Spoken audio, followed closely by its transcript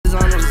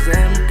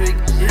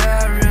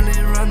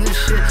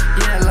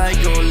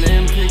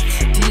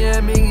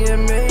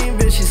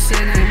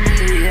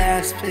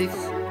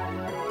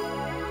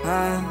Yo.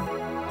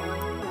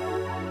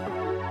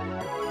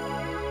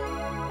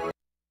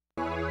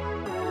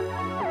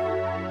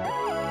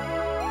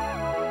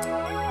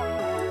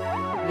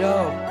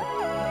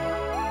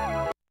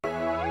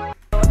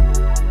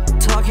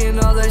 Talking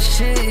all that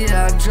shit,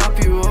 yeah, I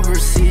drop you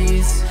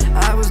overseas.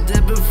 I was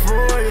dead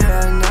before,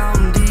 yeah, now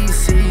I'm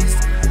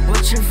deceased.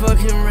 What's your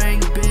fucking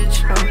rank,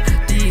 bitch? I'm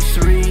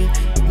D3.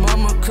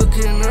 Mama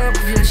cooking up,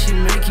 yeah, she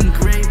making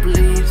grape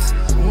leaves.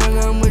 When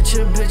I'm with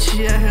your bitch,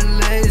 yeah, her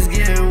legs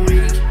get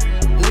weak.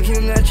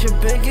 Looking at your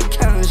bank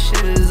account,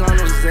 shit is on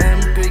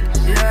Ozempic.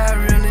 Yeah, I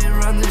really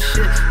run this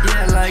shit,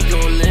 yeah, like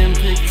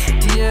Olympics.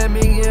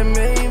 DMing your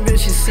main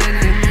bitch, she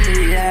sending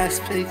me ass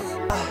pics.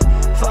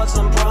 Fuck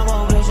some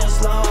promo, vision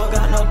slow,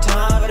 got no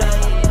time for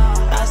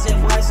that. I sip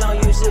whites on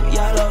you, sip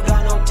yellow,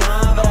 got no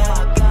time for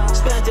that.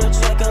 Spent the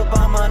check up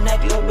on my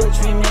neck, little bitch,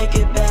 we make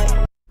it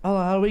back. Hold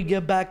on, how do we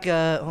get back,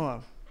 hold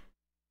on.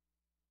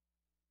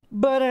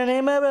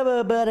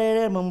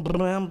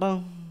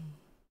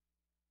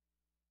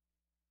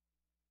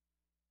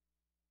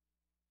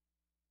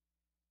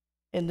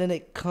 And then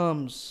it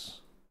comes.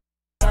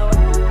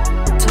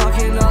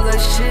 Talking all that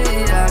shit,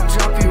 yeah, I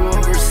drop you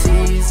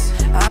overseas.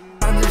 I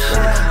run the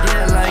shit,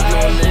 yeah, like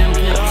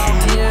Olympics.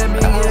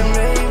 DMing your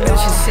main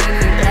bitch, she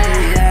sending me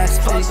ass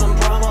pics. Fuck some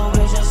promo,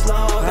 vision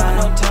slow, got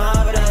no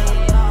time for that.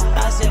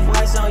 I sip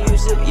whites on you,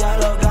 sip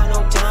yellow, got no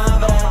time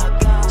for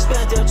that.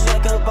 Spent the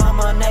check up on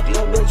my neck,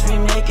 little bitch, we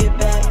make it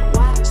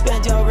back.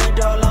 Spent your rent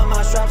all on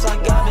my straps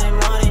like I've been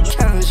running.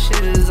 Kind of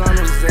shit is on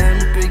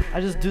Ozempic. I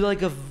just do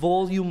like a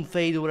volume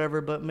fade or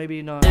whatever, but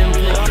maybe not. Yeah,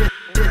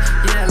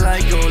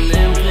 like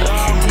Olympics.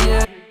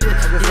 Yeah,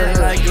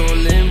 like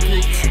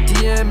Olympics.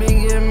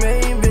 DMing your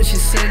main bitch, she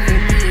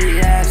sending me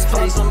ass pics.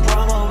 Fuck some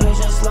promo,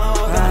 vision slow,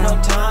 got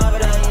no time for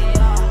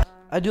that.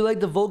 I do like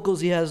the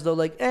vocals he has though,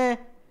 like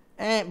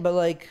but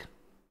like.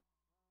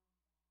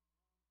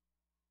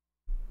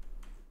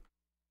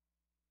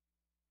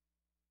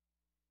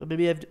 But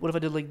maybe what if I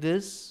did like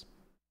this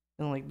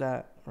and like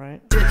that,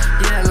 right?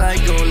 Yeah,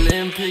 like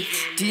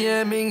Olympics.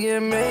 DMing your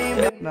main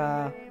bitch.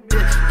 Nah.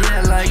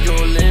 Yeah, like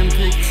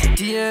Olympics.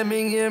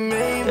 DMing your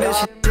main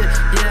bitch.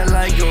 Yeah,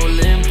 like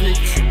Olympics.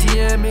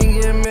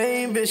 DMing your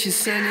main bitch, she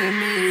sending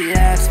me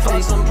ass pics.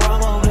 Fuck some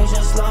promo,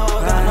 vision slow,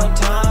 got no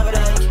time for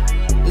that.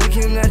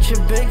 Looking at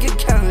your bank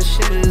account,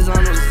 shit is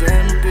on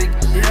Ozempic.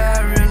 Yeah,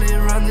 I really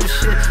run this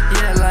shit,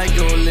 yeah, like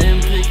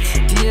Olympics.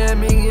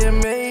 DMing your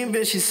main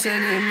bitch, she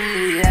sending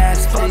me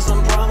ass pics. Fuck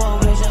some promo,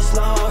 vision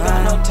slow,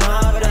 got no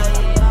time for that.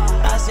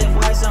 I sip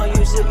whites on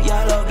you, sip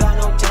yellow, got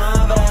no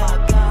time for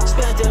that.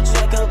 Spent the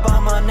check up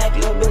on my neck,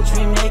 little bitch,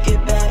 we make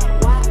it back.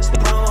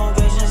 Spent promo,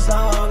 vision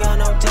slow, got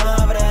no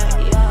time for that.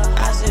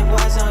 I sip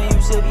whites on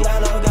you, sip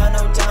yellow, got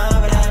no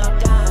time for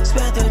that.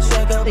 Spent the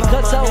check up on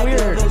my neck,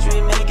 little bitch,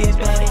 we make it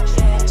back.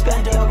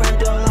 Spent the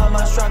rental on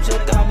my straps,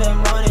 look, I've been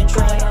running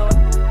track.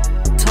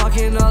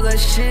 Talking all that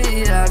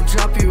shit, yeah, I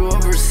drop you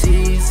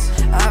overseas.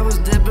 I was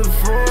dead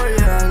before,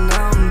 yeah,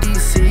 now I'm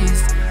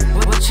deceased.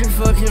 What's your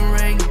fucking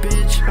rank,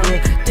 bitch?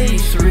 I'm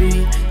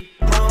D3.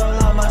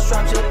 Roll on my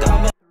straps, look,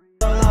 I've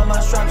been on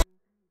my straps.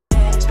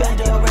 Spent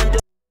the rental.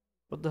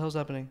 What the hell's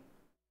happening?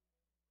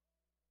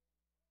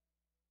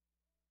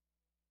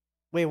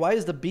 Wait, why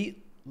is the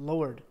beat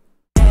lowered?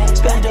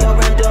 Spent the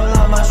rental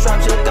on my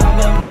straps, look,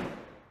 I've been.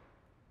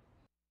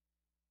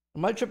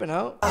 Am I tripping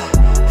out?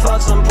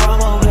 Fuck some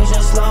promo,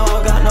 vision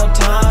slow, got no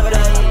time for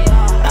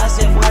that. I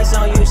sip whites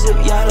on you, sip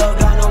yellow,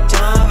 got no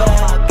time for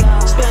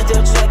that. Spent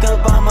the check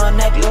up on my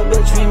neck, little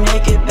bitch, we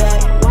make it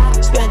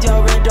back. Spent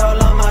your rent all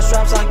on my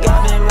straps like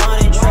I've been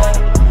running track.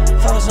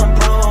 Fuck some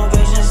promo,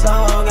 vision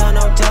slow, got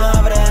no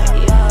time for that.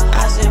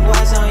 I sip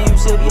whites on you,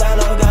 sip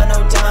yellow, got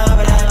no time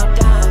for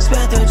that.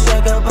 Spent the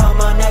check up on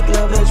my neck,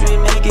 little bitch, we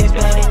make it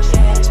back.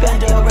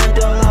 Spent the rent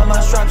all on my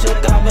straps,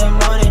 look, I've been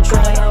running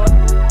track.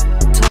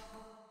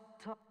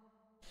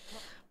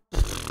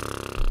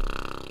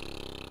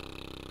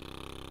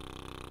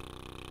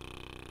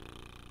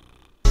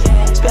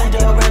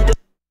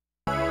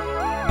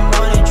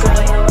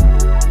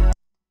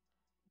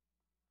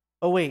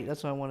 Oh wait,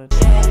 that's what I wanted.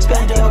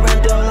 Spend the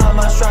rental on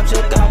my straps,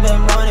 look, I've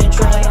been running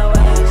track.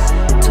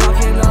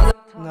 Talking all that.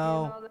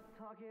 No.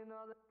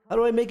 How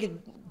do I make it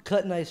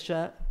cut nice,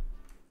 chat?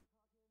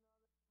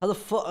 How the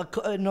fuck I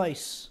cut it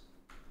nice?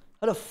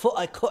 How the fuck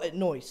I cut it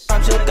nice?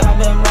 I've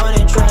been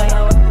running track.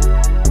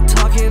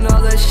 Talking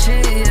all that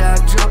shit, yeah,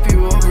 I drop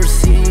you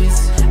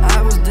overseas.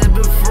 I was dead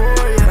before,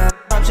 yeah.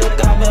 I've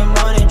been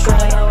running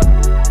track.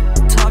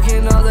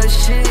 Talking all that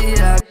shit,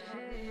 yeah.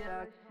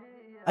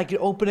 I could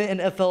open it in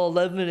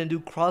FL11 and do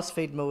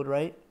crossfade mode,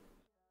 right?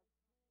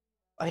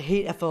 I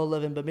hate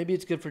FL11, but maybe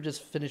it's good for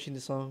just finishing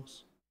the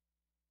songs.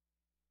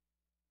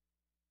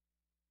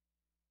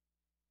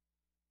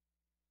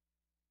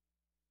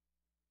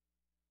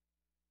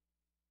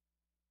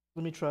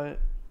 Let me try it.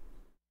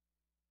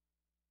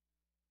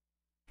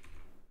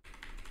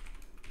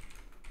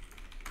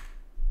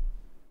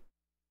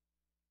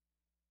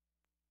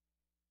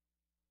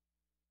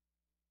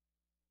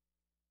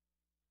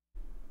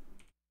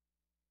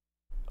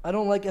 I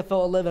don't like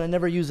FL11. I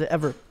never use it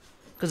ever.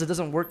 because it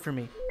doesn't work for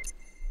me.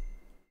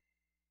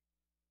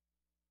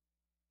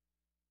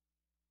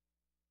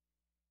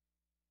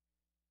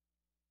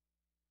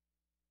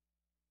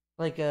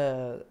 Like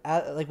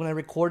when I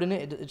record in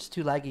it, it's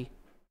too laggy.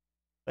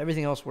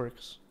 Everything else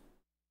works.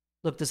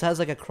 Look, this has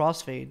like a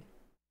crossfade.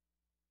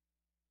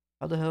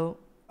 How the hell?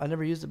 I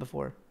never used it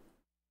before.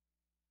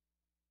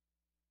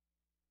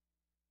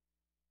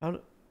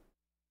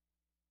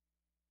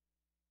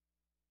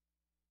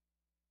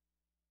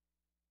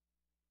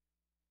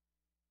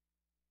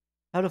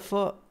 How the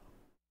fuck?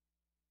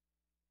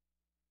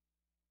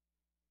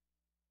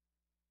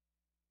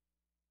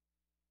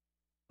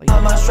 Like,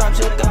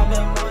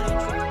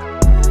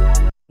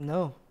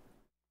 no.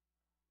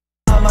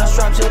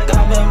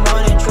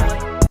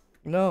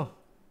 No.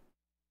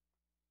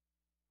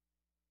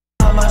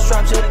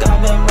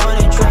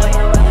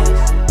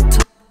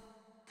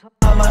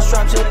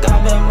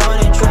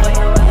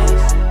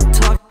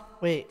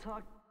 Wait.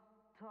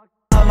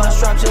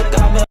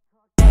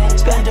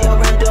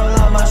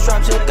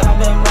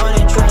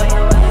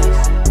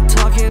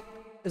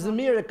 Is it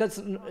me or it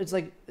cuts? It's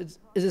like is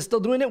it still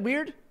doing it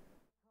weird?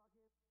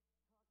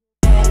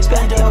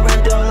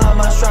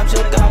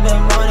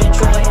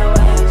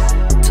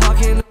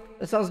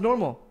 That sounds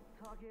normal.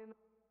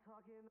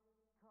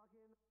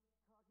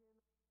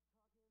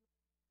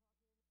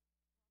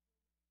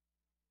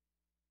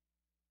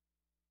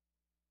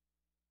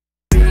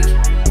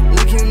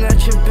 Looking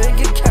at your bank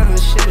account,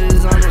 shit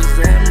is on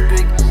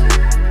Ozempic.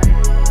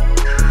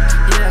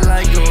 Yeah,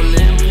 like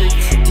Olympic.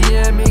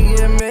 DMing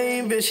your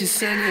main bitch, she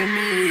sending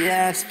me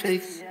ass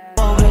pics.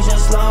 Got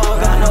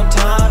no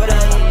time for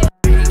that.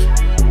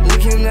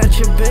 Looking at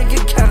your bank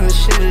account,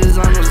 shit is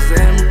on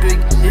Ozempic.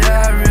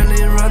 Yeah, I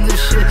really run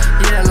this shit.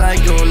 Yeah,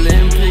 like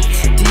Olympic.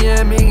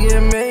 DMing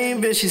your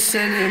main bitch, she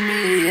sending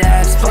me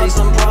ass pics.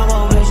 Some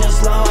promo vision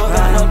slow.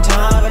 Got no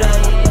time for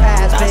that.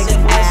 Ass pics,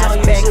 ass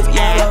pics,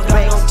 yeah, got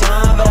no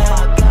time for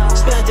that.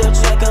 Spent your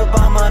check up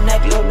on my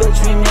neck, little bitch,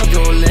 we make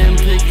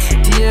Olympic.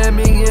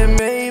 DMing your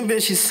main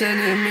bitch, she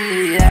sending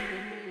me ass.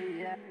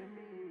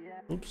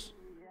 Oops.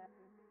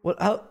 What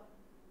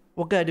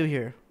can I do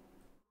here?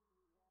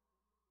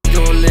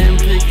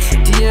 Olympic.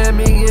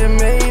 DMing your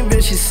main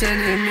bitch, she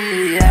sending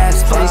me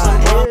ass pics.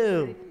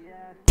 Ew.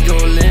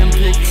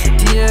 Olympic.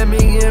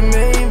 DMing your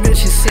main bitch,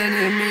 she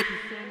sending me.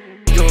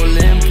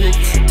 Olympic.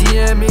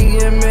 DMing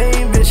your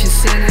main bitch, she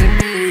sending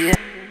me.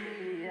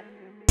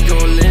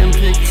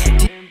 Olympic.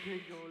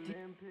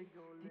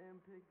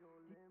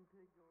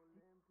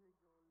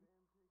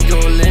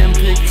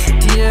 Olympic.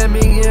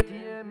 DMing your.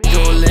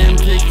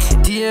 Olympic.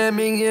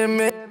 DMing your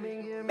main.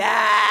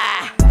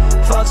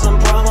 Fuck some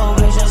promo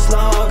vision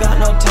slow, got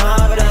no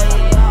time for that.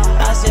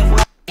 I said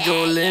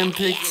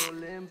Olympic.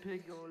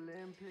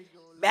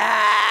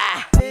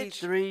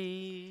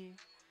 Three.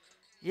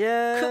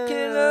 Yeah.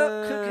 Cooking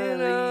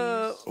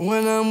up.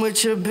 When I'm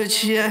with your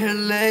bitch, yeah, her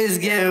legs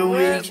get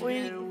weak.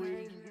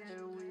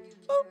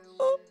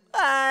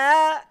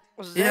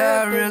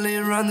 Yeah, I really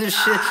run this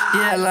shit.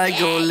 Yeah,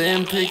 like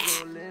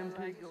Olympics.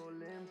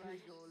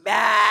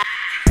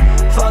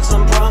 Fuck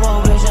some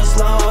promo vision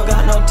slow,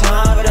 got no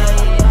time for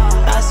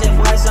that. I sip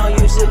whites on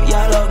you, sip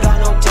yellow, got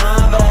no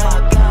time for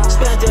that.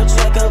 Spent your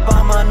check up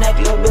on my neck,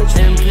 little bitch.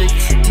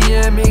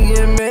 DMing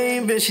your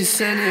main bitch, she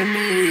sending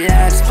me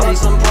ass pics. Fuck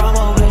some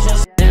promo vision.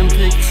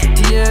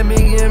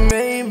 DMing your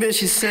main bitch,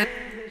 she sending.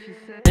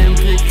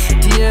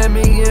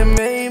 DMing your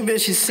main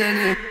bitch, she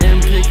sending.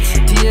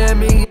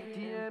 DMing.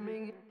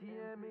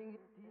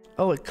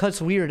 Oh, it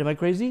cuts weird. Am I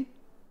crazy?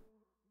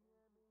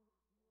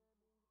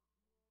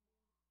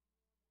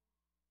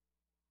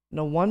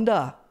 No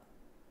wonder.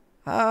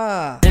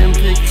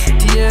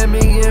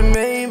 DMing your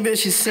main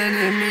bitch, she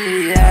sending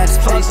me ass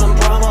pics. Fuck some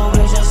promo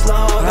vision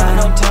slow, got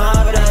no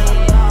time for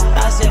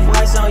that. I sip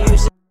whites on you.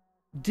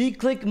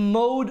 D-click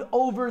mode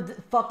over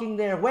fucking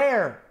there.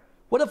 Where?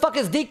 What the fuck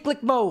is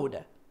D-click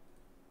mode?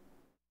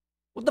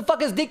 What the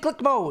fuck is D-click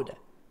mode?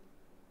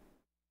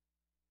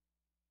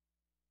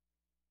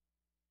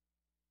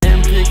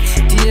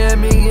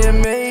 DMing your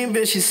main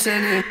bitch, she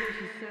sending.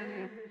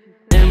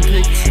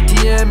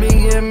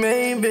 DMing your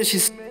main bitch, she.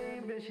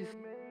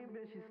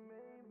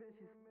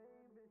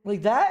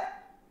 Like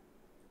that?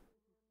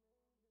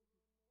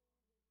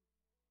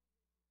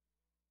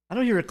 I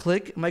don't hear a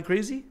click. Am I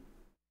crazy?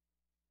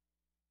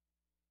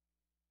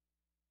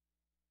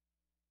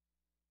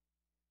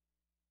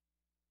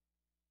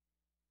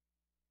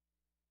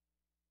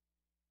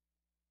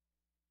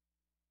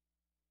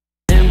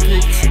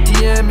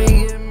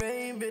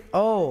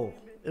 Oh,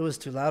 it was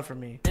too loud for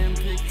me.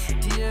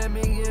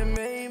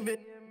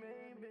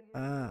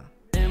 Ah.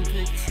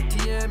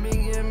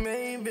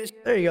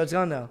 There you go, it's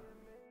gone now.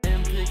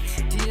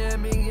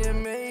 DMing your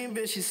main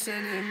bitch, she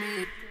sending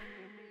me.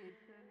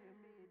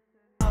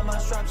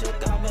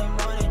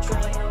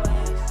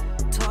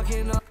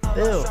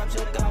 Ew.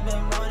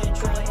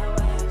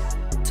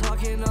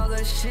 Talking all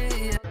that shit,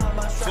 yeah.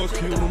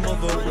 Fuck your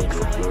mother.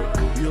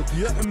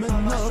 يضيع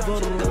من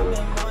نظر.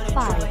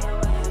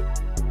 5.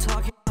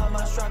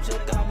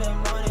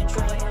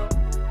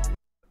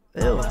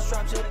 Ew.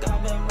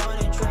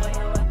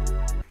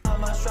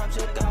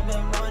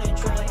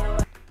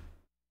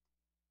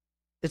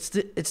 It's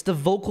the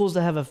vocals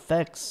that have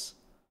effects.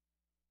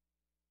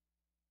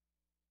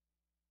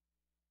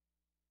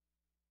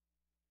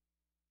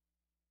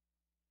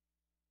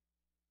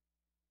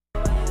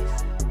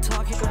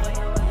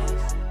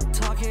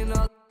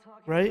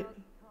 Right?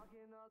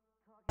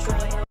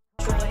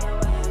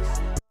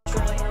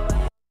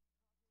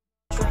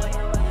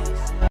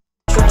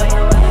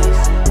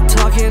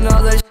 Talking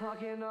all that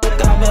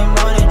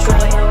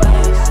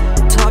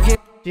talking.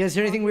 Do you guys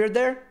hear anything weird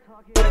there?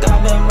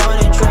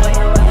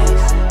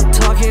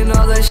 Talking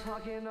all that.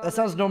 That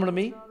sounds normal to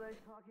me.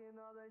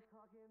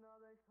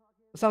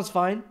 That sounds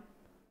fine.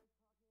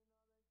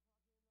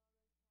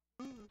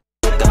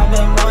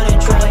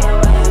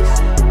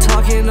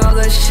 Talking all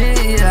that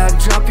shit, yeah, I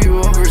drop you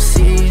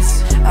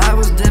overseas. I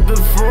was dead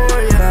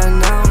before, yeah,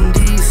 now I'm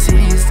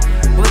deceased.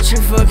 What's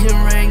your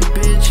fucking rank,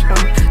 bitch?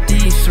 I'm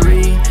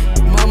D3.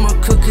 Mama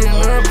cooking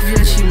up,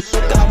 yeah, she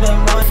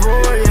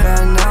before,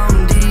 yeah, now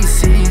I'm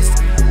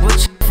deceased.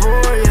 What's your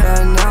for,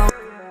 yeah, now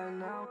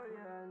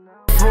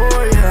for,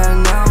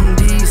 yeah, now I'm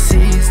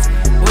deceased.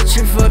 What's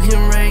your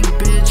fucking rank,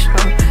 bitch?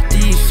 I'm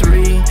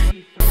D3.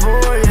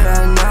 For,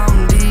 yeah, now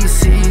I'm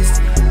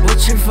deceased.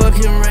 What's your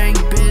fucking rank,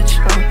 bitch?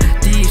 I'm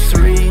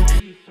D3.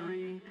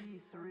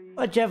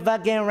 What's your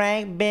fucking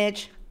rank,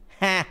 bitch?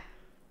 Ha.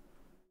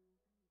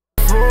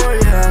 For,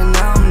 yeah,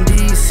 now I'm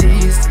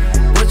deceased.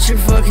 What's your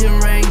fucking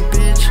rank,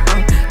 bitch?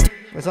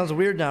 That sounds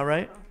weird now,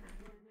 right?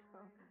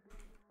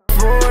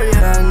 For,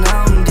 yeah,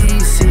 now I'm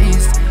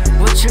deceased.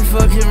 What's your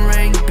fucking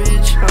rank,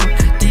 bitch? I'm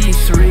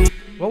D3.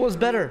 What was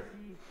better?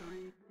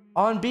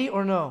 On beat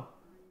or no?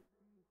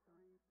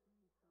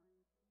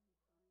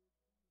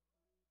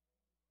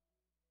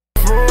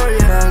 For,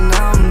 yeah,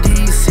 now I'm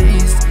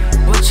deceased.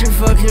 What's your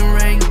fucking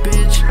rank,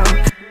 bitch?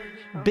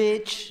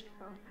 Bitch.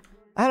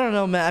 I don't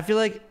know, man. I feel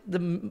like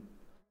the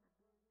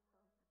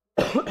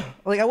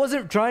like I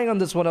wasn't trying on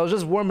this one. I was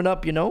just warming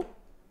up, you know?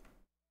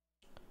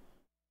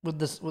 With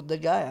the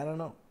guy. I don't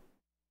know.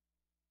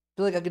 I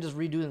feel like I could just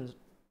redo this.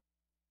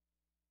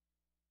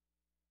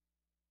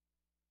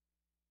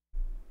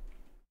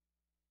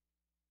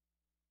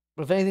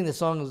 But if anything, the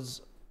song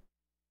is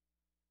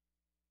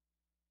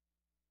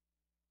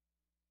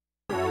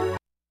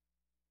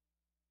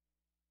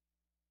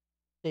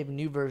a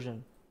new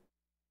version.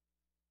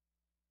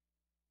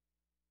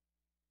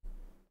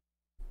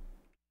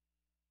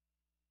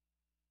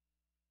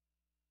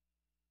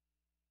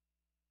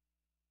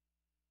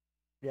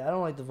 Yeah, I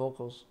don't like the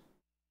vocals.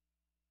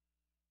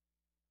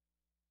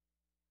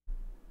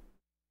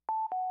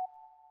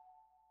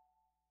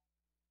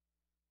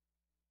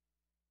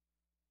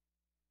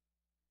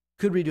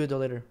 Could redo it though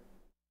later.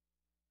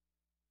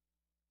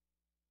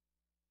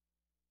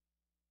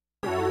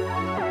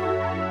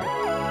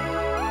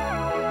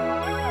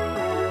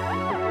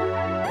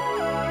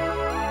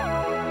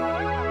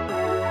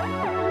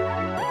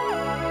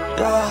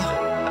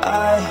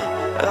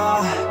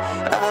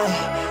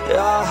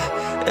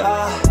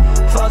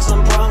 Fuck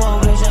some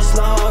promo, vision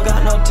slow,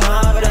 got no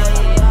time for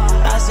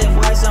that. I said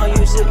whites on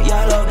you, sip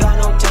yellow, got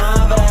no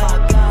time for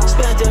that.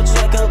 Spent your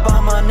check up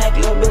on my neck,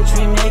 little bitch,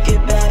 we make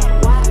it back.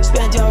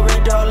 Spent your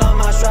rent all on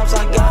my straps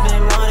like I've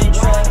been running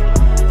track.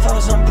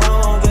 Fuck some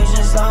promo,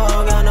 vision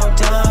slow, got no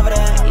time for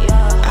that.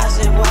 I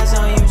said whites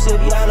on you,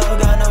 sip yellow,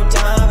 got no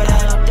time for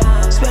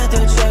that. Spent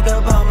your check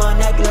up on my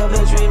neck, little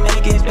bitch, we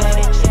make it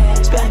back.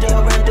 Spent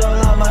your rent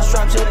all on my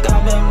straps like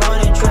I've been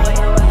running track.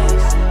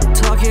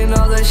 Talking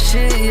all that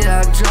shit,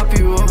 yeah, I drop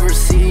you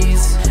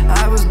overseas.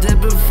 I was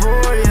dead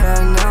before,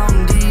 yeah, now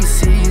I'm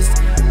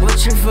deceased.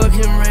 What's your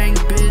fucking rank,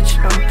 bitch?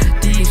 I'm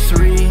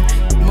D3.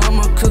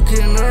 Mama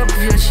cooking up,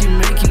 yeah, she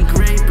making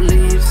grape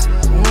leaves.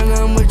 When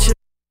I'm with you.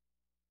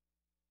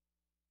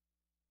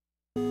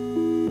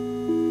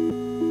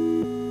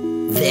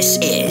 This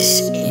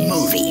is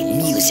movie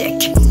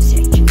music.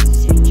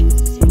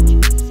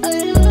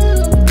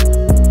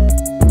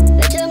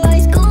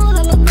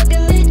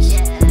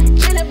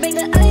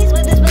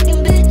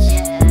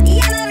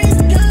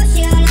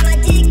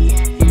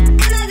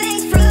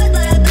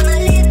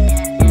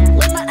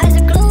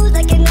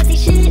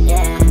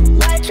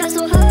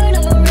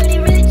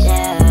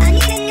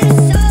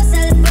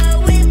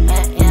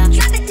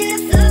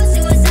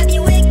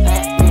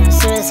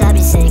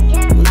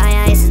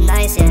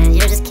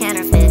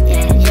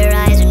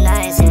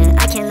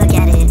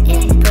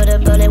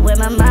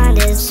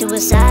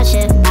 Suicide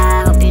shit,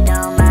 I hope you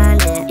don't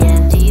mind it,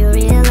 yeah. Do you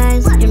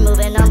realize you're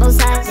moving on both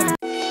sides?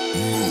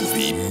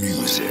 Movie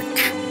music.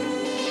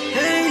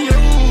 Hey yo,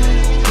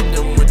 hit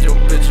them with your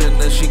bitch and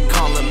then she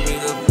calling me.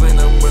 The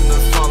winner when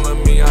it's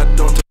calling me, I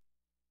don't take.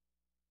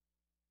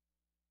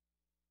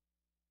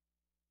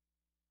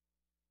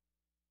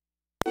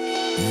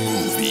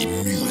 Movie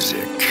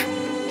music.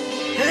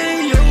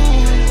 Hey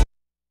yo,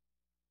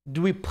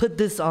 Do we put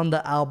this on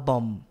the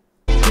album?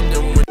 hit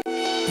them with.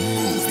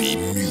 Movie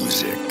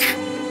music.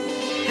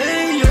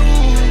 Hey yo,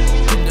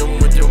 hit them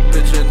with your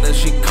bitch and then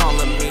she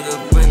calling me. The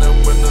winner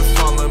when it's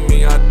calling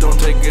me, I don't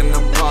take an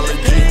apology.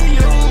 Hey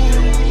yo.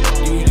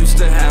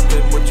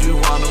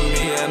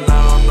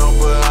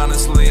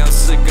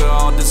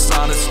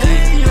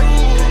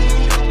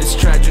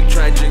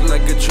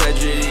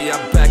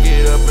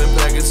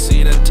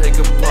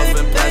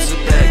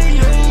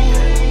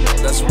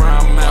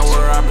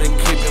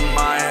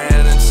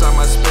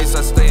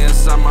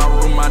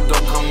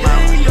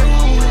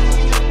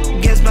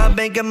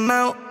 bank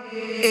amount.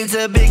 It's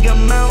a big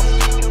amount,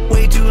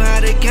 way too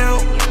high to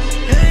count.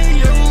 Hey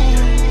yo,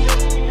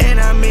 and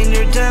I'm in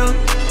your town,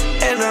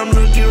 and I'm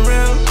looking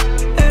around,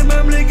 and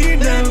I'm blinking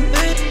down.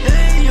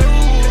 Hey yo,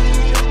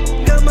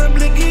 got my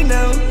blinking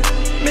down,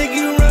 make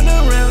you run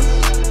around,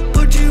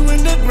 put you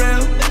in the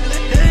ground.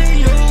 Hey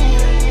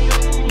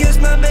yo, guess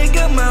my bank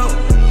amount.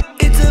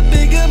 It's a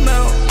big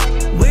amount,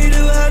 way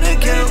too high to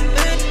count.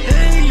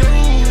 Hey yo.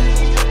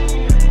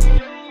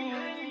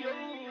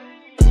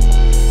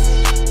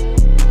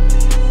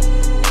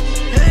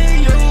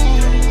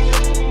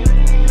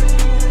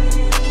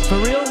 For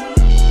real?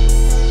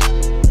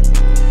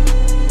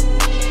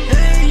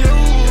 Hey yo.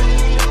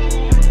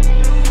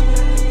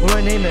 What do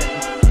I name it?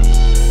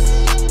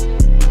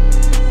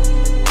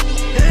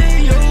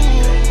 Hey yo.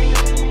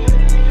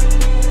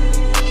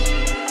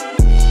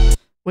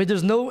 Wait,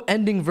 there's no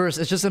ending verse.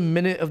 It's just a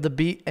minute of the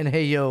beat and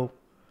hey yo.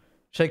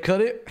 Should I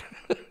cut it?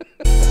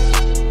 Hey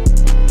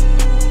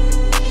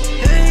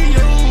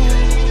yo.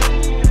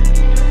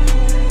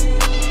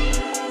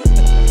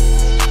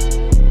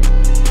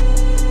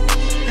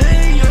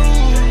 Hey yo. Hey yo.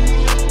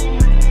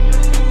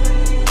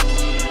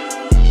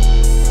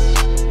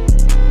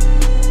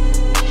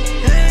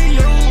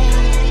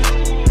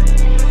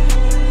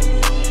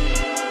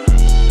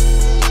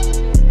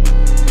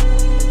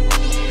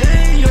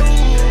 Hey yo.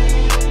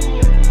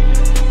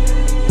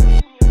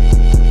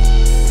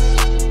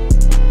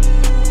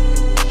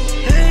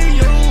 Hey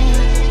yo.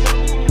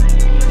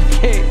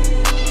 Okay,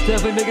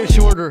 definitely make it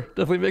shorter.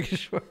 Definitely make it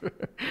shorter.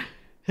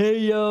 Hey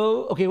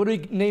yo. Okay, what do we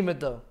name it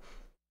though?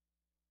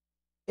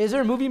 Is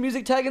there a movie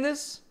music tag in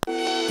this?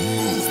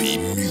 Movie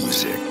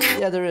music.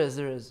 Yeah, there is.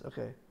 There is.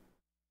 Okay.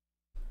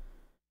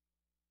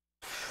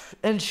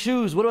 And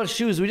shoes. What about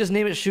shoes? We just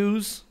name it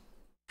shoes.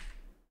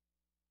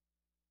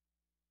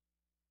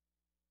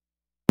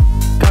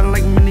 Got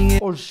like money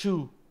Or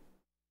shoe.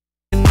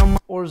 in on my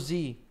Or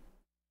Z.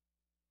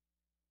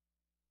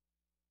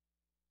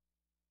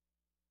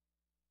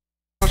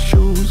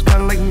 shoes.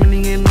 Got like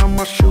money in on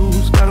my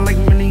shoes. Got like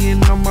money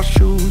in on my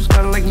shoes.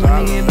 Got like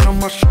money in on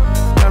my shoes.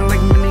 Got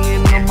like money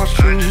in on my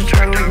shoes.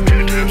 Got like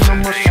money in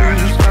on my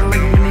shoes. Got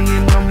like money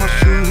in on my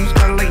shoes.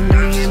 Got like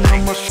money in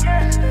on my shoes.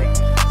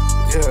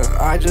 Yeah,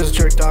 I just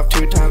jerked off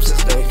 2 times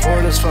this day.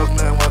 Bored as fuck,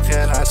 man, what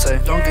can I say?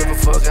 Don't give a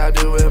fuck, I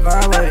do it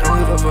my way. Don't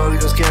give a fuck,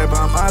 just care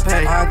about my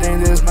pay. I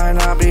think this might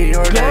not be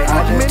your day.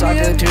 I just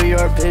talked to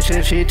your bitch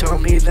and she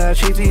told me that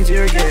she thinks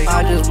you're gay.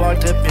 I just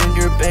walked up in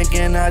your bank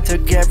and I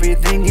took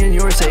everything in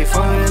your safe.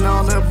 Finding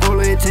all the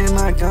bullets in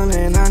my gun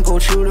and I go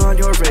shoot on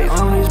your face.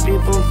 All these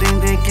people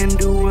think they can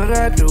do what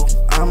I do.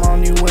 I'm on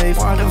new wave.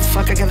 Why the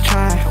fuck I gotta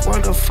try?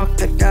 What the fuck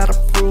I gotta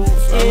prove?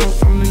 I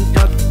don't really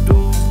got to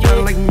do.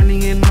 Got like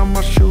money in on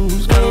my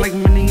shoes. Got like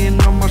money in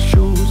on my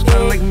shoes.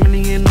 Got like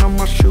money in on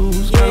my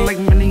shoes. Got like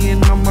money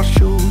in on my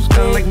shoes.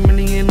 Got like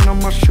money in on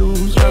my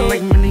shoes. Got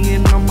like money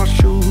in on my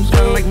shoes.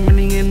 Got like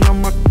money in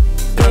on my.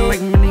 Got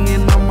like money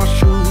in on my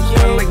shoes.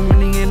 Got like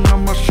money in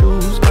on my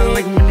shoes. Got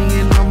like money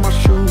in on my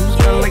shoes.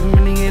 Got like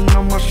money in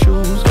on my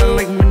shoes. Got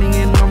like money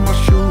in on my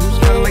shoes.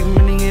 Got like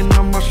money in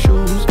on my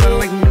shoes. Got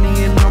like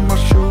money in on my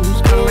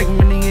shoes. Got like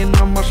money in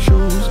on my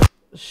shoes.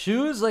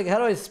 Shoes? Like, how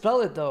do I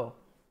spell it though?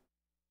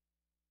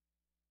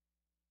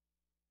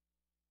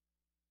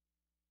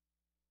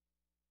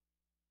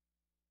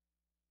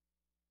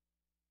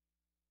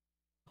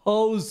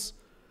 Hose.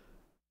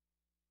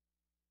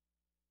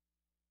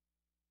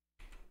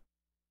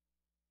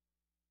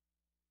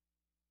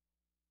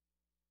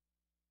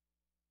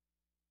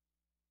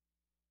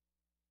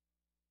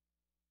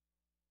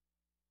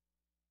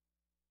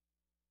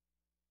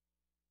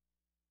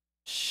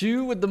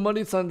 Shoe with the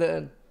money on the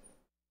end.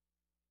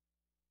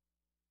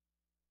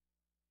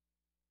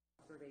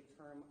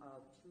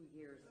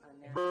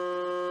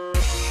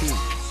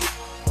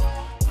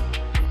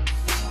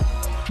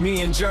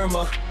 Me and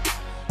Germa,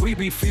 we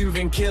be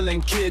feuding,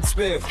 killing kids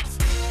with.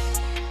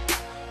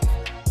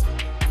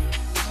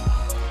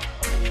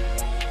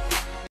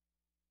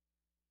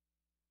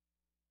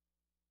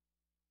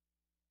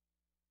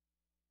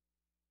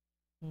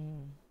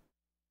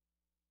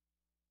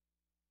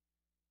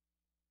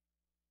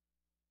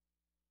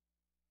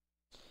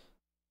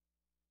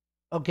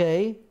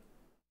 Okay,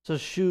 so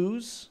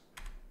shoes.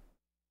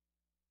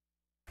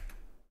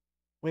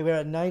 Wait, we're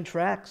at 9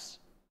 tracks.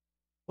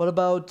 What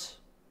about...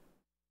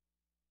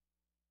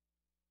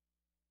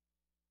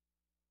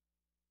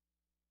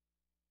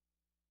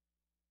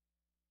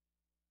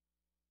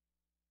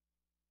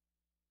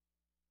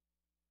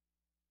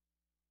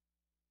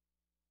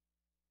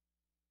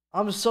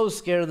 I'm so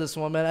scared of this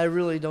one, man. I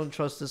really don't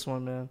trust this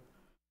one, man.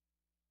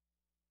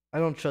 I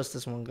don't trust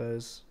this one,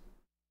 guys.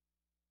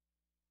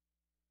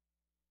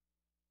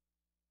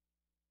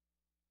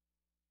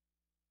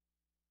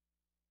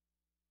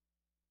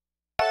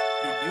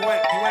 You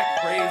went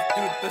crazy.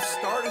 Dude, the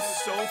start is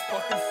so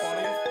fucking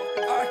funny.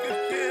 I could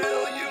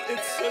kill you.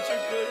 It's such a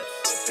good.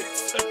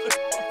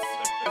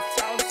 It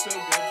sounds so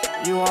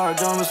good. You are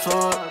dumb as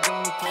fuck.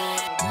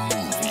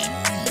 Movie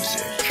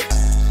music.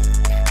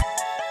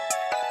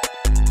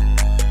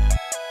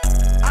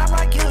 I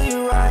might kill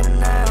you right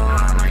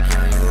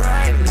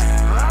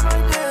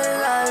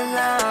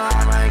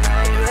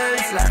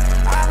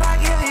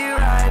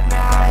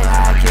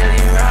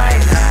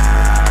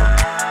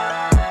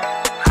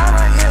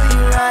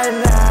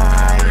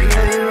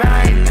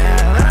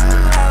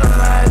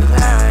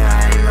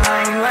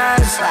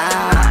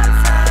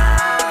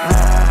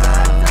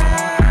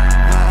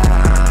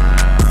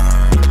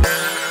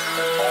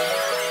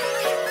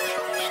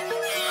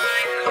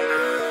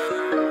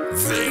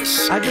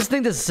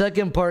think the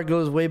second part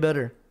goes way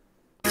better.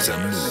 It's a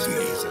movie.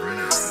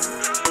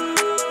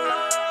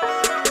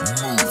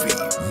 Movie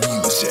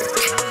music.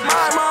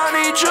 My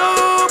money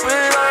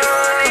Jupiter.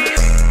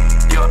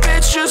 Your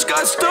bitch just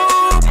got stupid.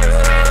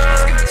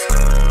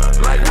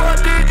 Like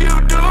what did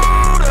you do to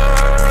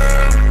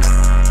her?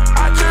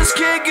 I just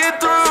can't get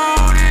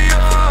through to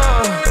you.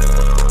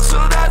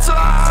 So that's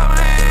why I'm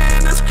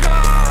in this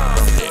car.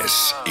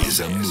 This is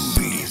a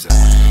movie.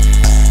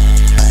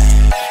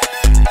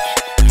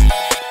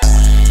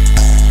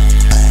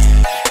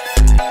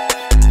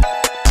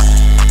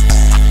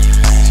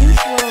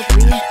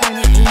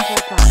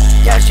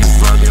 Yeah, she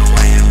fucking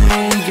with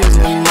me cause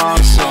I'm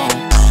awesome.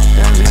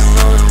 And she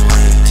rolling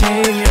with the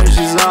team, yeah,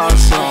 she's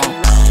awesome.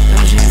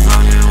 And she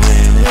fucking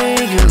with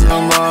me cause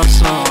I'm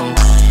awesome.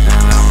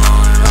 And I'm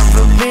rolling up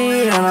for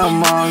me and I'm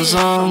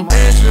awesome.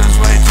 It's just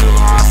way too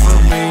hard for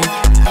me.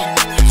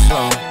 So,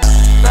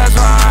 that's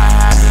why I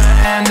had to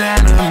end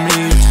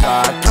enemies.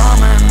 I come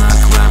in the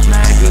clip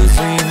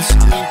magazines.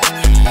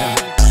 Yeah.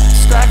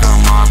 Stack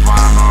them up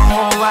on a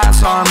whole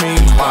ass army.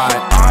 Why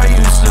are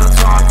you still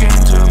talking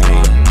to me?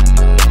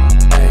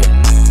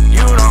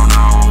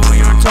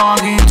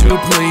 Talking to,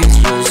 please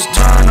just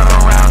turn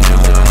around, do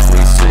the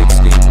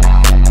 360.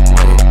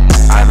 Wait,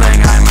 I think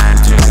I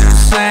meant to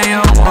just say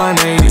a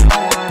 180.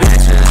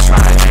 Bitches try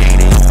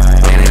 80,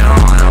 baby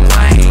don't let them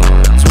play.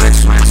 Switch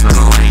for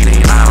the lady.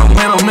 I don't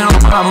middle,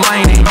 but I'm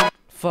lady.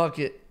 Fuck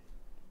it.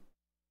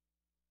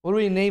 What do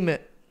we name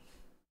it?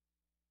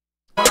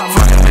 Fucking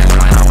bitch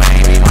right now,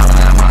 baby. I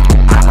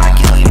might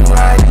kill you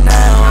right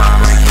now. I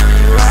might kill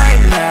you right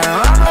now.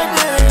 I might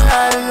kill you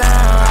right now.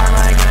 I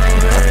might kill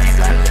you right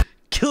now.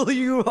 Kill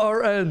you,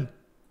 RN.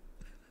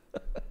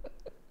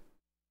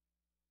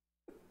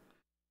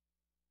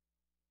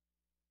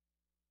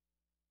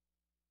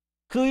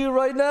 Kill you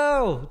right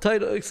now.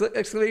 Title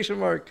exclamation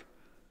mark.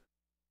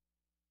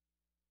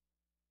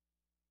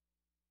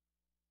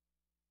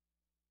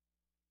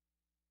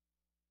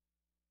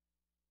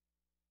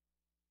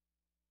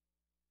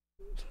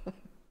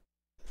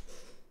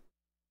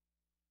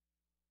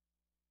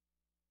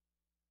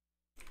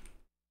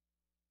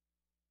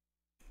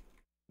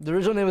 The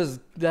original name was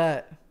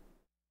that.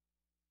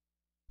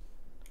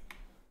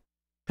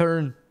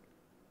 Turn.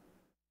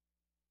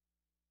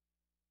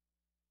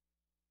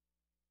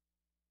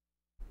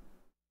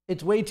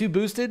 It's way too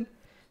boosted.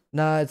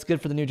 Nah, it's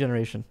good for the new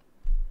generation.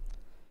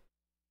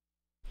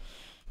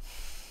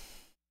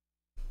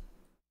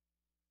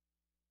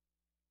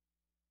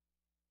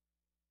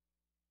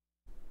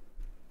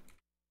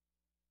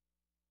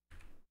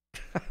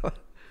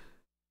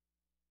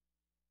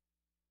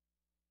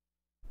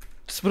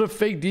 Just put a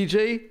fake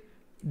DJ.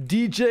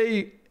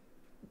 DJ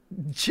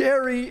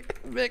Jerry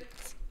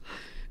mix.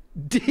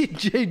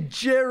 DJ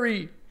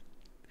Jerry.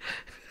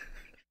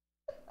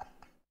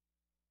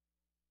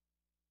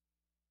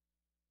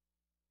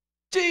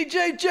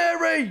 DJ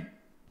Jerry.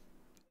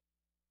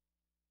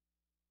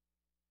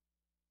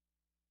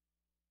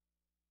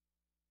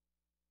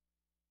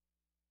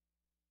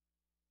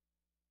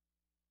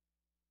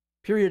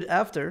 Period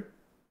after.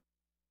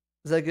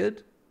 Is that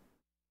good?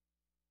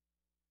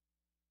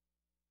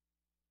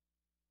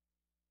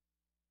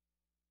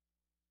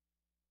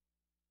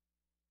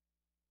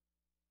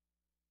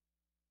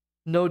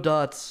 No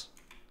dots.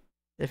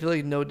 I feel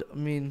like no. I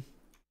mean,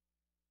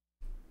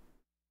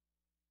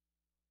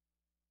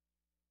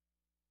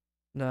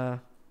 nah.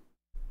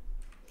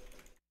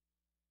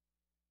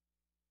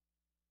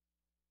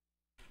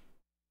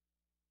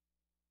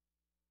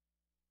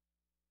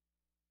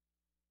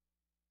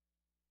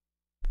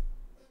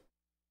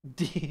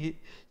 D.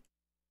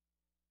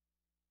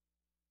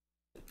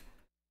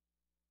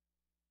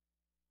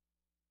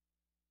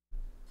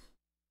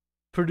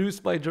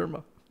 Produced by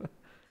Germa.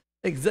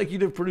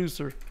 Executive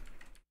producer.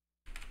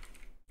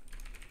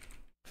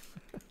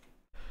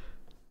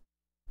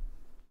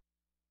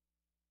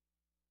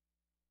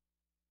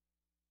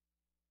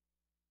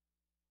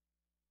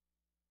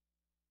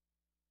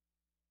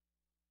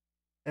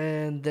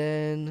 And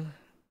then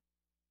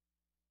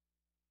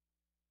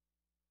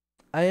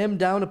I am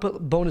down to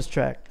put bonus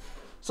track.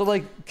 So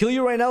like Kill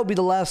You Right Now would be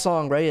the last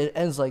song, right? It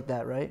ends like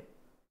that, right?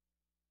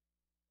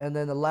 And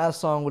then the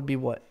last song would be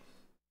what?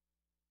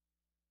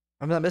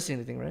 I'm not missing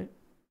anything, right?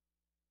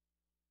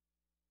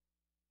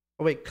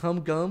 Oh wait,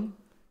 Cum Gum?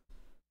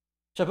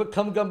 Should I put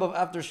Cum Gum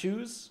after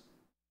Shoes?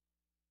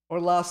 Or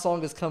last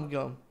song is Cum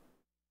Gum?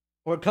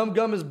 Or Cum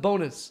Gum is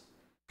bonus?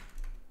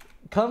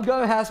 Cum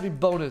Gum has to be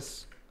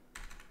bonus.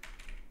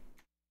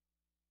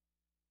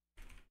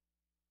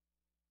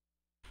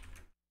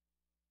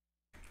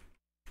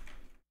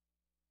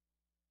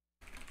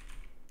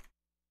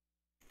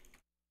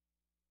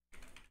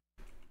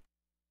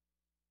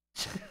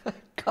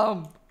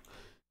 Come.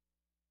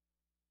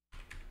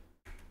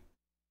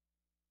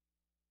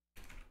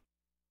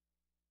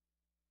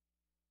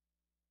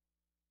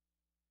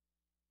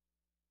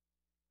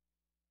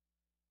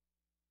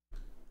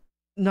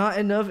 Not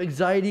enough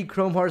anxiety,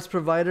 Chrome Hearts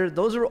provider.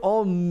 Those are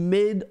all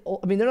mid.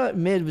 I mean, they're not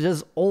mid, but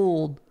just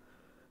old.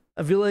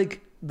 I feel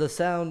like the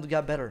sound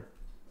got better.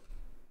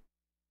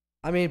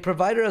 I mean,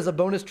 Provider as a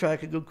bonus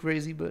track could go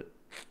crazy, but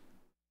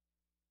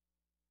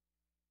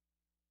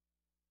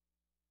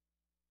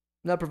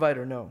not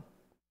Provider. No,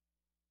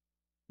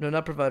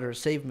 not Provider.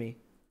 Save Me.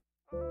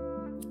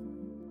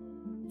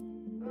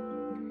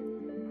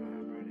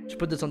 Should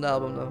put this on the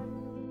album though.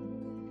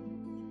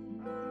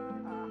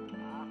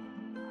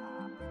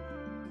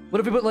 What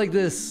if we put like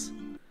this?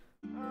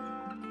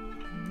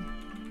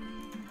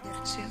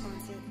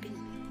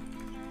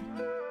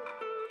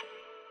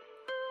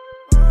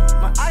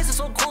 My eyes are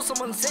so cold,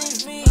 someone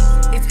saves me.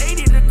 It's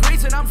 80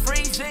 degrees and I'm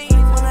freezing.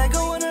 When I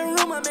go in a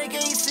room, I make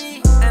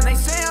AC. And they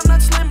say I'm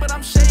not slim, but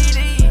I'm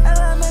shady. And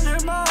I'm in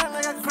her mind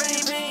like a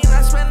craving.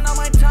 I spend all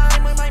my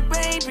time with my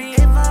baby.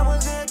 If I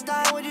was gonna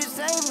die, would you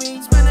save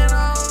me? Spending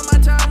all of my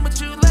time with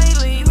you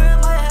lately. You in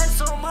my head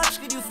so much,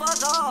 could you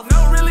fuck off?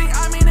 No, really,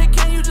 I mean it,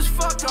 can you just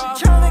fuck off?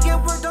 Trying to get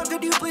work done,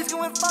 could you please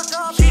go and fuck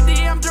off? She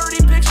DM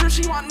dirty pictures,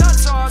 she want nut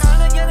sauce.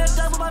 Trying to get it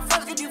done with my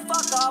friends, could you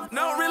fuck off?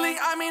 No, really,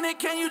 I mean it,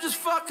 can you just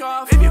fuck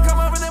off? If you come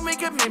over, then we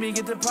could maybe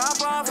get the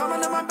pop off. Come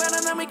into my bed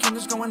and then we can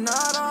just go and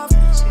nod off.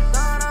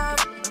 Nod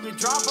off, let me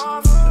drop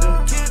off.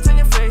 Kids in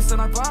your face, then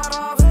I pot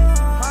off.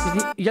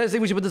 You guys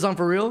think we should put this on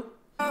for real?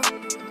 Hot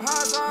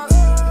sauce,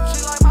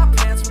 she like my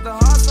pants with the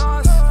hot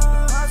sauce.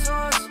 Hot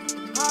sauce,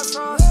 hot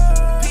sauce.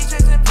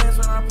 PJs and pants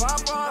when I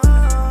pop off.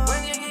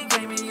 When you get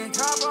game, you get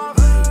cop off.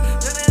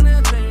 Then in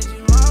the change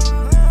you want.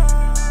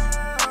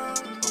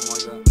 Oh my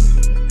god.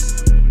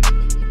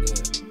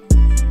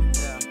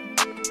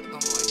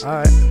 Yeah.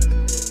 Alright.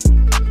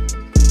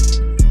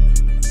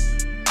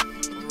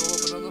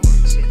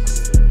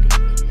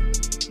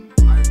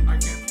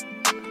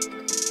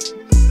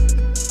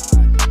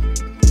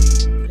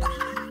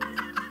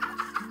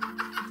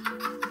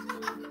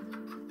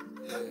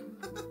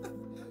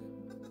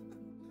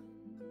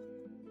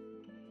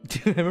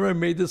 I remember I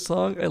made this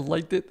song. I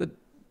liked it the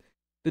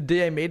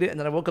day I made it, and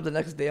then I woke up the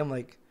next day. I'm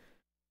like,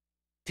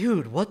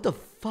 dude, what the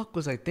fuck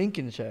was I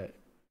thinking, chat?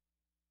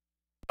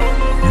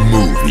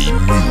 Movie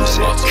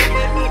music.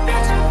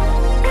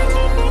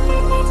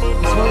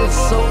 This one is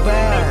so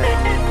bad.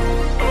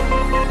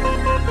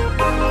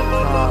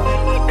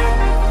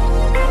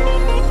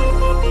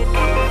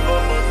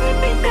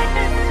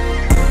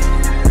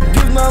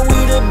 Give my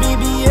weed a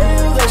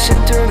BBL, that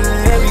shit turn to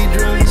heavy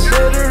drugs.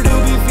 Better to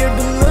be feared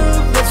than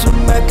love, that's what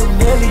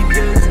Machiavelli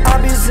does. I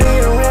be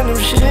saying random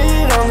shit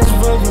on this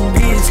fucking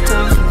beat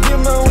stuff.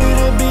 Give my weed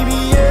a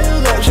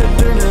BBL, that shit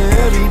turn to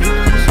heavy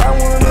drugs. I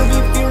wanna be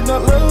feared,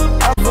 not love,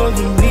 I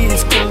fucking beat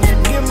stuff.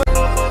 Give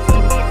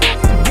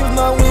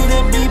my weed a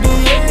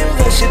BBL,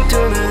 that shit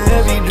turn to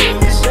heavy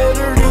drugs.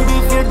 Better to be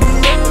feared than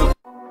love.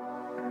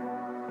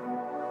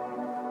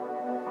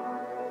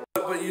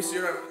 But you see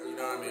what you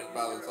know what I mean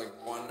about it's like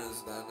one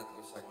is then the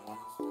second one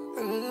is.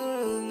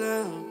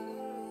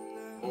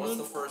 What's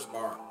the first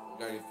bar? You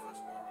gotta get the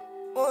first bar.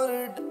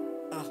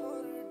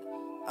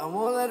 I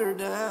won't let her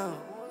down.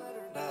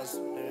 That's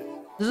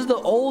This is the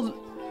old.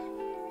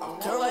 I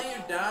won't let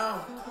you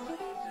down.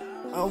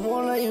 I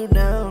won't let you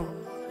down.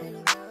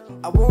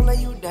 I won't let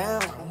you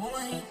down.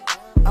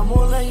 I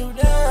won't let you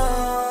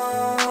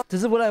down.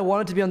 This is what I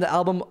wanted to be on the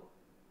album.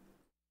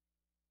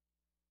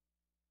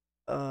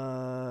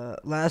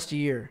 Last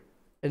year,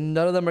 and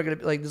none of them are gonna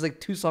be like. There's like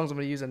 2 songs I'm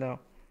gonna use it now.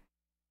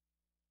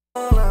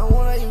 I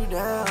won't let you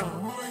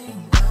down.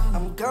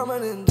 I'm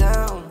coming in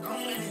down.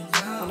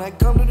 When I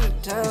come to the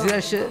town. You see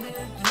that shit?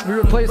 We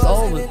replaced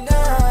all of it.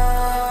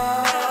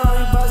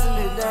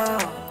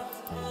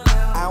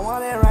 I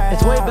want it right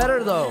It's way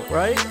better though,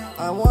 right?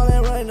 I want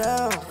it right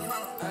now.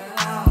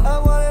 I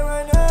want it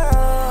right now.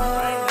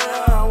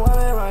 I want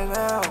it right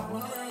now.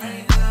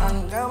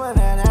 I'm coming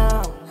in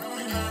down.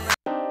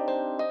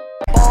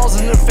 Balls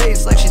in her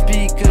face like she's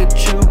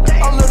Pikachu.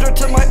 Allergic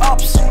to my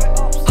ups.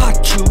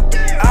 Hot chew.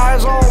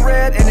 Eyes all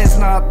red and it's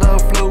not the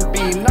flu.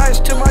 Be nice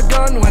to my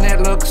gun when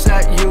it looks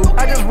at you.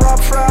 I just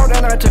robbed Shroud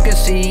and I took a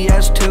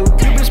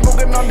CS2. You been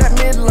smoking on that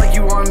mid like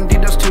you on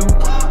DayZ 2.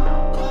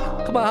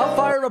 Come on, how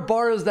fire of a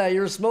bar is that?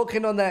 You're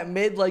smoking on that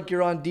mid like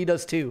you're on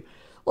DayZ 2.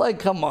 Like,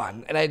 come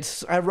on. And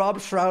I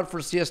robbed Shroud for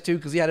CS2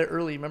 because he had it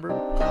early, remember?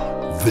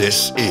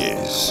 This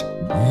is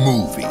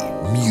movie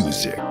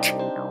music.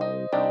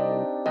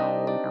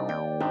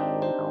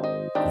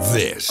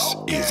 This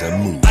is a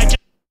movie.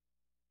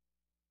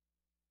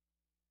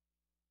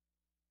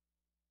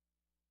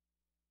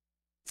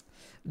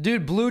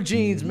 Dude, Blue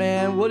Jeans,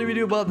 man. What do we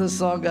do about this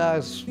song,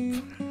 guys?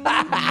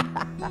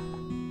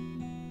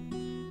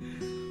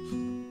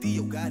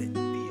 Theo got it.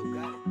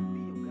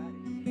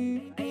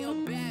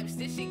 Ayo, Babs,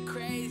 this shit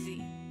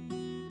crazy.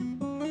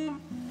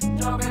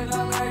 Jump in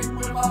the lake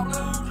with my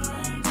blue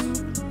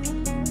dreams.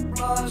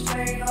 Blood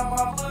stain on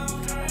my blue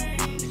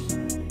dreams.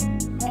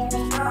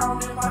 Almost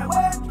drowned in my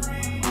wet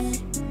dreams.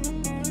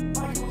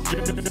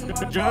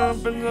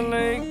 Jump in the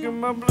lake in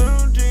my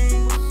blue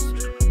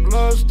jeans.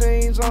 Blood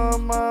stains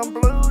on my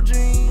blue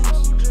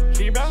jeans.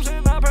 She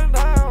bouncing up and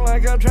down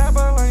like a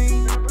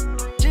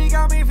trampoline. She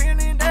got me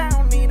feeling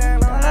down, need a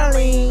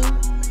lolly.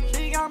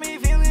 She got me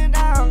feeling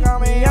down,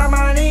 got me on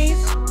my knees.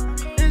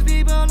 There's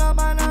people on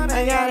my lawn,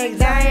 I got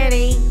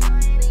anxiety.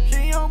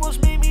 She almost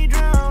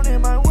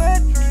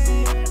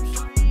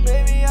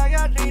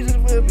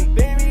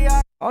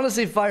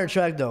Honestly, fire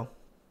track though.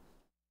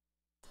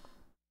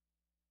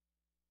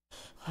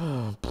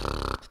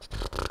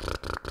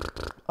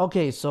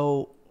 Okay,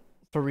 so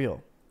for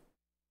real,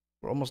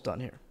 we're almost done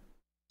here.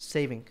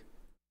 Saving.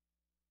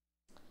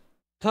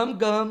 Come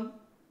gum.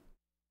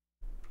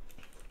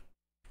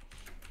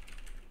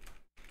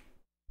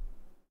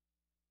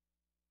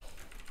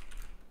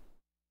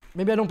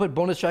 Maybe I don't put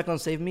bonus track on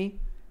Save Me,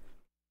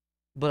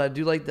 but I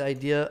do like the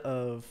idea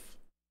of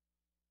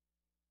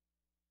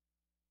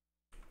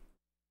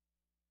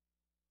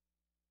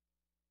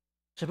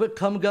should I put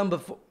Come Gum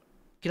before?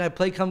 Can I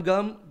play Come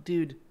Gum?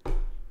 Dude.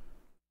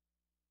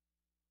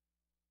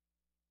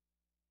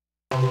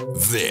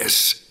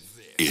 This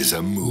is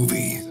a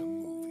movie.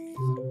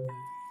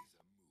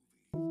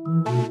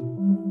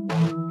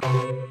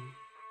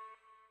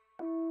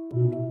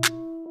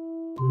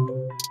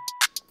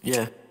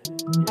 Yeah.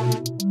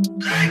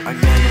 I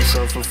got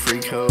myself a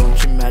free code,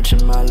 she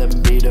matching my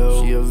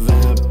libido. She a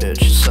vamp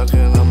bitch,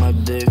 sucking on my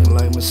dick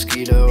like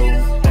mosquito.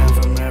 And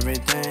from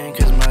everything,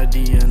 cause my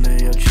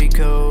DNA a cheat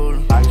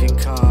code. I can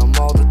come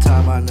all the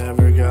time, I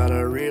never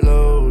gotta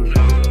reload.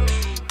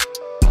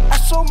 I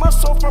sold my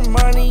soul for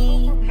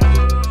money.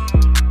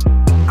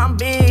 I'm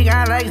big,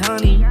 I like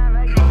honey.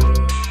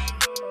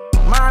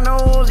 My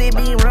nose, it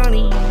be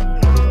runny.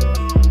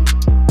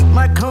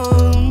 My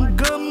cum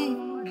gum.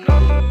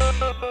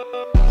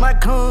 My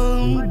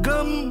cum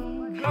gum.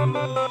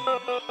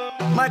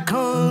 My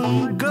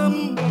cum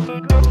gum.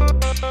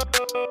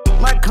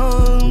 My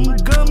cum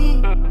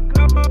gum.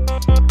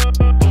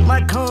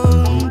 My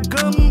cum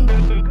gum.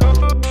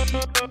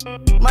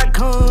 My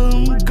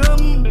cum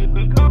gum.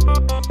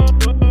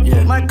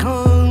 Yeah, my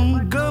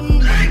cum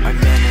gum. I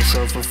got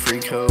myself a free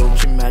code,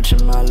 she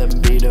matching my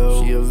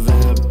libido. She a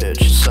vamp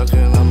bitch,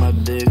 sucking on my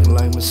dick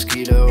like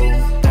mosquito.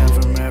 And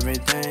from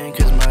everything,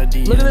 cause my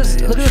DNA Look at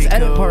this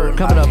edit part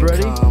coming up,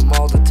 ready?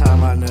 All the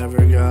time, I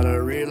never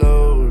gotta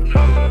reload.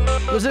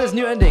 Listen to this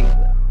new ending.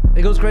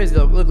 It goes crazy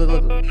though. Look, look,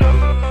 look.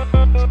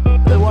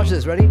 Look, watch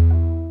this, ready?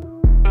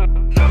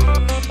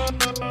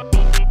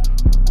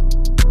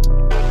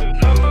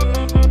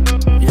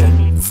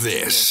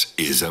 This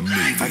is a movie.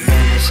 I got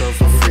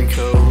myself a free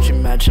code, she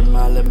matching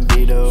my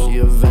libido. She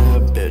a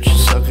vamp bitch,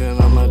 sucking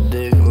on my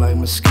dick like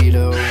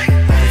mosquito.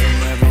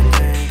 Having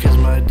everything, cause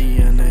my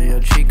DNA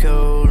a cheat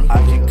code. I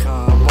can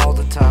come all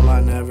the time,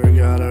 I never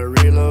gotta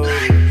reload.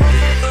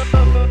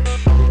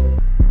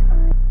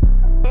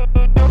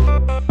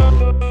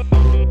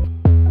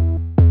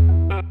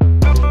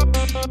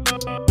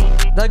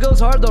 That goes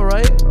hard though,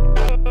 right?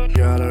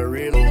 Gotta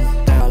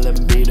reload. My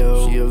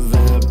libido, she a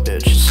vamp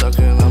bitch,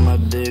 sucking on my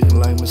dick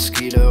like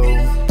mosquito.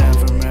 And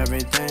from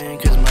everything,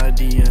 cause my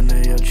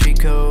DNA a cheat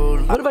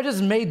code. What if I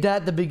just made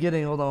that the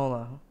beginning? Hold on, hold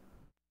on.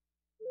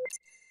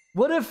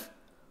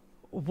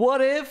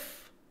 What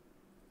if,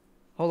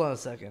 hold on a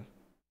second.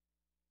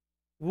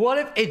 What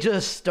if it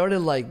just started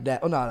like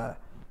that? Oh, no, no.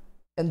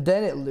 And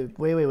then it looped.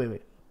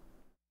 Wait.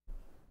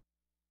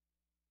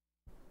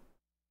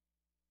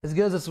 As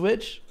good as a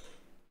switch?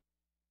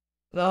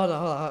 No, hold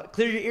on.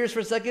 Clear your ears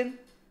for a second.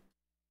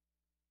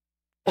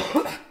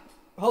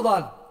 Hold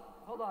on.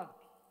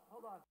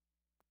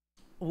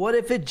 What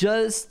if it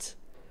just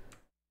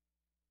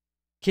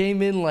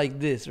came in like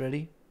this?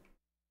 Ready?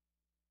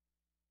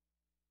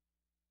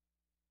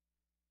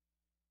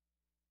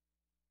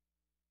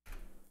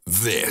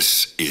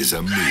 This is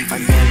a movie. I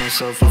got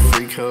myself a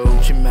free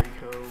code, she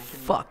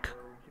Fuck.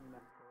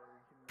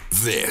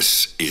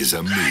 This is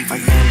a movie. I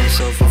got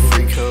myself a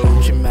free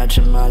code, she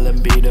matching my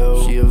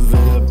libido. She a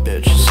vamp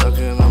bitch,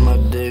 sucking on my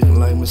dick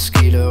like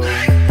mosquito.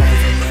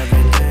 Having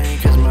everything,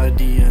 cause my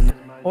DNA.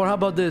 Or how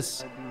about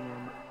this?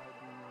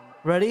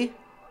 Ready?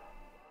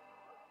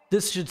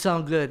 This should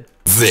sound good.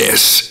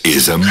 This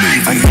is a movie.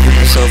 I got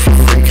myself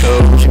a free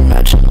code, she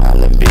matching my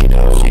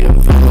libido. She a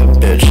vamp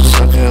bitch,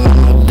 sucking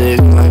on my dick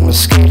like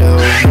mosquito.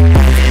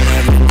 Having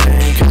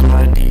everything, cause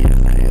my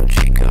DNA a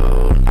cheat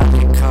code. I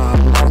can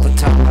come all the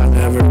time, I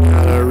never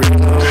gotta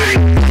reload.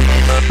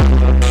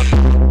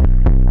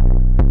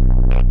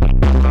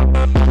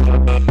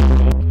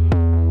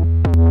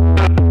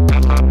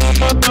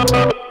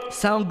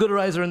 Sound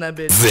gooderizer in that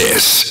bitch.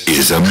 This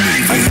is a movie.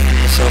 I got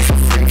myself a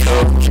free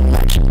code, she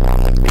matching my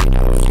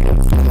libido. She a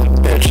vamp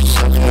bitch,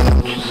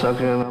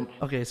 sucking on.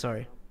 Okay,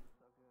 sorry.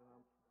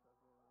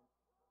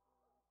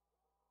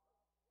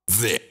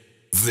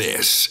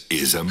 This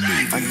is a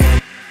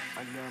movie.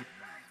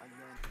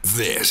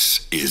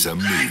 This is a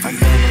movie. I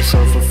got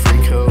myself a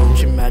free code,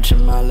 she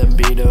matching my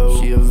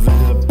libido. She a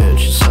vamp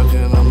bitch,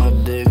 sucking on my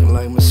dick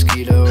like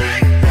mosquito.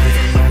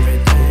 Having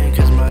everything,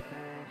 cause my.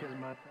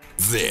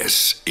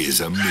 This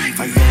is a movie.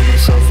 I got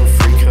myself a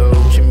free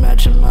code, she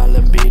matching my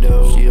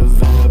libido. She a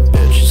vamp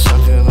bitch,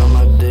 sucking on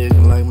my dick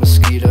like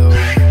mosquito.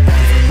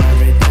 Having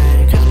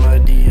everything, cause my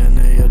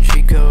DNA a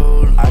cheat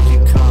code. I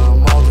can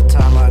come all the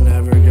time, I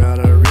never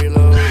gotta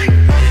reload.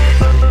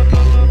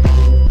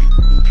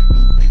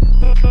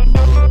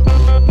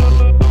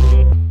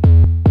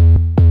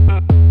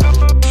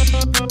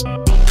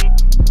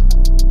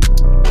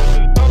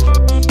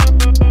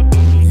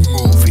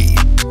 Movie.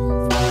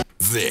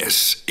 This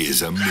This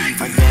is a I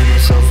movie. got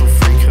myself a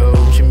free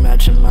code, she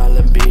matching my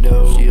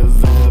libido. She a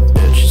vamp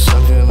bitch,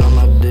 sucking on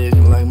my dick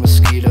like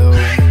mosquito.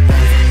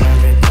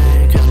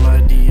 Everything, cause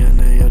my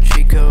DNA a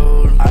cheat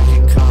code. I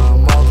can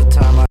come all the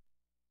time.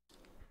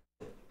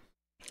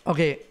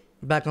 Okay,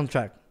 back on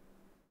track.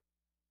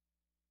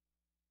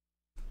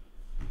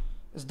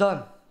 It's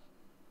done.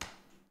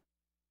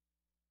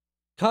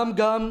 Cum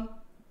gum.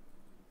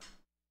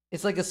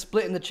 It's like a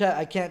split in the chat.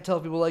 I can't tell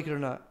if people like it or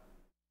not.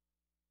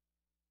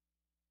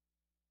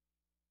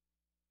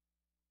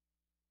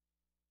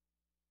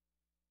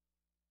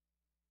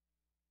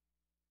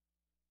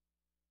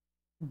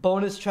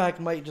 Bonus track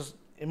might just,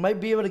 it might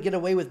be able to get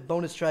away with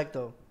bonus track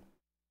though.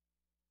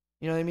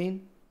 You know what I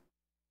mean?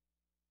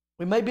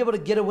 We might be able to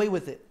get away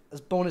with it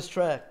as bonus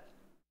track.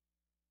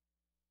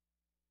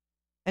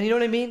 And you know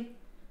what I mean?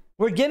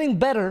 We're getting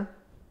better,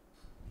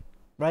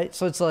 right?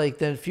 So it's like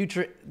the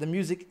future, the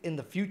music in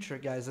the future,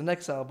 guys, the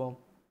next album.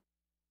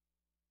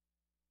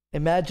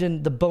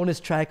 Imagine the bonus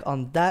track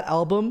on that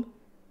album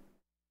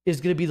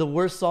is going to be the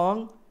worst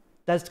song.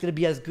 That's going to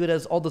be as good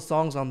as all the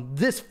songs on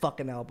this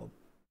fucking album.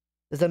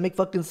 Does that make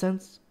fucking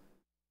sense?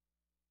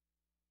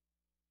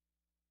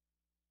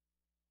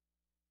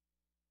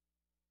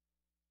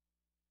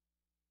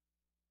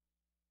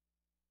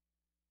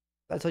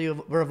 That's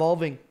how we're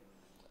evolving.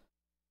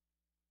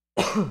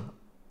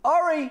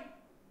 Ari!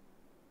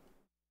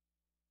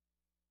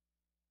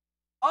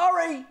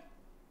 Ari!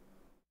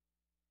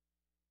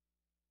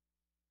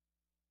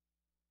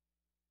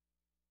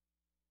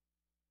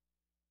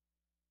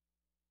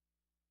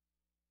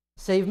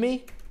 Save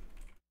Me?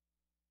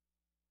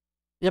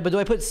 Yeah, but do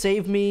I put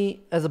Save Me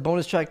as a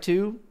bonus track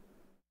too?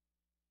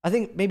 I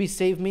think maybe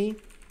Save Me.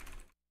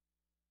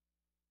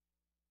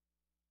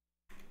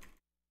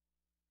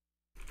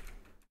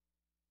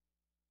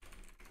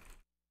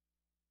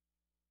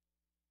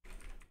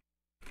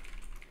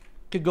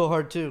 Could go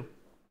hard too.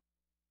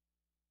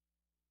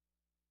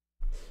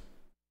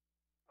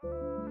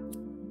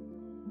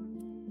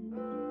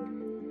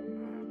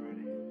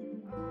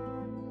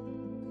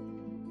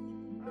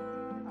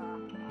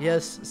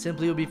 Yes,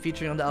 Simply will be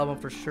featuring on the album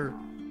for sure.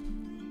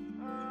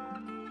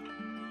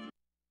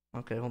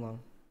 Okay, hold on.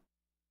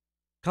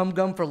 Cum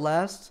Gum for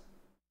last?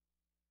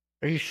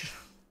 Are you sure?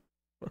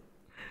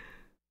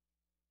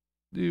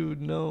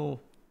 Dude, no.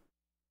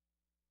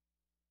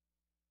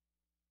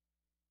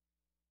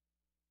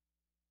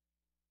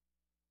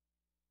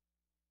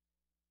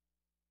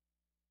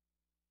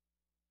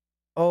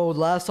 Oh,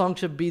 last song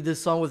should be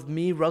this song with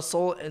me,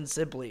 Russell, and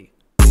Simply.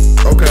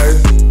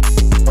 Okay,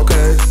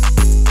 okay,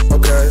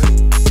 okay,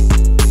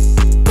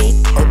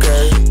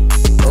 okay,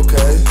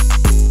 okay,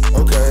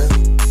 okay.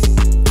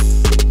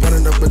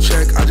 Running up a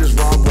check, I just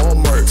robbed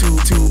Walmart.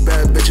 Two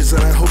bad bitches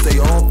and I hope they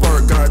all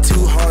fart. Got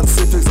two hot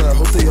sippers, I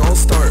hope they all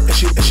start. And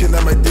she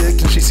at my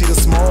dick and she see the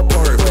small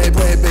part. Play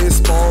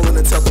baseball and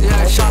it's at the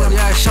I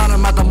shot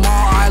him at the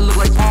mall. I look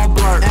like Paul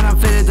Blart. And I'm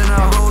fitted in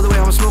a hole the way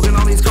I'm smoking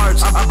all these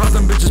carts. I brought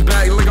them bitches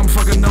back like I'm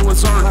fucking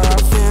Noah's Ark. I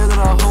fear that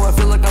a hoe, I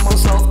feel like I'm on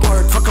South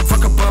Park. Fuck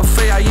a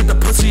buffet, I eat the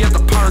pussy at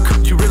the park.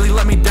 You really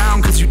let me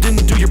down cause you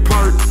didn't do your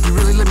part. You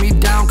really let me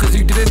down cause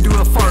you didn't do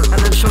a fart. And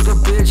then shook a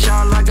bitch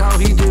out like how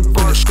he did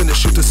bark. Gonna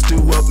shoot the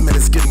stew up, man,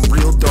 it's getting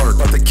real dark.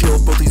 About to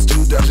kill both these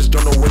dudes, I just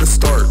don't know where to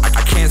start.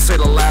 I can't say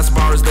the last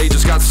bars, they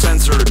just got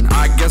censored.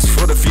 I guess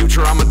for the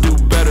future I'ma do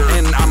better.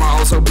 And I'ma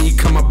also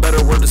become a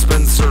better word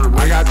dispenser.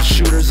 I got the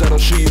shooters that'll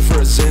shoot you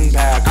for a Zin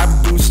pack. I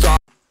boost off.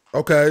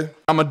 Okay.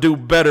 I'ma do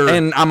better,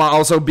 and I'ma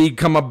also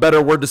become a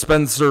better word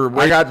dispenser.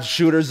 I got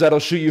shooters that'll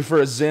shoot you for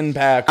a Zin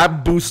pack. I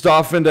boost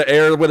off into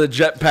air with a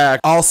jetpack.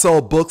 I'll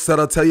sell books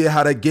that'll tell you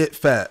how to get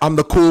fat. I'm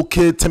the cool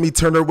kid, Timmy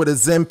Turner with a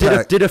Zin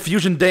pack. Did a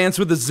fusion dance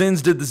with the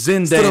Zins, did the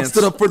Zin dance.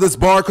 Stood up for this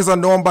bar cause I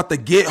know I'm about to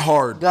get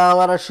hard. Got a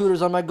lot of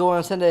shooters, I might go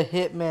and send a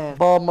hitman.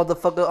 Ball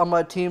motherfucker on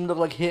my team look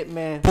like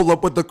Hitman. Pull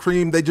up with the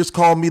cream, they just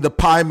call me the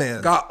pie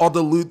man. Got all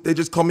the loot, they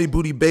just call me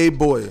Booty Babe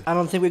Boy. I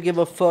don't think we give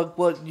a fuck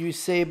what you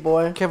say,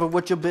 boy. Careful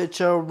with your bitch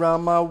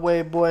around my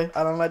way, boy.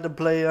 I don't like to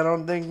play, I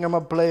don't think I'm a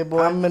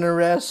playboy. I'm in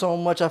her ass so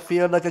much I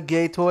feel like a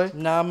gay toy.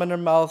 Now I'm in her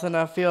mouth and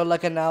I feel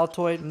like an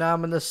Altoid. Now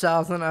I'm in the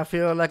south and I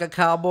feel like a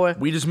cowboy.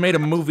 We just made a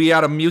movie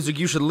out of music,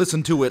 you should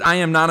listen to it. I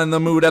am not in the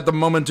mood at the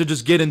moment to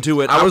just get into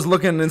it. I was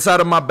looking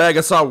inside of my bag,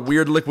 I saw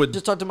weird liquid.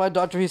 Just talked to my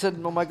doctor, he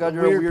said, oh my god,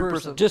 you're a weird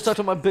person. Just talked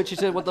to my bitch, he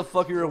said, what the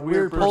fuck, you're a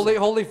weird person.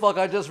 Holy fuck,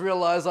 I just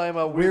realized I am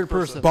a weird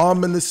person.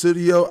 Bomb in the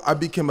studio, I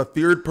became a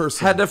feared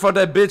person. Had to fuck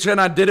that bitch and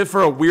I did it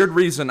for a weird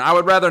reason. I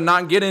would rather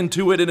not get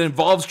into it, it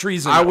involves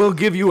treason. I will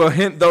give you a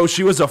hint though,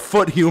 she was a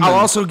foot human. I'll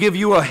also give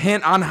you a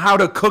hint on how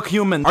to cook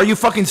humans. Are you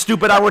fucking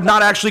stupid? I would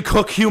not actually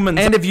cook humans.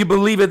 And if you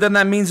believe it, then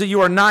that means that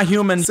you are not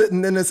human.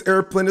 Sitting in this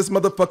airplane, this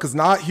motherfucker's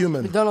not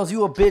human. McDonald's,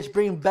 you a bitch,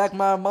 bring back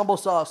my mumbo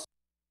sauce.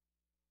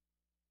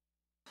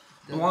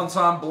 Blunts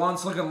on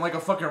blunts looking like a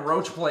fucking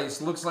roach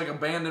place. Looks like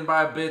abandoned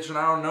by a bitch and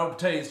I don't know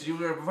taste.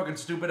 You a fucking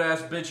stupid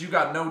ass bitch, you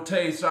got no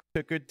taste.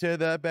 Took her to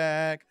the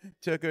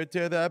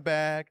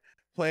back,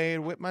 played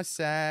with my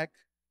sack.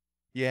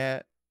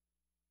 Yeah.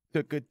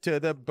 Took her to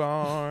the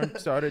barn,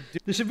 started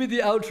This should be the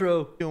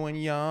outro. doing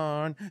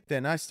yarn,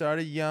 then I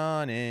started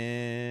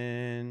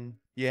yawning.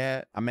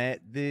 Yeah, I met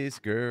this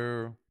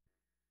girl.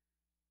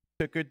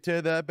 Took her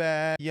to the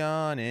back,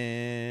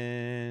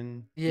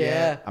 yawning.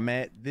 Yeah. I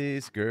met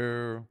this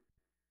girl.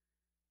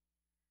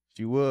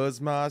 She was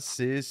my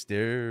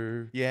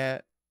sister. Yeah,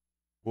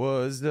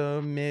 was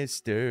the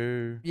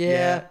mister.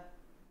 Yeah.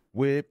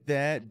 Whip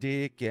that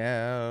dick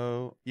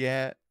out.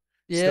 Yeah.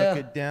 Yeah. Stuck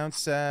it down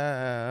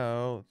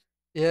south.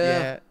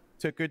 Yeah.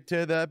 Took her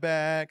to the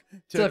back.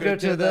 Took her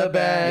to the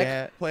back.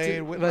 Yeah.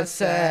 Played with my my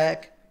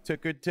sack. sack.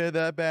 Took her to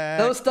the back.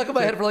 That was stuck in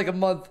my head for like a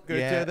month. Took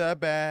her to the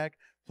back.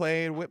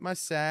 Played with my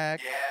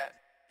sack.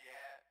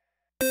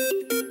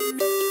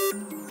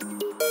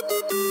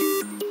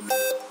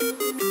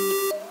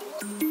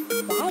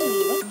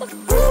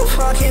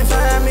 Fucking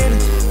 5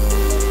 minutes.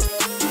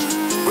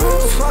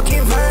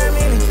 Fucking 5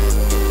 minutes.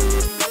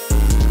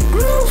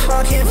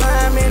 Fucking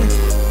 5 minutes.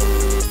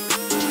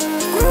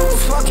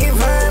 Fucking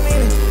 5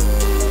 minutes.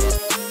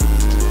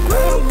 I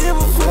don't give a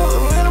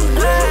fuck, let 'em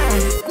die.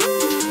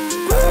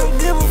 I don't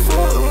give a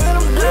fuck, let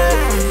 'em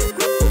die.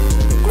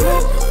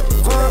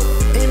 Fuck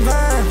in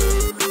mine.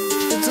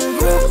 It's a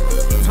group.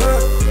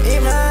 Fuck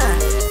in mine.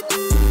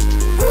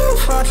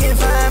 Fucking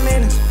 5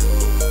 minutes.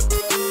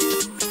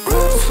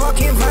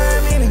 Fucking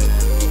 5 minutes.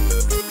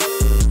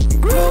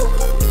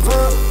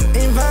 Fuck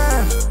in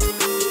mine.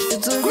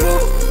 It's a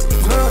group.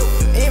 Fuck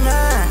in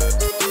mine.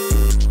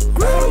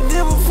 I don't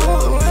give a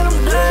fuck, let 'em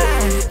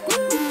die.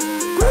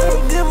 I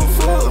don't give a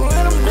fuck,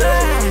 let 'em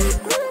die.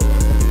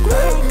 I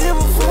don't give a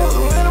fuck,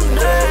 let 'em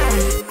die.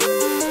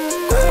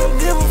 I don't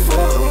give a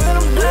fuck, let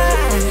 'em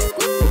die.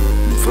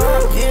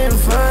 Fucking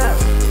 5.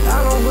 I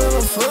don't give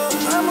a fuck,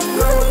 I'm a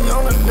girl,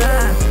 gonna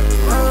die.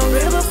 I don't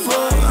give a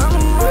fuck, I'm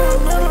a girl,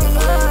 gonna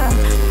die.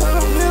 I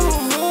don't give a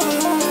fuck,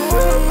 I'm a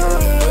girl,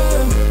 gonna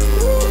die.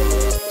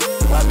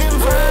 Fucking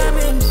 5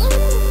 minutes.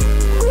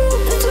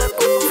 It's a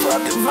good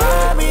fucking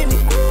 5 minutes.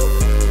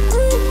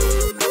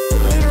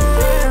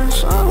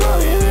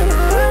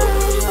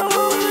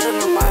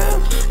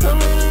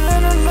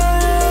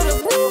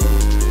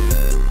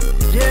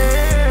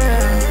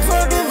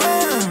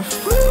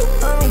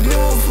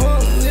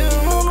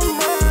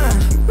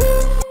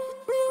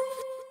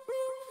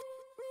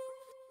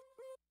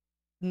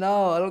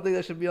 No, I don't think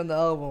that should be on the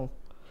album.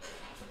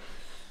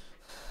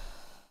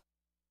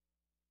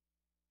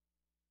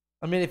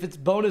 I mean, if it's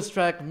bonus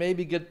track,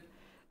 maybe good.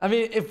 I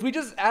mean, if we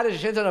just add a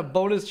shit ton of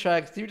bonus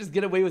tracks, do you just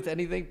get away with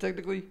anything,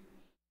 technically?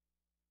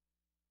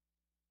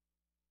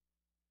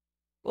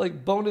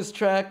 Like, bonus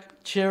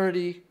track,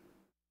 charity.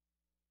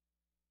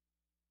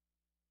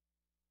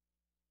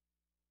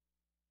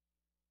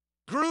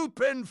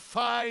 Group in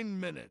 5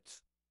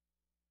 minutes.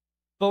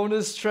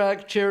 Bonus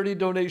track, charity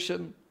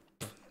donation.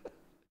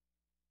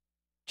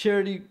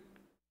 Charity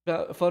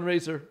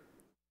fundraiser.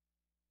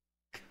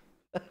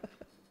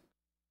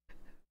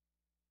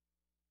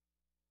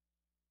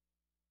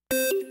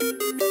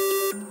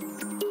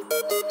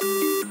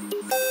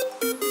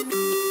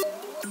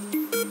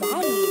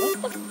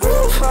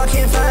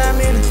 Fucking 5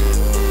 minutes.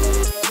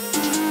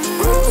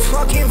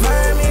 Fucking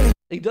 5 minutes.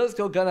 He does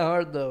go kind of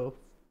hard though.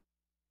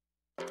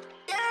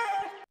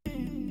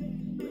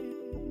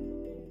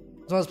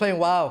 Someone's playing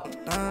WoW.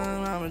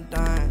 I'm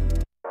dying.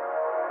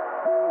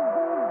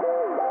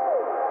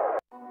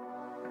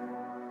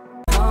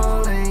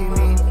 Calling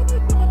me.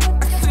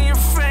 I see your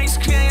face,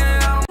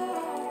 can't out.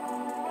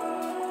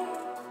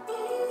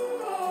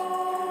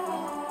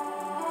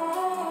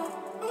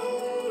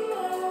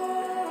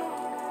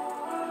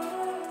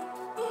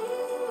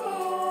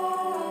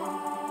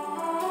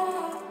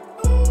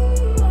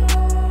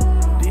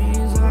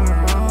 These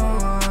are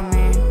on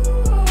me.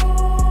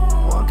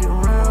 Walking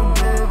around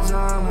beds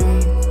on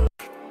me.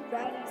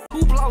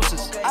 Who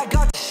blouses? I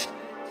got.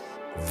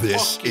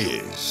 This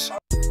is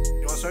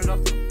You wanna start it up?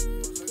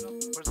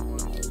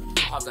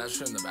 I'll have that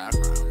shit in the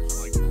background.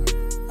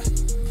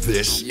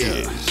 this Yeah.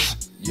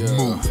 is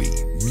movie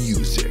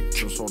music.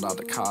 Just sold out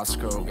to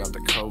Costco. Got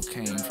the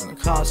cocaine from the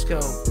Costco.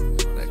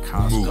 That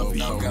Costco Movie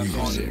cocaine.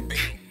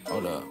 music.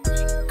 Hold up.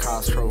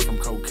 Costco from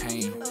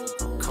cocaine.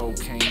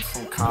 Cocaine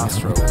from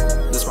Costco.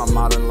 This my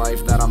modern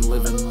life that I'm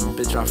living.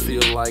 Bitch, I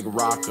feel like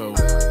Rocco.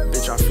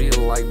 Bitch, I feel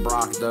like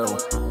Brock though.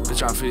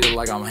 Bitch, I feel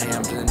like I'm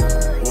Hampton.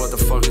 What the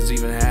fuck is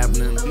even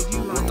happening?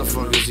 What the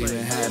fuck is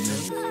even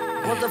happening?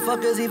 What the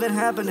fuck is even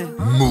happening?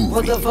 Movie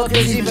What the fuck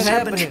is even music.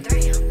 happening?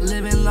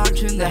 Living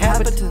large in the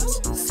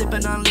habitants.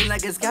 Sipping on lean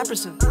like it's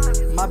Caperson.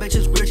 My bitch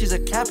is weird, she's a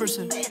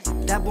Caperson.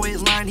 That boy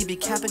is lying, he be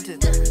Capitan.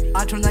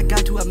 I turned that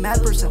guy to a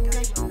mad person.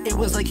 It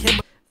was like him.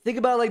 Think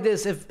about it like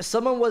this: if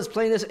someone was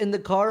playing this in the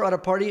car at a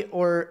party,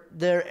 or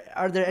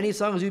are there any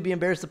songs you'd be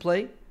embarrassed to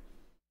play?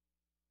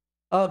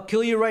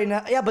 Kill You Right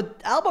Now. Yeah, but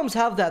albums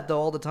have that though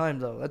all the time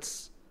though.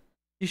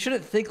 You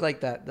shouldn't think like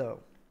that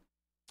though.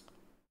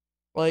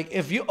 Like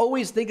if you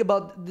always think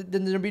about,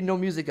 then there'd be no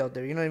music out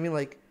there. You know what I mean?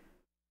 Like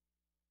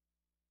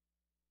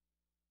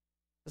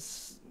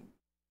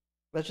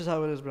that's just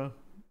how it is, bro.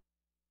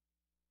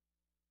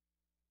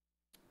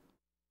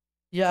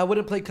 Yeah, I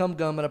wouldn't play Cum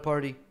Gum at a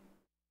party.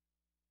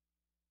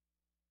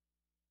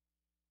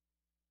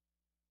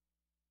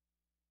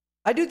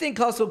 I do think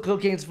Costco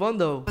cocaine's fun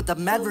though. But the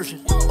mad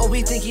version. Oh,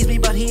 he think he's me,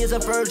 but he is a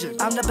virgin.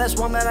 I'm the best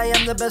woman, I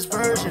am the best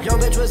version. Yo,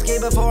 bitch was gay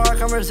before our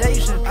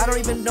conversation. I don't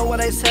even know what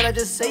I said, I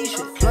just say shit.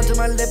 Blunt to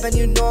my lip and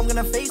you know I'm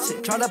gonna face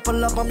it. Try to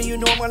pull up on me, you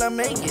know I'm gonna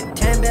make it.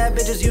 10 bad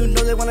bitches, you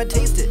know they wanna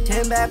taste it.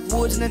 10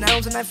 backwoods and an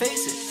ounce and I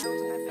face it.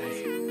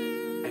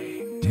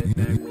 10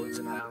 backwoods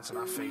and an ounce and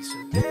I face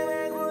it.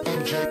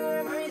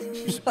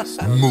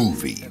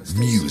 Movie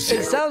music.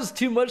 It sounds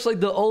too much like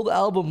the old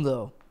album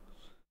though.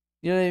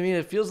 You know what I mean?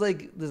 It feels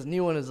like this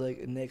new one is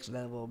like next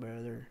level,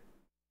 brother.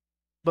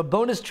 But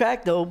bonus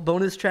track though,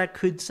 bonus track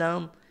could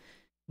sound.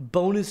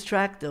 Bonus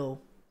track though.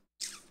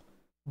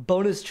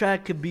 Bonus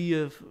track could be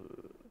a.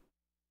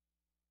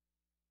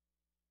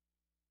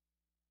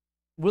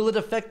 Will it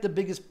affect the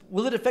biggest?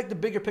 Will it affect the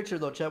bigger picture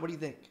though, Chad? What do you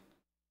think?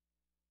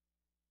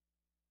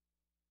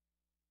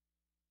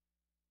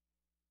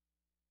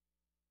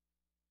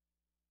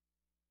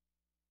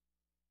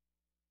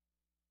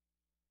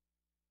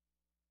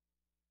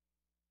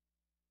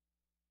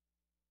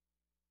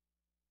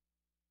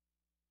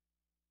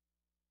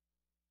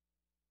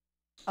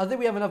 I think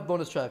we have enough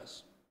bonus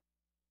tracks.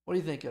 What do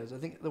you think, guys? I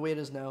think the way it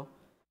is now.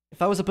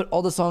 If I was to put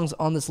all the songs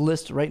on this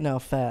list right now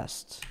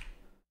fast.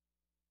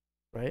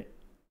 Right?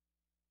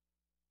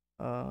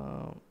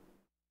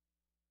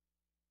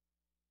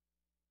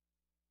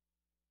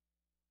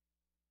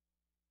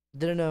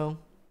 Didn't know.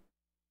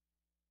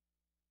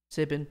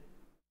 Sipping.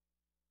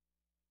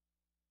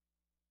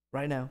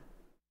 Right now.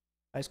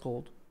 Ice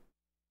cold.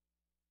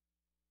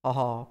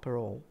 Haha,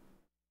 parole.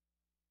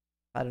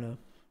 I don't know.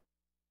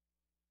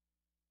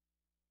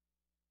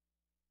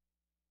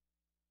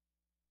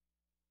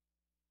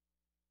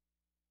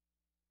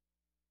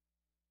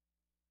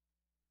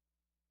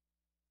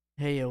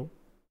 Hey yo.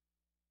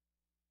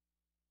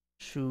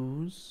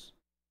 Shoes.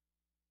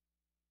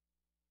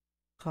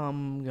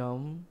 Cum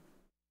gum.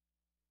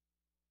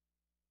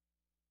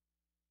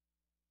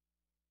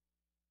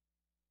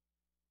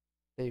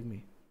 Save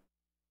me.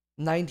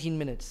 19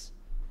 minutes.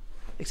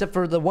 Except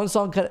for the one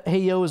song cut,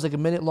 Hey Yo is like a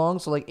minute long,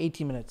 so like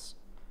 18 minutes.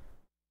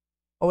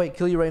 Oh wait,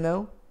 kill you right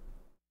now?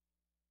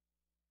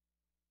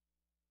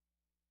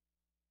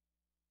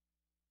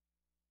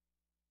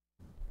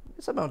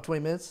 It's about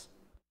 20 minutes.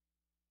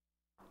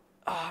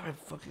 Ah, oh,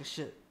 fucking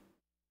shit.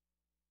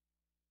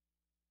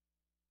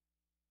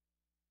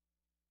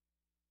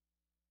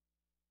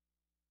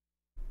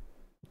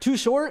 Too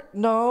short?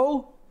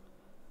 No.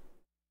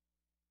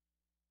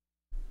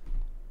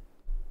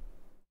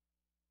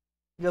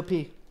 Go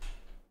pee.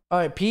 All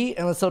right, pee,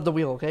 and let's set up the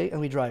wheel, okay?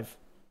 And we drive.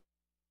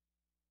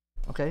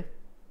 Okay?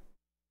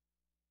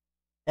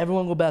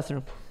 Everyone go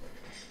bathroom.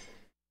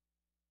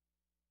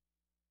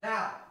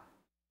 Now.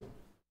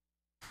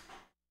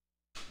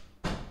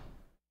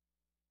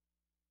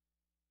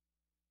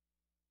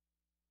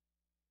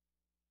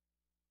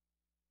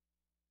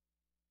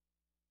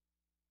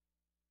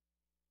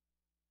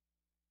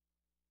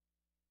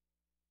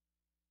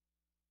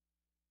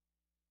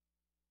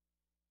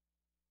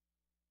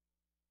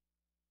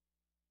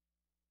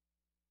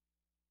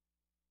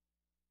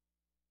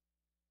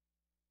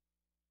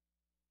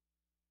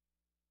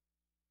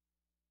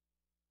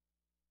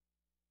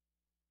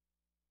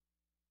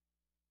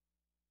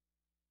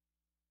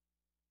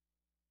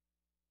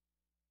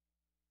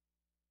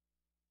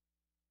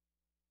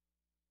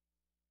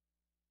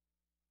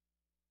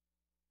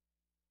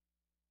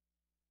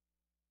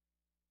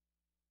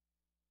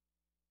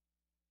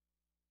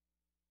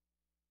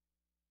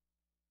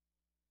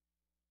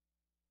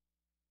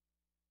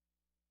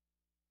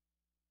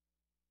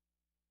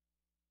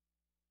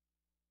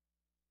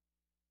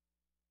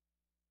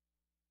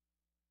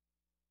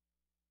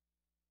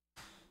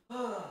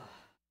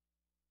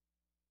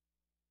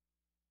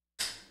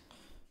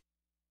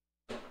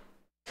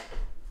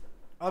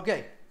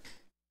 Okay.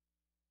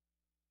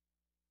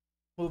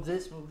 Move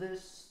this, move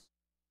this.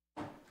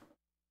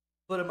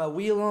 Put my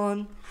wheel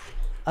on.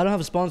 I don't have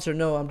a sponsor,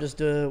 no. I'm just,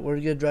 we're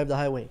gonna drive the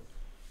highway.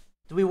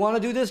 Do we want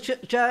to do this,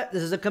 chat?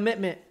 This is a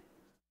commitment.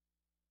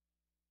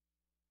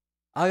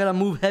 I gotta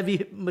move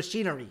heavy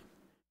machinery.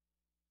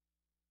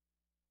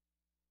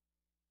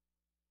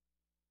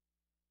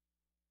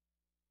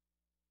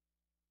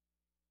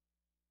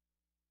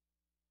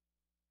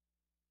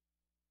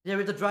 Yeah,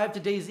 we have to drive to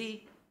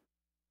DayZ.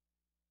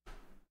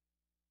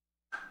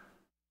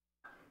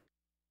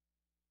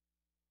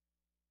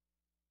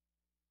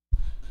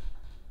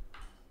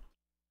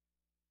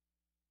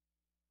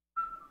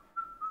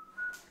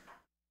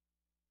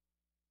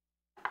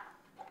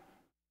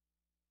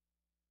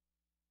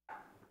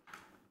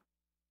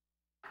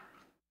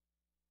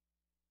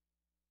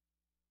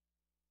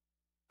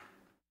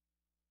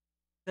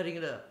 Setting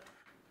it up.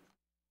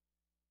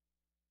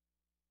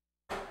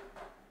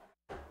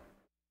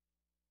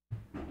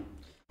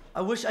 I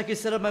wish I could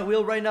set up my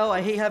wheel right now.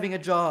 I hate having a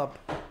job.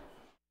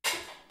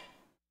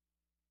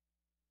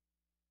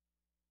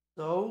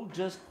 So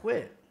just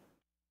quit.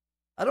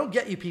 I don't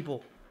get you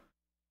people.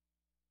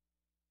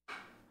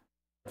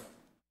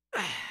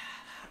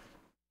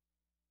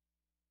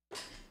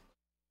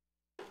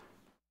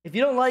 If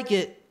you don't like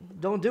it,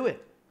 don't do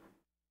it.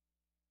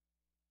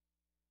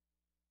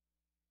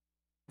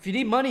 If you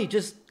need money,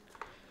 just,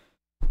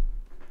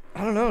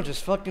 I don't know,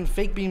 just fucking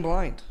fake being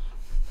blind.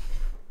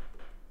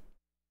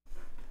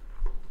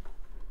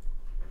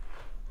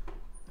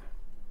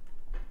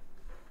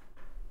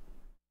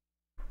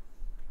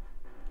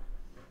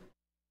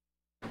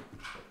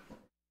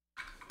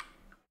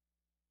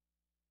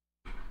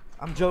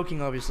 I'm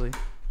joking, obviously.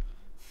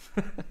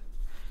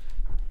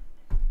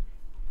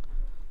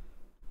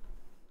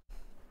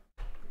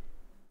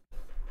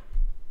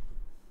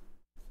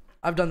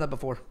 I've done that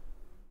before.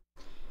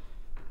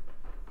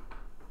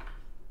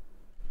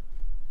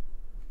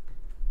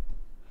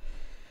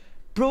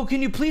 Bro,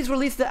 can you please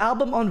release the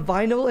album on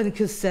vinyl and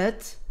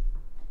cassette?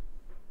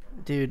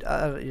 Dude,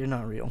 you're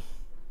not real.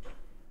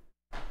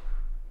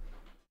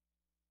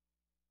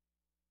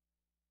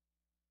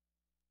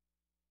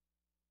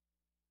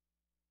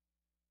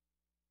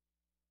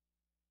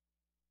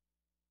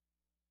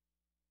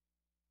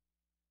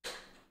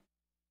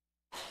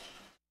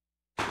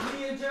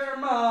 Me and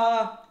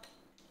Jeremiah.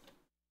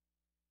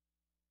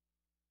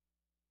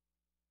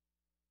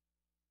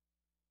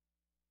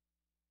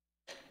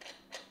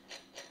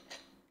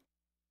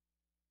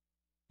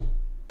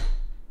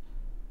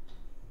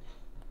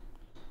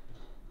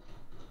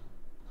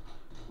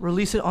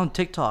 Release it on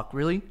TikTok,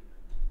 really?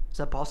 Is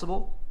that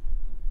possible?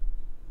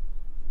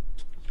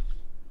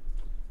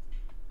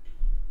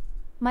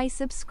 My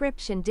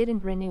subscription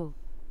didn't renew.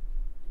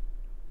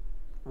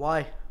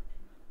 Why?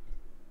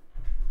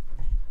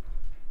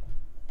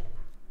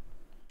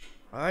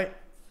 Alright.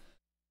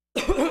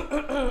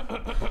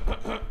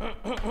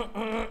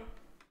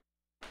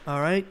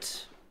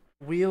 Alright.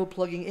 Wheel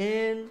plugging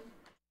in.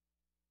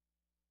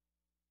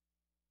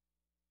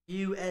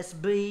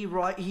 USB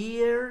right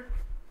here.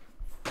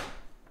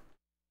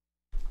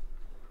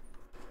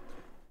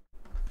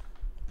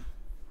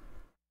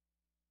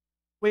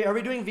 Wait, are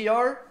we doing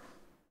VR?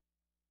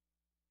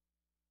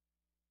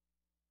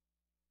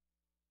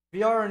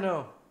 VR or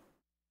no?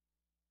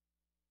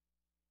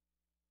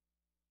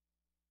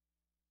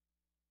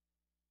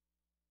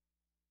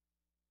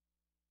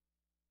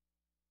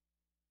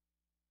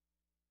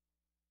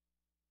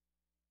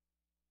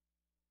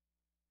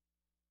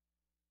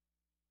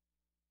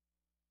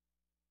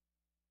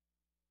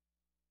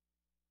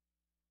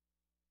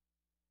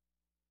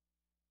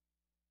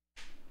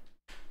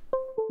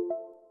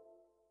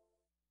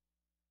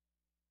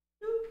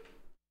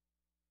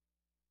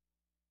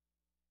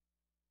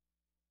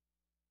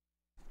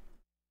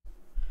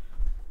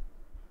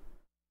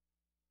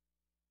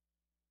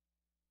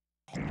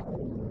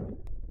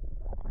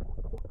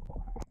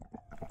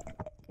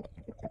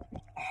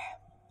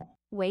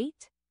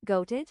 Wait,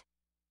 goated?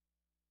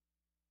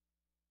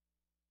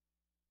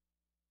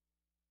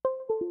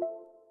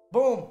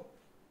 Boom.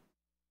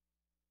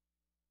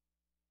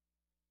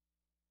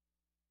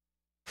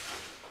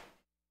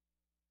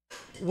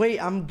 Wait,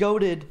 I'm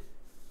goated.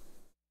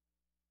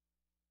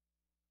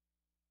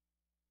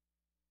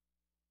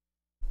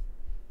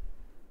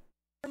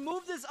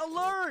 Remove this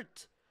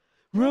alert.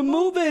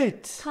 Remove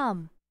it.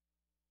 Come.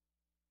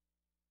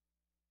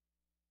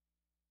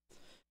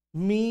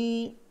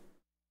 Me.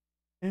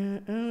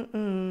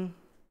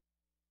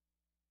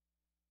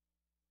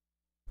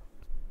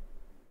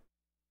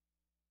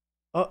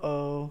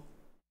 Uh-oh.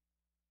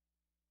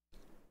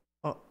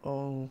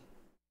 Uh-oh.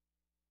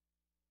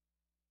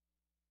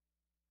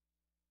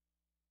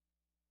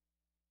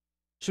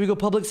 Should we go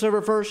public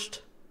server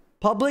first?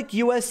 Public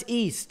US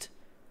East.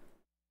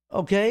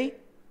 Okay.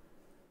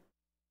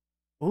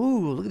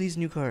 Ooh, look at these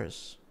new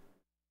cars.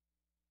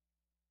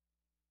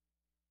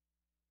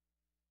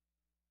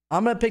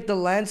 I'm gonna pick the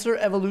Lancer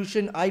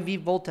Evolution IV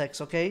Voltex,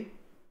 okay?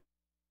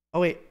 Oh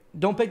wait,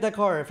 don't pick that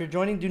car. If you're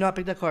joining, do not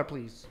pick that car,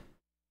 please.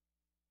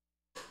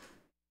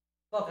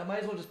 Fuck, I might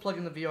as well just plug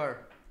in the VR.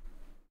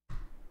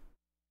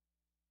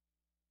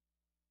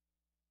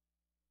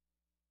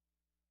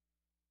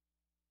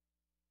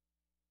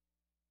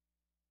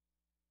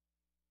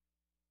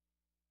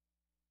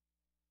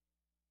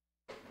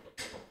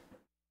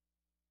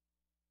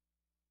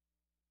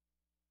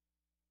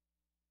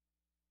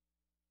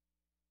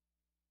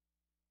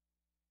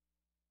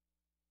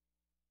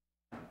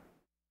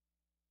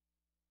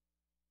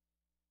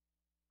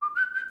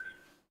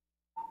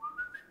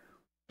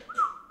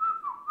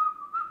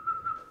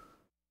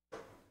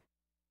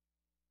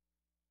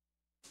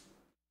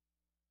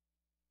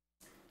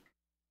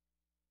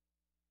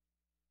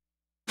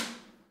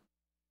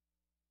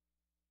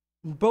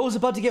 Bro's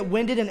about to get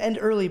winded and end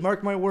early,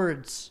 mark my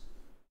words.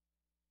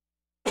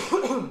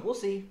 We'll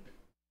see.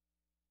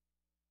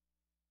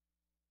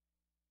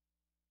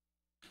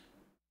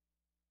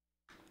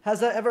 Has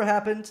that ever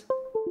happened?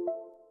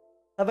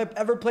 Have I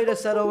ever played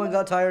Assetto and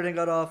got tired and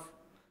got off?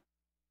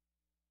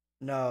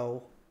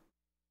 No.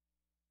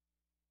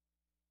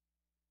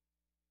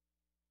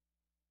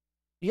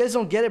 You guys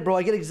don't get it, bro.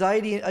 I get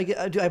anxiety.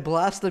 I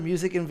blast the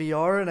music in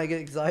VR and I get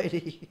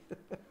anxiety.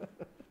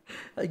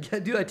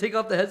 Dude, I take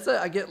off the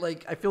headset, I get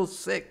like, I feel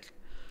sick.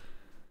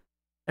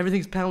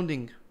 Everything's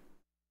pounding.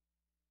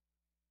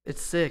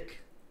 It's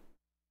sick.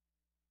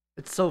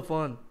 It's so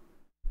fun.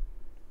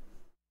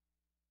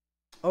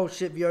 Oh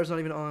shit, VR's not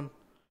even on.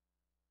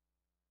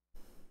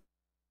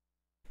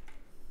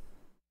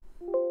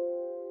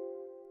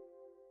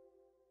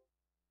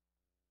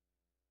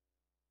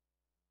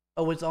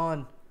 Oh, it's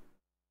on.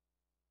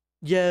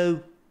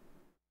 Yo.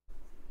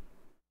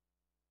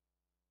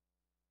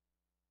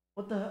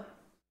 What the hell?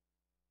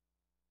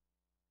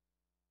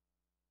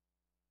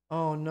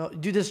 Oh no.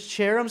 Dude, this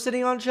chair I'm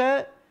sitting on,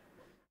 chat,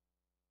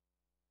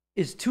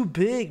 is too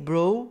big,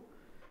 bro.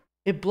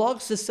 It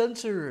blocks the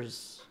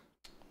sensors.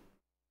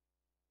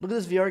 Look at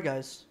this VR,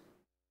 guys.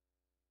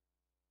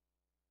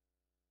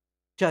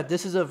 Chat,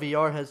 this is a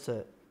VR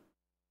headset.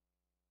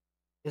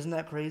 Isn't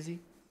that crazy?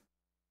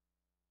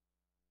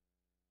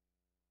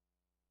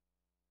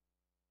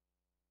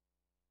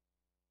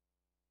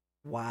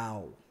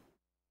 Wow.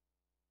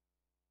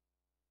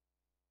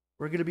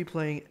 We're gonna be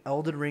playing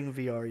Elden Ring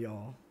VR,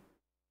 y'all.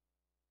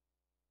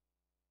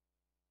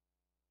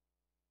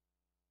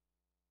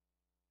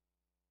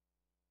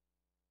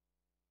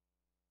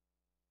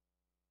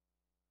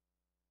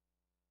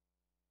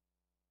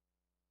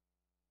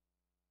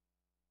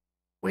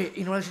 Wait,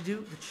 you know what I should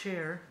do? The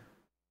chair.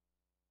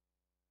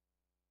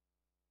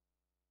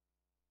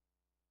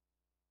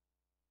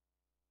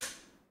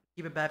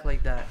 Keep it back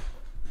like that.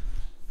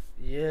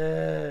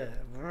 Yeah.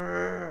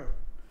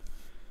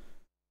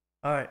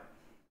 Alright.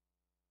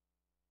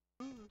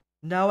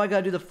 Now I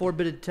gotta do the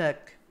forbidden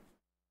tech.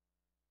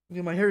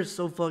 Look, my hair is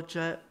so fucked,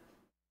 chat.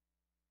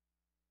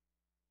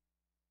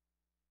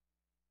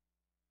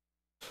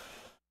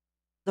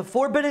 The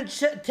forbidden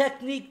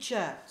technique,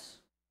 chat.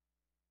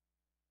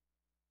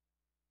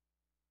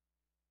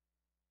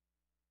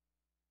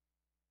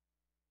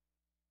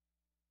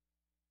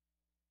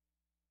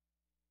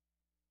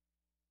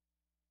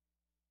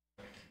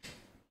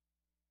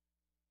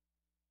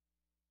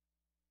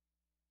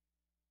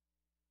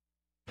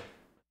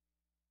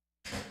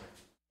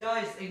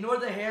 Guys, ignore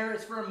the hair,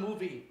 it's for a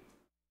movie.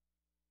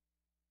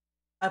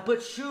 I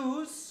put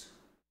shoes.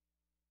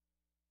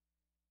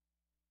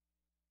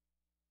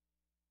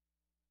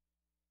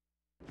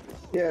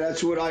 Yeah,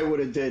 that's what I would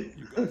have did.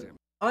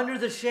 Under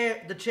the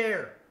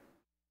chair.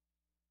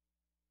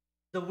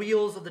 The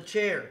wheels of the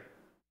chair.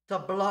 To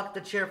block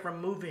the chair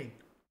from moving.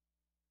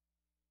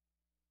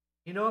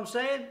 You know what I'm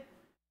saying?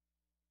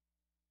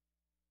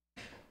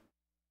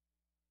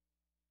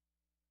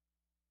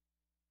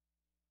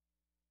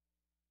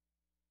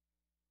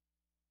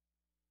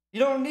 You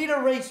don't need a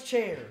race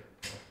chair.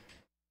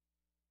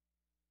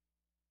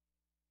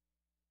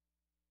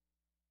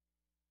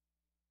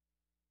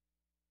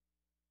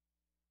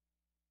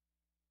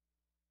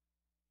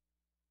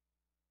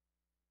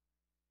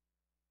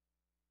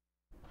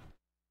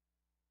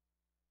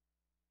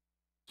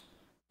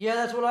 Yeah,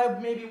 that's what I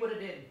maybe would have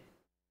did.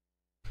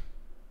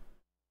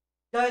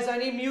 Guys, I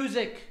need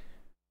music.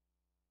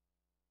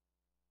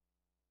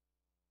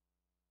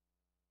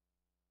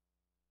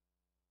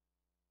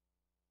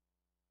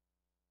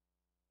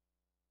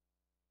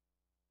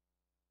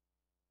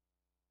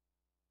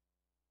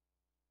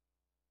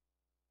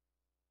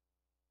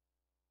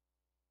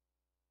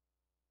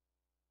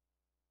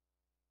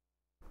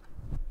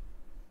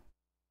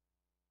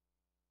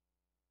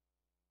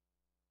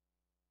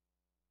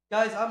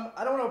 Guys,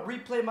 I don't want to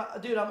replay my,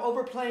 dude, I'm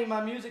overplaying my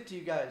music to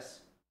you guys.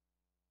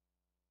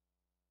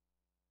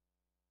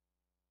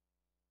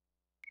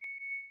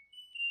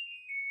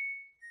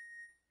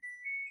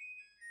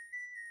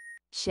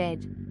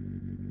 Shed.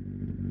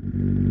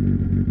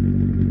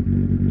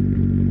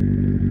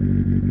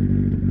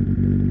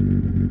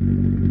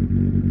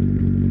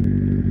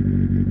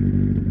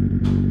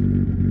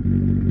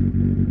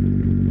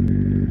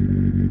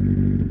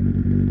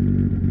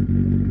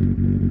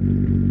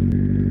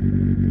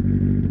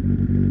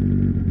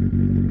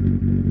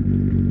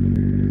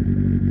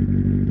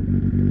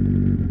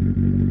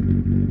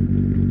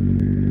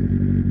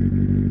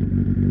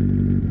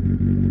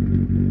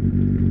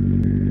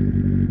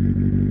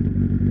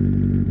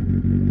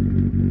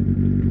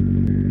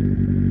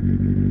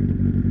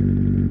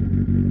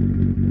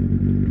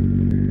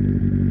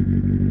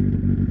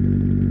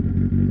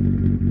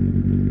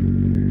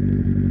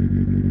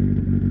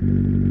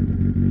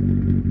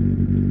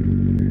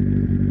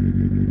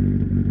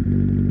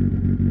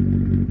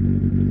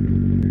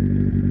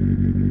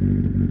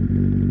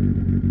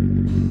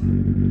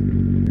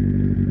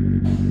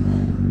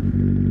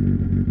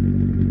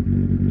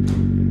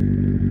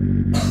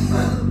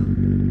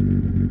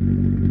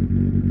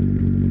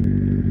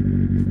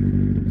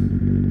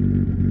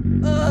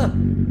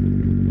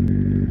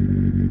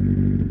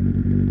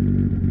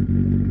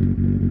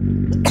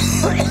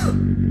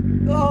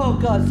 Oh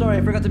god, sorry,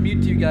 I forgot to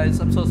mute you guys.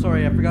 I'm so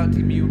sorry, I forgot to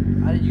mute.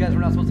 You guys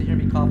were not supposed to hear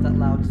me cough that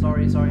loud.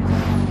 Sorry.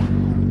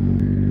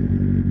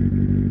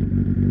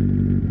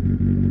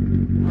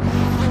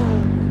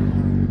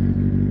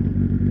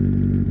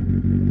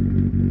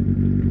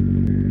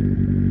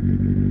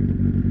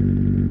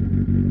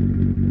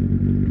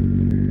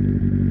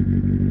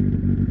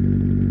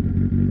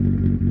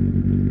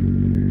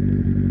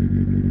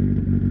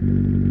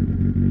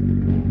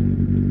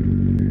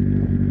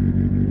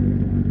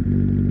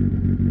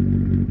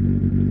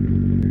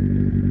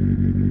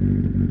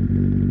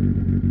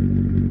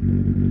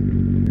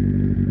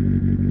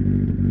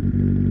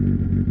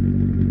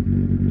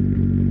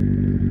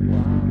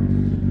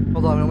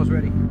 Hold on, I'm almost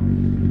ready.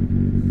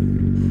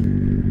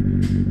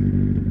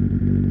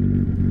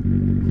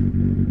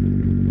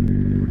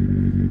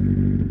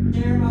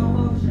 Chair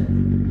malfunction.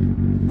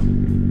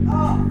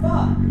 Oh,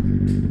 fuck!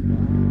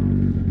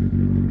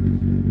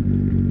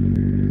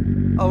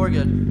 Oh, we're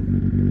good.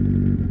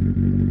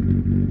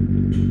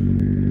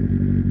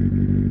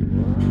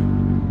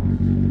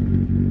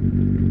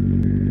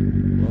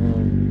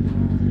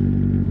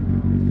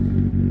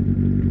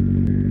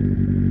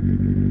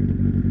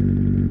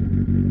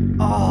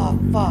 Oh,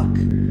 fuck.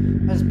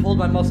 I just pulled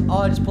my muscle. Oh,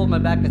 I just pulled my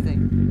back, I think.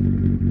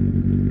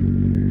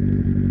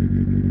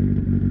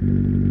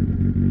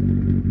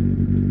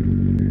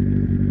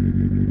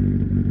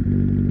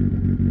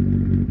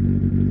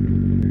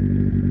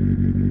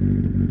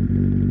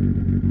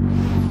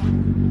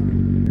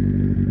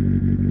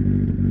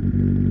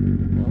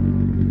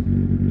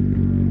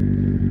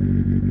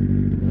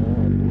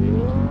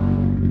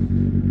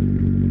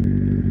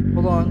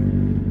 Hold on.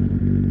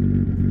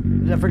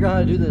 I forgot how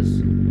to do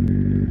this.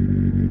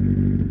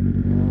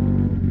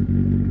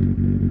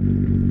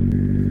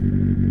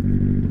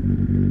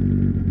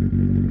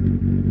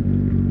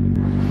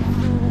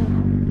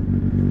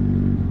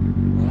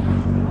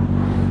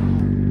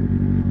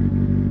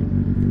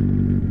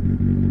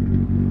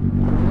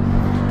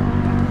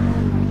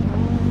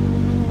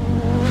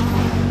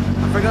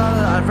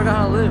 I forgot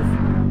how to live.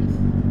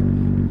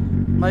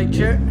 My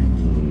chair,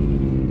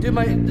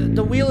 dude.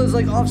 The wheel is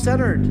like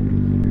off-centered.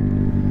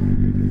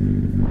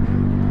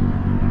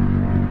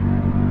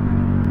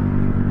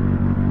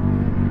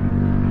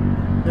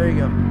 There you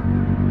go.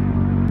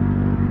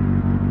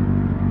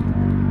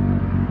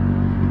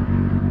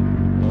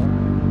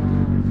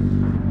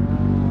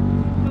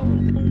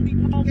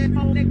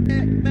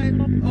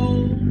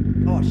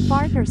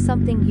 Fart or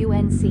something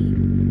UNC.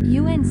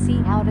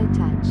 UNC out of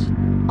touch.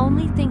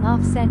 Only thing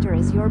off center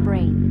is your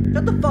brain.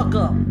 Shut the fuck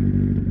up.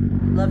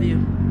 Love you.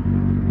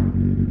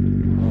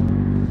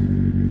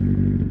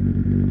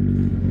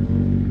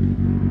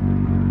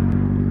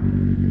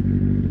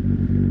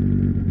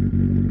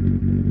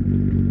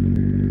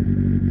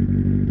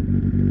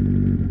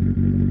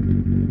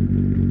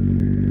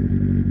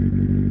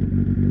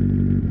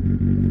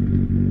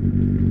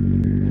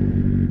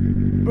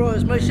 Bro,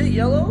 is my shit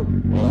yellow?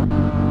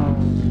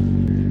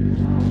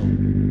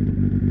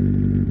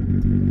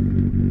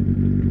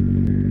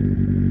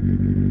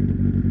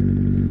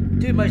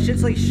 Dude, my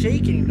shit's like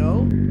shaking,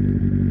 no? Do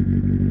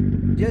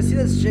you guys see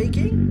that's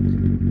shaking?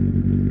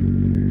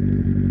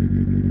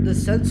 The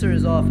sensor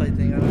is off, I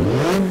think. I don't know.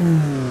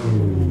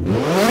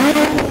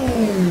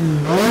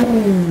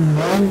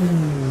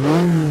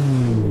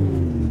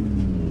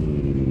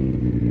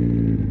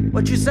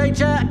 What you say,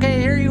 chat?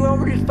 Can't hear you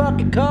over this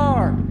fucking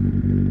car.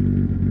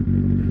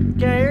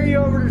 Can't hear you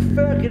over this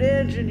fucking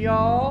engine,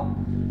 y'all.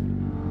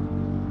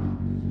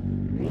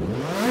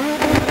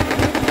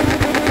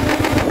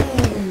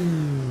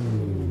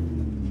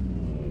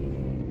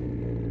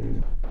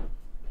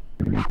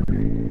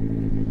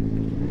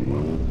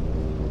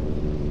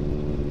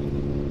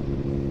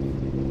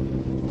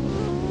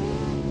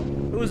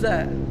 Who's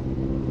that?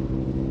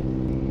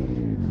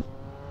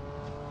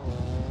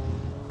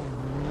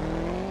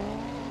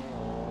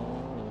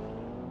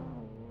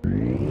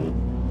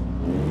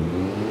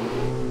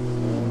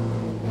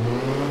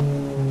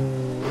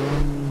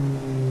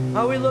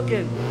 How are we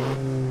looking?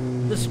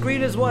 The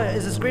screen is what?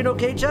 Is the screen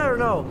okay, chat, or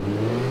no?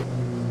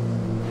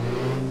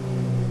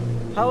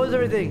 How is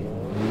everything?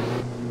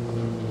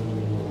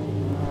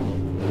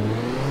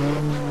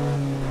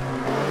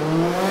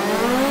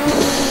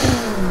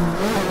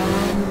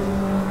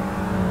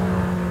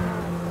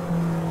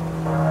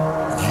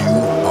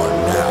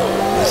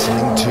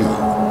 Listening to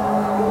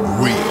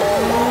real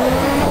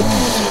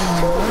music.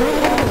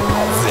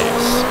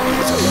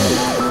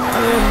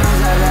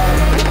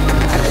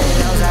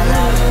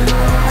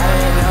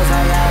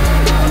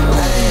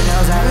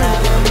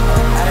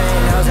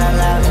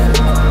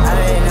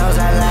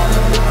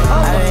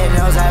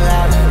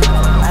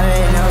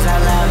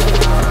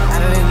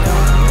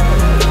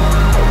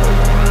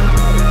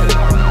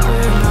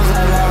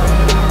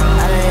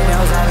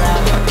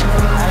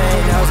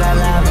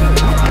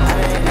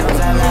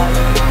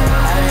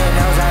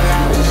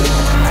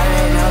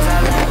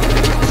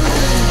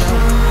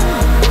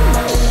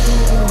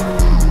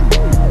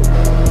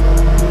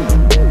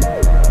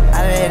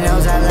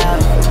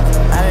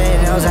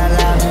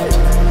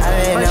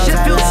 This is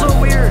a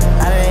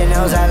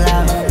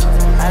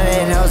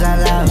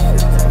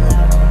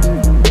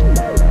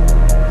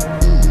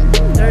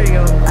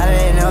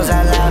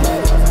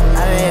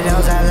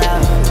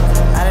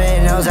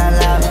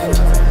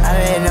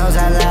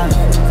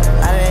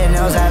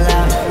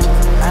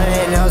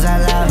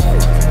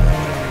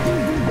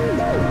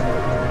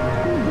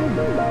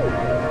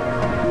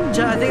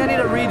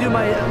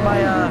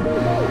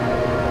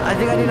I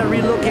think I need to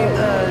relocate,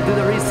 do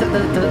the reset,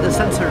 the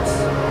sensors.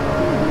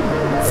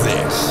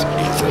 This is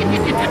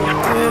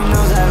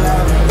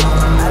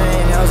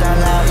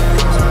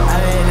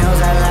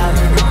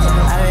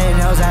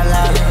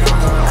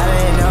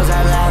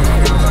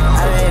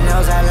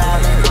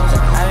a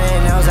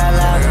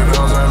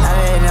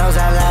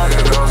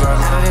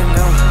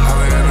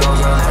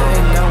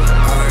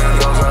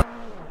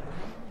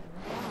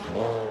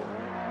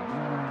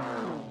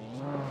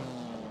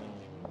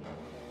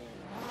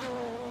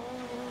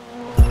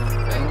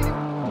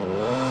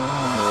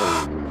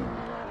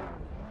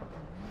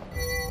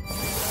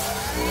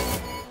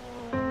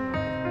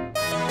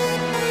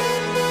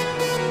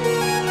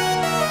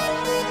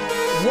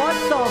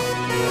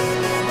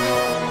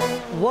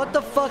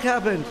fuck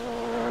happened?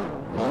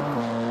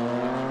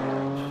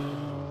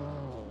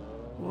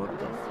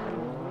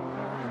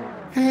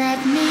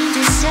 Let me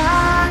just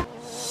talk.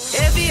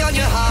 Heavy on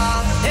your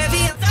heart,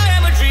 heavy on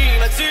I'm a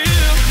dreamer too.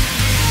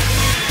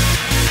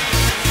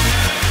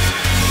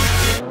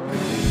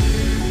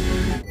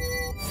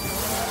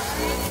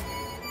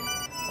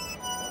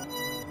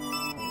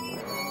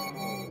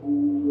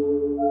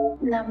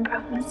 Numb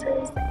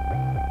promises.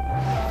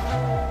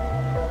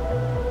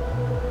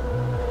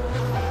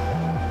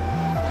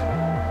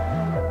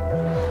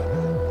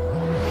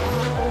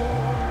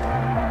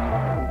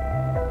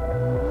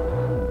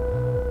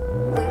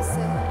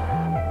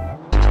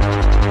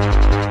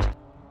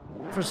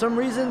 For some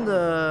reason,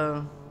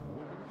 on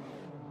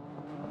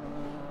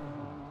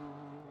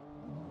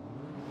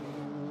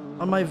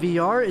my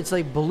VR, it's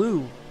like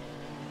blue.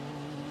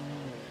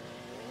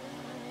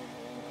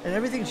 And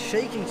everything's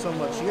shaking so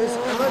much. You guys,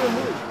 I'm not gonna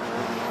move.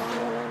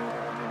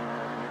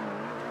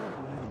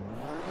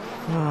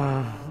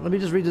 Let me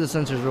just read to the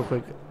sensors real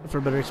quick for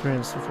a better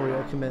experience before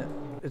y'all commit.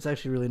 It's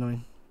actually really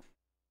annoying.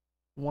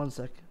 1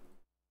 sec.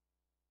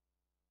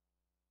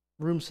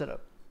 Room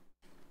setup.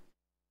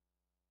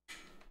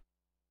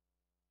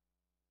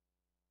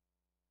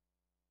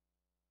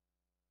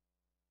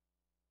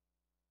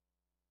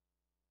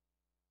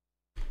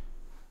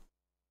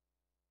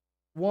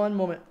 One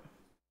moment.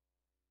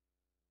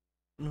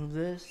 Move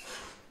this.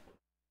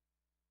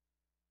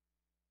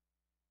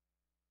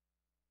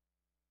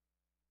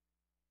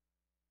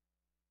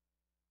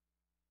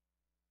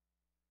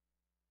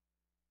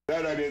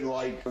 That I didn't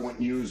like. I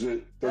wouldn't use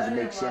it. Doesn't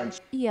make sense.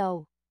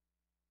 Yo.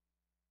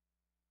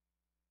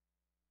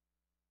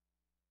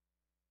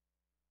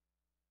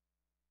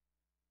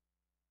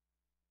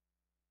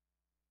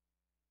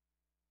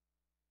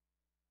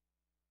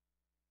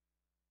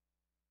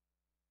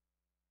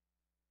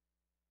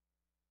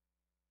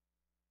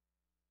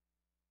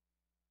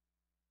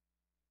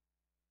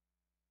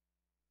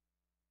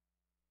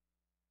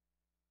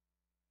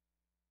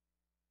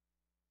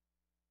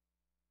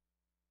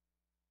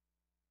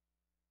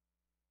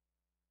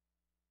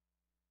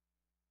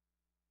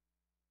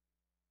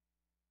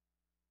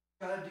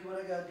 Gotta do what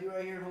I gotta do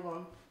right here. Hold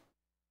on.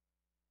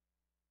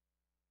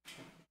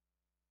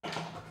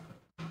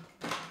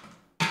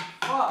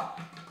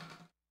 Fuck.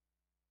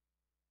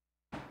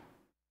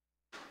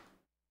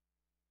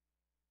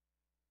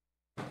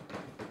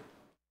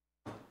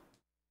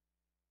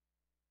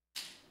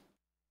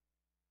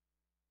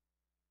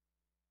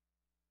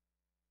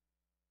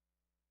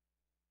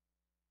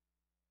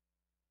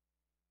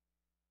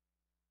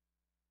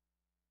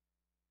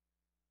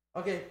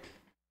 Okay.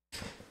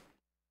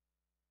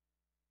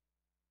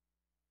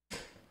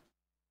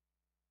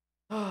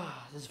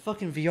 This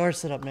fucking VR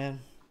setup, man.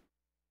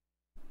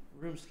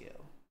 Room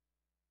scale.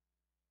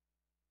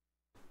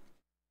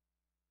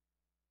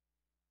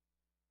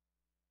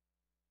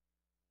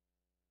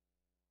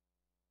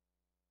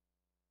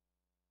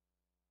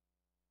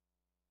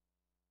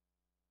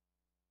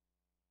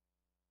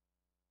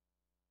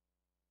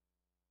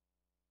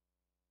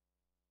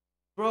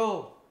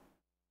 Bro.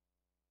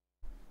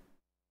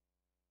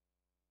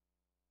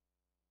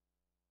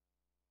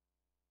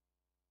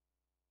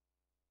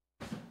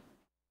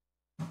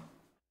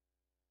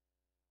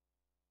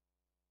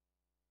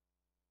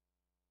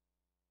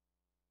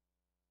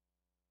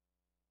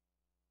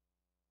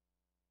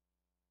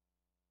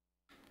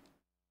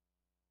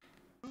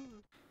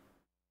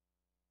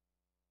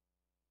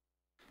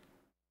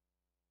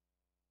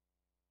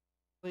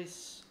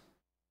 Please.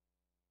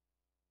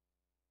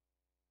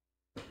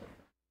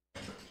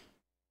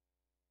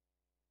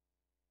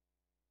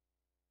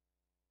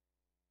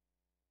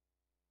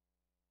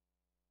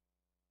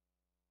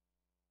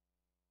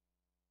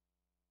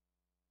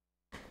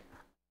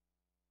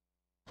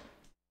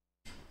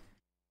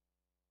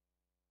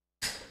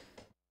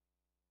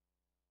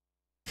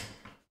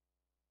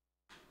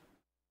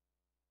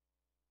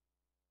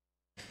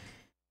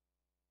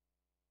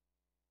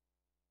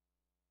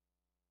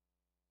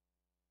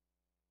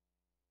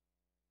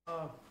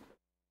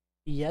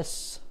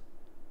 Yes.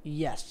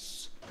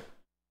 Yes.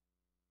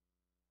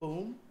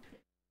 Boom.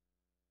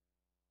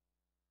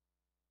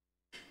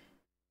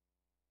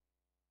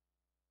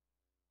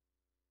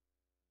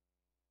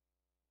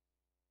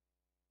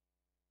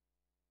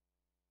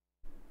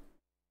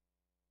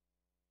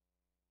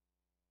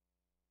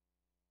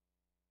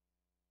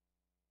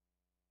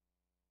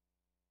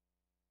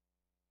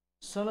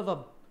 Son of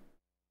a...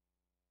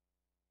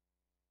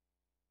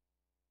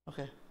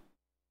 Okay.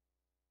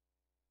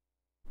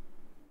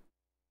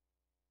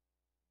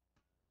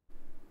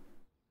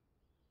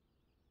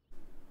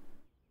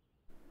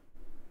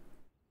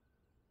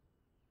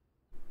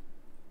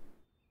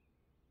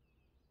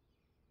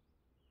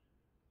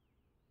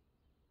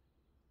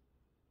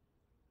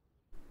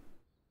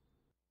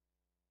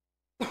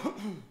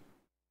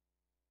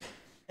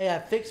 Hey, I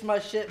fixed my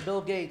shit,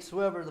 Bill Gates,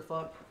 whoever the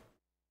fuck.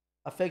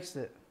 I fixed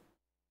it.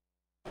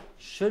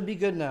 Should be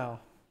good now.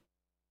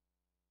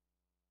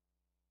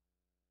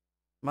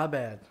 My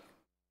bad.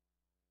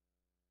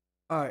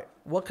 Alright,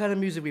 what kind of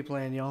music we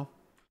playing, y'all?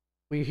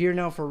 We're here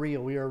now for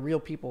real. We are real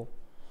people.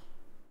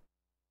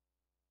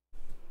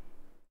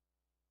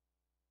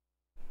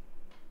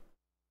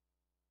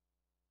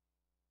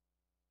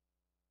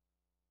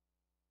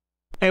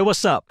 Hey,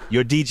 what's up?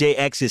 Your DJ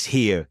X is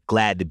here.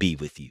 Glad to be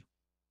with you.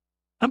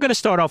 I'm gonna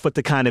start off with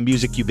the kind of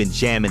music you've been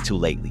jamming to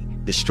lately.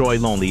 Destroy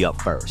Lonely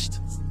up first.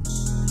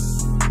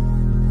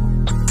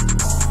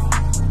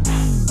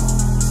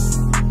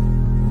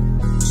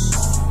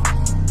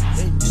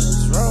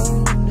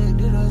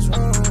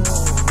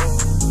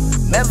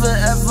 Never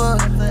ever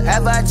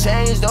have I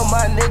changed on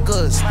my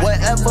niggas.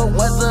 Whatever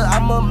weather,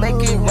 I'ma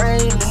make it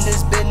rain in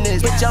this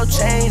business. Put your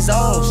chains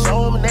on,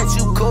 show them that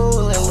you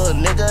cool. And little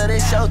nigga,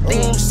 this your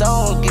theme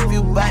song. Give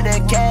you back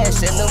that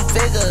cash and them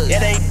figures. Yeah,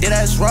 they did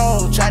us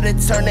wrong, try to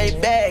turn they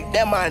back.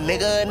 That my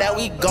nigga, now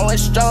we going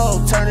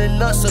strong.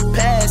 Turning us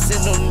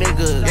surpassing them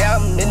niggas. Yeah,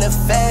 I'm in the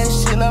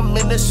fashion, I'm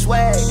in the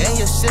swag. And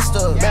your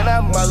sister, man,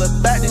 I'm all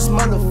about this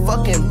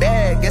motherfucking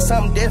bag. Guess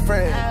I'm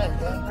different.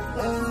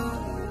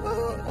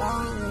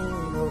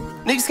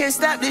 Niggas can't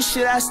stop this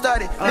shit I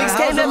started. Niggas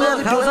can't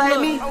never do it like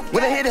me.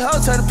 When I hit the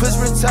hoe, turn the pussy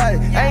retarded.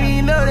 I ain't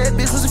even know that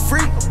bitch was a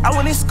freak. I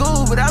went in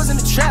school, but I was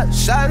in the trap.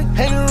 Shawty,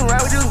 hanging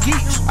around with them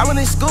geeks. I went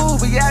in school,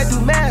 but yeah, I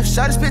do math.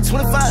 Shawty spent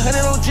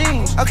 $2,500 on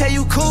jeans. Okay,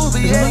 you cool, but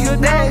yeah, you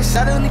bad.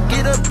 Shawty only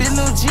get up in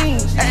them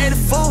jeans. I ain't a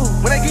fool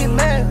when I get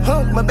mad.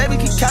 My baby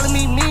keep calling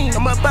me mean.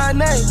 I'm up by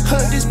night,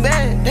 this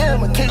bad. Damn,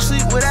 I can't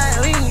sleep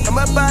without lean.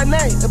 I'm up by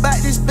night, about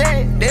this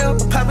bad.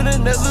 Damn, I'm popping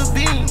another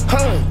bean.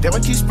 Damn,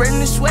 I keep spreading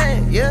this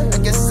swag. Yeah, I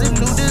guess it's a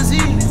new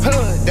disease.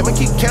 Damn, I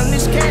keep counting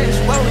this cash.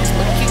 Whoa, this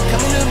money keep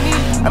coming to me.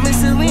 I'm in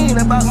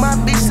Celine, I bought my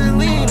bitch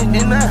Celine. And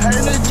then I heard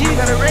a G,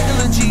 got a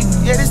regular G.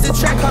 Yeah, this the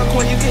track hard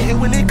coin you get hit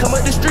when they come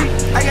up the street.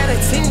 I got a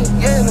 10,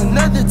 yeah, and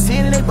another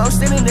 10, and they both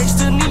standing next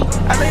to me.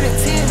 I made a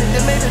 10, and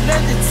then made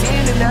another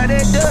 10, and now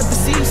they're done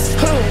deceased.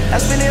 I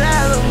spend it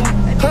all on me.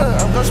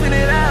 I'm gon' spend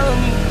it all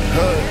on me.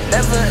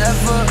 Never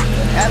ever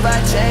have I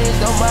changed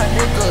on my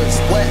niggas.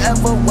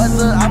 Whatever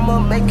weather,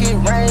 I'ma make it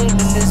rain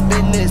in this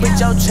business. Put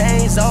your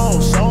chains on,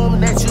 show them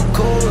that you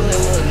cool.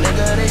 And little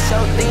nigga, this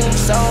your theme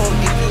song.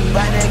 Give you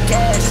back that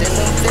cash and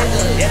them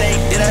figures. Yeah, they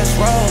did us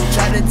wrong,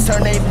 try to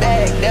turn they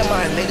back. That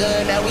my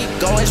nigga, now we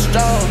going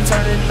strong.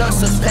 Turning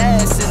us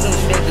surpassing them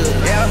niggas.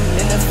 Yeah, I'm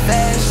in the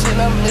fashion,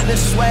 I'm in the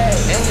swag.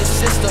 And your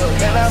sister,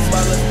 man, I'm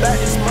all about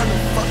this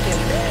motherfucking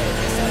bag.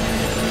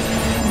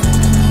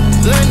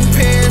 London,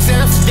 Paris,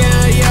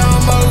 Amsterdam, yeah,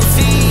 I'm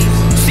overseas.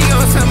 She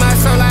gon' turn my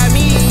soul like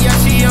me, yeah,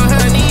 she on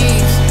her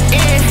knees.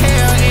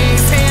 Inhale,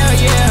 exhale,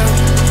 yeah.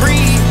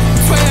 Breathe,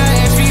 12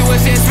 HP,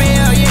 what's that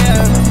smell,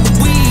 yeah.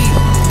 Weed,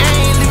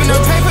 ain't leaving no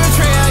paper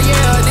trail,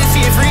 yeah. This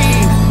shit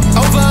free.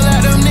 Overlap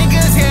them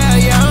niggas, hell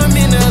yeah, I'm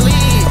in the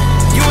lead.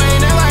 You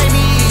ain't that like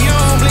me, you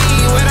don't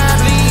bleed what I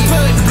bleed.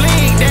 Put the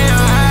blink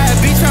down, I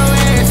beat your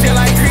ass, shit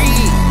like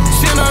Creed.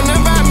 Shit on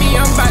them by me,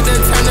 I'm about to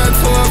turn her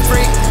to a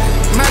freak.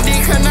 My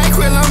dick her night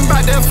quill, I'm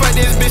about to fuck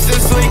this bitch to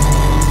sleep.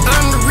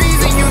 I'm the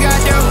reason you got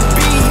your B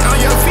on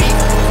your feet.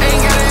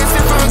 Ain't got that shit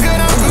from good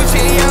on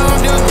Gucci, yeah,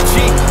 I'm double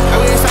cheap. I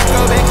wish I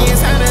go back in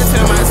time and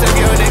tell myself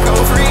your neck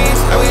gon'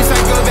 freeze. I wish I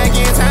go back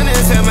in time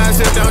and tell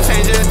myself don't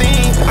change a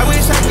thing. I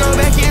wish I go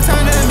back in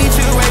time to meet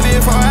you way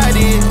before I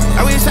did.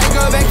 I wish I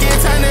go back in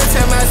time to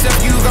tell myself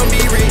you gon'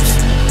 be rich.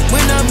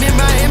 When I'm in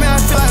Miami, I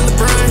feel like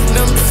LeBron,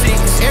 number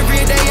 6.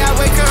 Every day I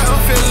wake up, I'm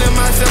feeling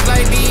myself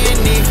like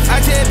being Nick. I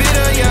just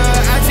bitter, yeah,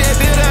 I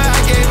just bitter, I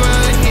gave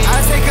her a hit.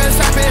 I take her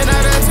shopping all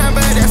the time,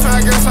 but that's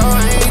my girl, so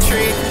I ain't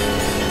trick.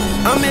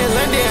 I'm in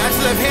London, I just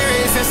left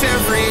Harris and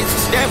Selfridge.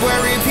 That boy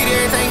repeat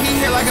everything,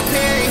 he hear like a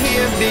parrot, he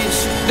a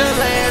bitch. The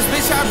last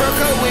bitch I broke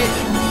up with,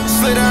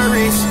 slit her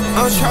wrist.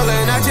 I'm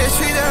trolling, I just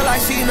treat her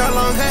like she no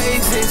longer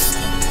exists.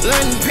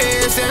 London,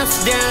 Paris,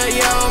 Amsterdam,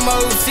 yeah, I'm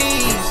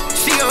overseas.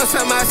 She gon'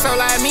 turn my soul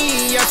like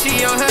me, yeah,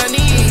 she on her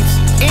knees.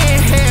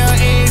 Inhale,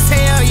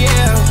 exhale,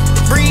 yeah.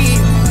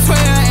 Breathe,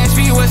 12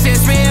 HP, what's that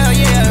smell,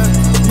 yeah.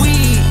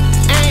 Weed,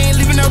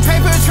 ain't leaving no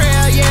paper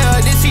trail,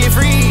 yeah. This shit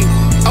free.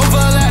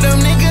 Overlap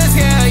them niggas,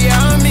 hell yeah,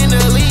 I'm in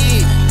the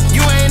lead.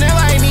 You ain't that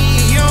like me,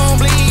 you don't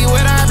bleed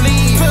what I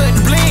bleed. Put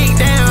the blink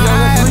down,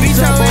 I beat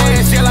your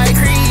ass, shit like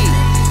Creed.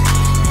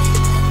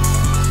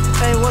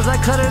 Hey, was I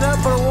cut it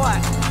up or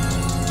what?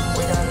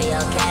 We gon' be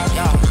okay.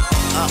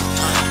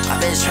 I've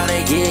been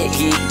tryna get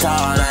geeked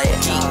all night.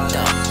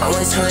 I'm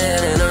with twin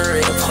in the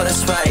ring, put a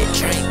Sprite.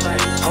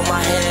 Hold my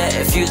hand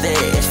if you there,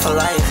 it's for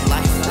life.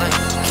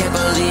 Can't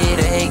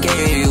believe they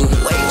gave you.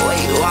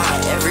 Wait, why?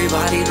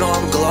 Everybody know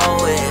I'm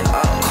glowing.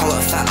 Call her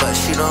fat, but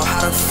she know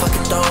how to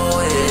fucking throw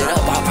it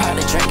up. I'm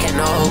probably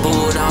drinking no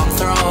boo, now I'm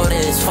throwing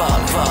this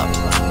fuck.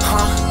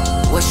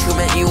 Huh? What you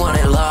meant you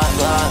wanted love,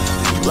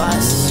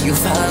 lust. You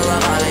fell in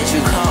love, I made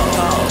you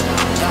cold.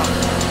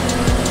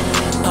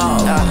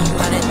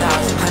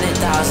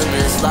 100,000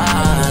 is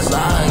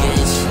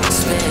luggage.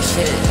 Spin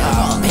shit,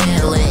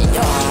 Penland,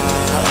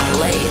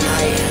 late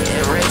night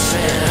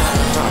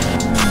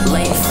enrichment,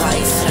 late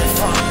flights to the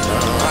fun.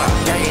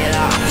 Bring it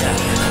out,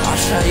 I'll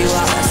show you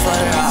how I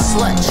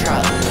slut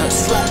truck.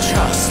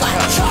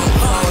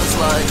 Hoes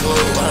like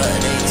glue,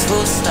 but they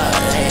too stuck.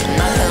 Ain't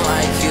nothing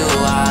like you.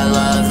 I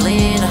love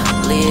Lena.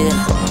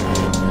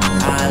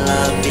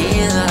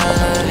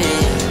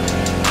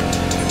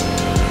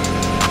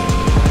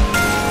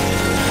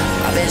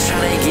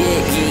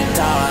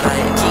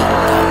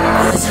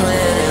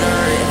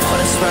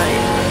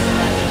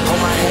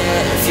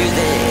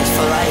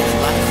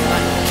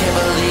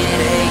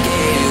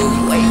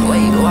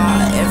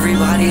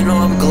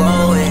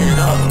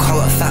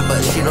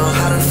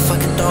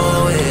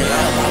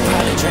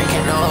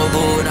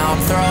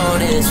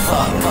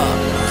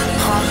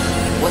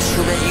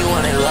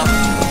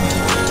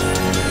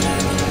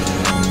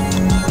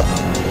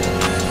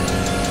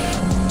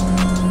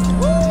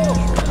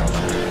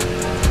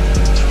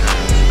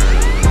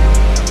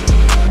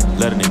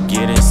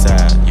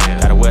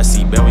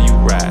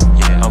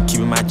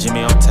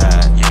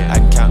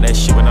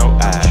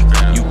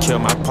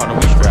 and my partner,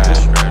 we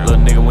ride.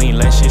 Little nigga, we ain't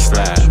let shit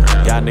slide.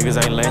 Y'all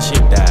niggas ain't let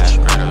shit die.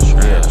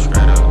 Yeah.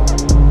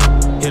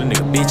 Hit a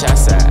nigga bitch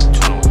outside.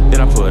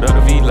 Then I put up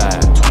the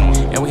V-Live.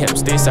 And we had them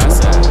sticks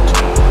outside.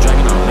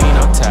 Drinking on lean,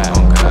 I'm tired.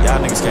 Y'all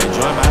niggas can't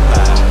join my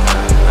live.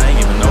 I ain't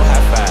even no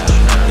high five.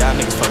 Y'all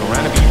niggas fuck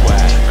around and be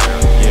wild.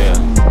 Yeah.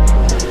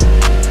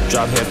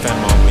 Drop head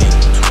phantom on me.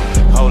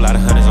 Whole lot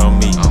of hundreds on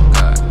me.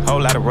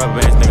 Whole lot of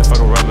rubber bands, nigga. Fuck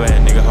a rubber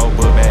band, nigga. Whole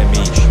book bad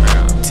me.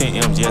 10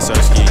 M's, yes sir,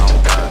 ski.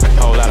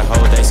 Whole lot of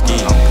hoes, they ski.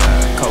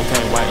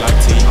 Cocaine white like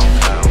tea.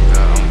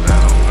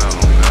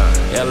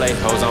 LA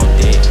hoes on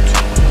deck.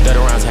 30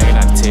 rounds hanging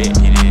out the tech.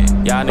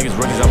 Y'all niggas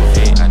rookies on my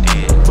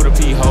head. Put a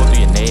P hole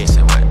through your neck.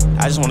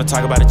 I just wanna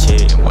talk about a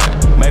check.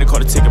 Made a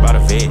quarter ticket about a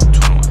vet.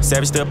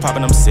 Savage still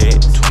popping them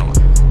sets.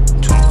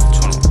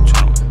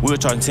 We were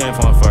charging 10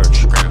 for a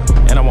verse.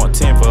 And I want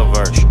 10 for a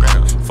verse.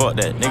 Fuck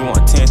that, nigga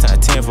want 10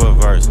 times 10 for a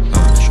verse.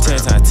 10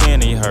 times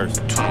 10 in your hearse.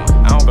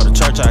 I don't go to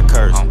church, I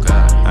curse.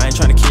 I ain't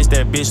tryna kiss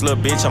that bitch, little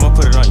bitch. I'ma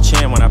put it on your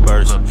chin when I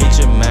burst. Hit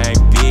your main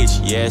bitch,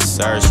 yes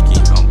sirski.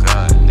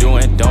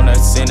 Doing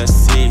donuts in a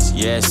 6,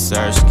 yes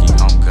sirski.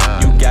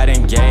 You got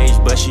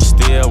engaged, but she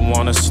still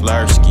want a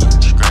slurski.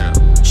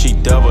 She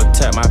double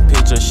tap my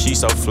picture, she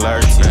so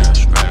flirty.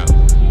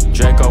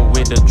 Draco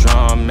with the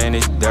drum and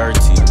it's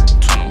dirty.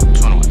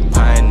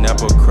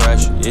 Pineapple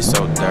crush, it's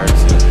so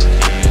dirty.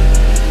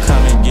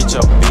 Come and get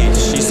your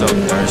bitch, she so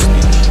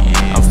thirsty.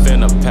 I'm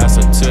finna pass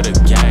her to the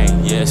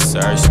gang, yes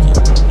sirski.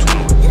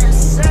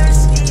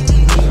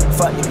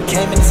 Fuck nigga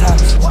came in his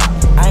house.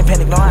 I ain't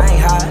panic, no I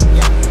ain't high.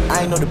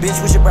 I ain't know the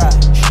bitch was your bride.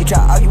 He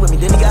tried to argue with me,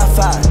 then he got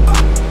fired.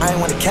 I ain't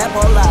wanna cap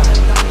or lie.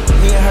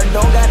 Me and her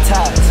don't got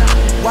ties.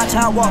 Watch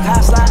how I walk, how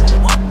I slide.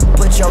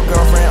 Put your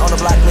girlfriend on the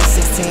block with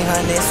 1600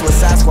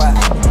 suicide squad.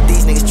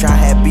 These niggas try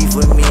to have beef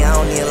with me, I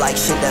don't even like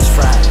shit that's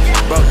fried.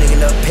 Broke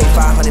nigga up, pay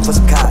 500 for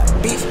some cod.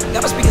 Bitch,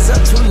 got my speakers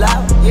up too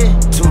loud, yeah.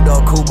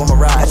 2-door coupe on my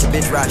ride, catch a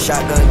bitch ride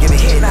shotgun, give me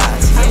head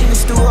nods. I in the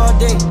stew all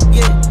day,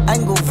 yeah. I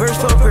can go verse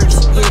for verse,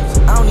 yeah.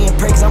 I don't even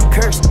pray cause I'm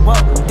cursed. Whoa,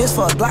 this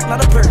for a Glock,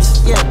 not a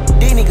purse, yeah.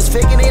 These niggas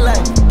faking they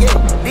life, yeah.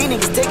 These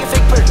niggas taking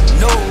fake purse,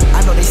 no.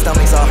 I know they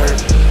stomachs all hurt.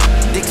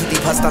 Dick too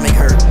deep, her stomach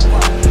hurt.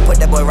 Put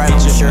that boy right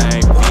on the shirt.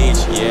 Bitch,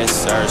 bitch, yes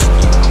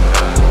sirski.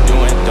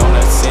 Doing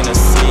donuts in a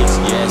 6,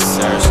 yes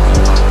sirski.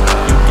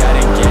 You got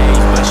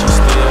engaged, but she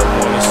still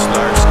want a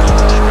slurski.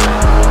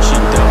 She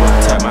double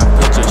tap my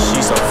picture,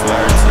 she so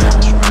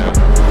flirty.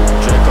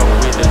 Draco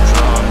with the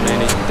drum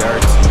and it's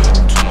dirty.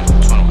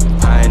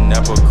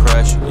 Pineapple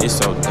crush, it's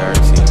so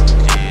dirty.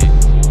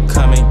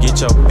 Come and get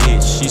your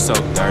bitch, she so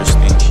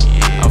thirsty.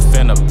 I'm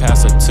finna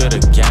pass her to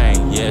the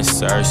gang, yes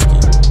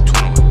sirski.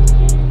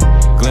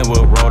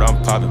 Glenwood Road,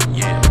 I'm poppin'.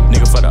 Yeah.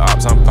 Nigga for the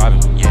ops, I'm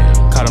poppin'. Yeah.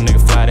 Caught them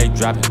nigga fly, they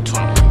drop it.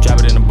 Drop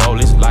it in the bowl,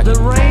 it's lock it.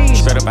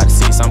 Straight up out the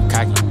 6, I'm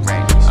cocky.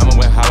 I'ma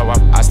win hollow off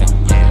Austin.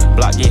 Yeah.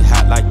 Block get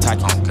hot like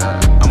Taki.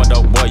 I'm a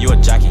dope boy, you a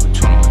jockey.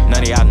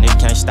 None of y'all niggas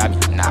can't stop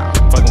me. Nah.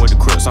 Fucking with the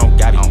Crips on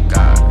Gabby.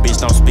 Bitch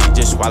don't speak,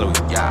 just swallow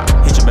it. Yeah.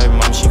 Hit your baby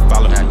mama, she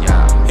follow me.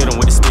 Yeah. Hit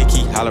him with the stick,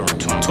 he hollering.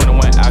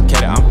 21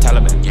 Al-Qaeda, I'm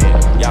Taliban. Yeah.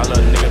 Y'all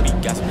little nigga be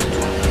gassing.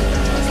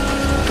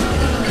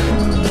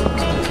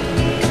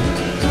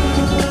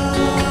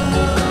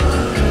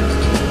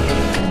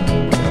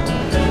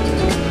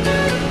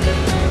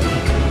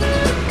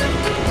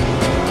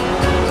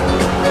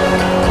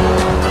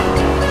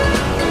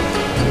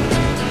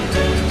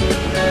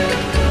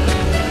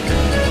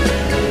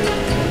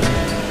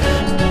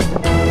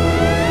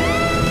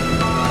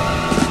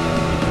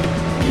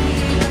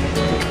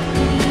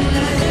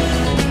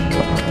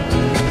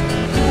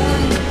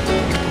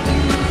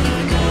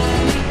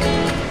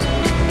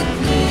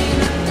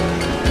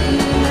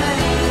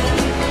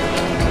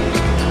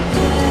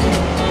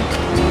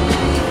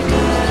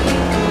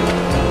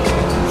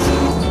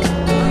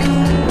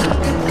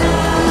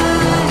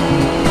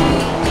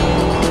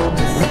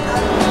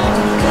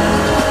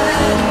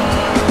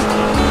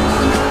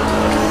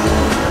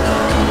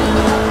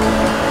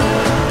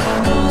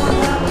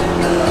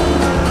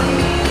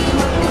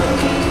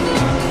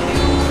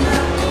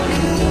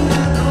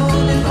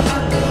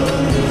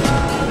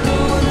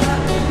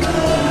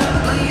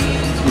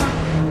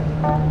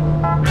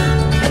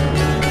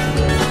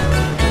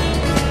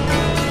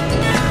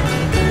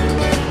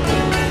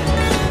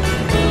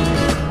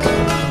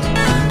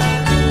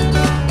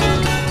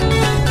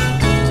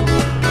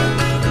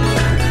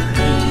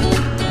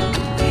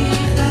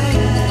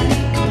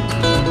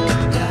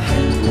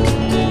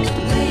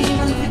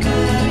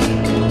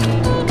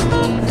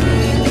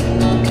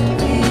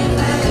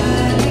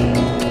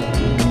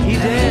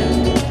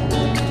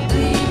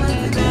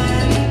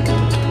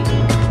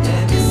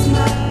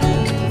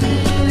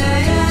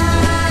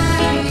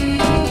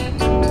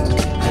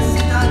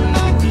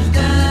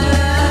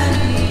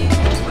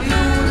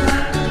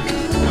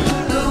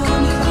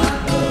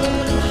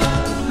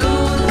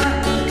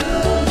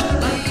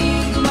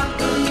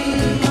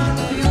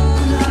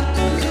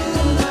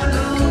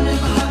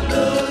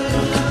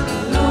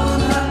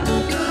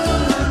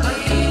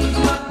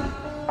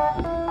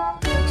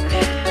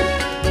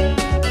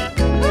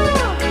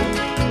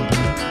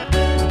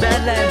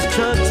 Badlands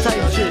chugs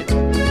type shit.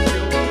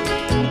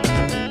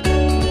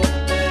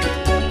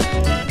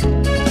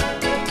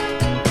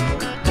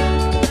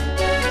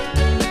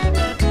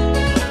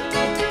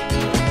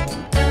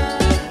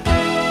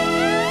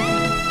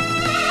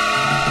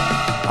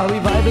 Are we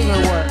vibing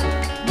or what?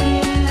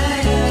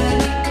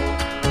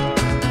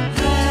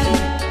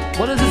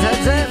 What is this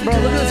headset? Bro,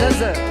 look at this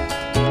headset.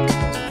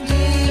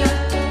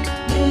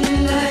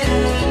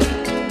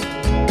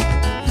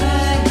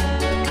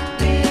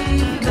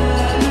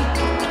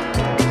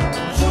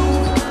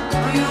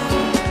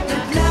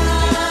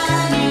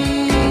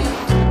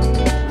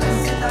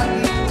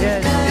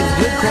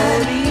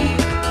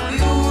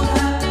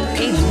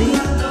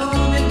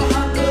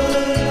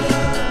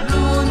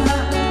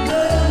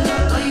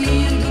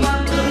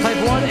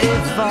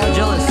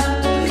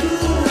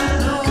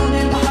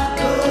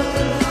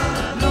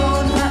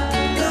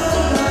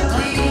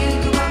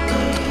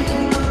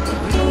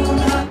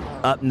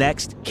 Up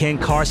next, Ken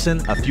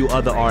Carson, a few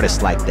other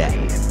artists like that.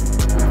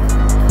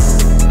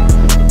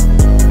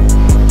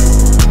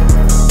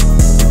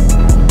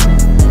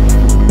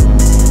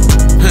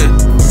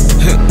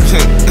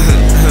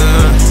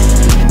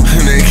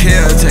 They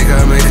kill, take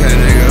her, make her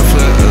nigga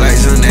flip like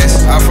some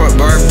next. I fuck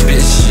Barbie,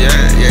 bitch,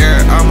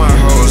 yeah. All my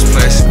hoes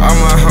place, all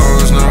my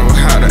hoes know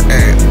how to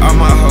act. All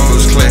my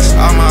hoes class,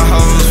 all my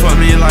hoes fuck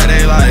me like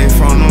they life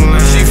on the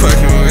line. She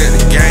fucking with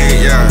the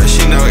game, yeah.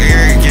 She know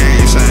every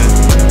game,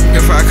 son.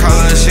 If I call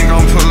her, she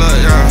gon' pull up,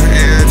 yeah,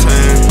 every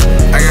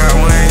time. I got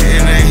one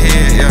in the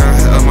head,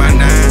 yeah, of my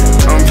nine.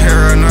 I'm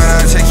paranoid,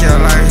 I take your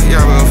life, yeah,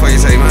 before you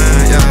take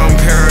mine, yeah. I'm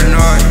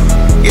paranoid.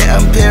 Yeah,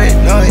 I'm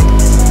paranoid.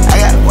 I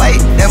got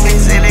white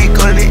diamonds and they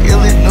go to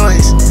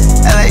Illinois.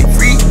 I like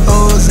free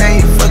hoes,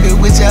 I ain't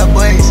fucking with y'all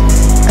boys.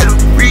 I do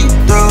free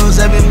throws,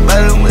 I been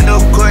ballin' with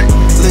no court.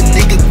 Little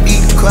nigga be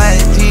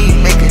quiet, he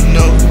ain't making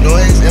no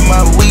noise. And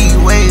my weed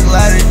way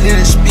louder than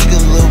a speaker,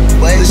 little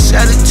boy. But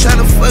shawty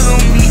tryna fuck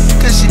on me,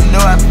 cause she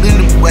know I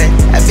been away.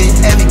 I been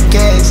having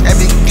cash, I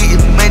been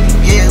getting money,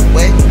 yeah,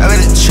 way. I'm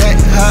in a track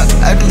hop,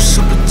 I do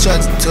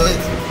supercharged toys.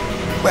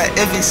 But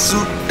if it's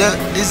souped up,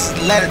 this is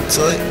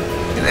laboratory.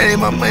 And I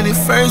need my money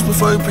first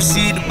before we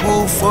proceed to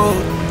move forward.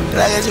 And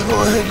I got to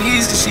hold her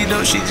knees cause she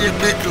know she just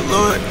met the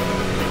Lord.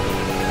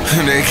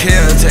 They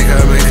kill, take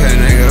her, make her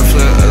nigga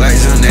flip like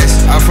some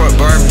next. I fuck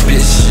Barbie,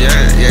 bitch,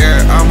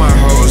 yeah. All my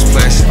hoes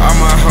place, all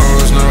my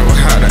hoes know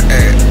how to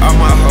act. All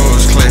my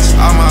hoes class,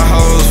 all my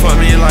hoes fuck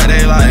me like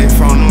they life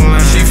on the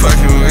line. She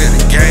fucking with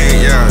the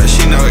game, yeah.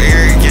 She know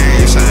every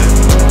game, son.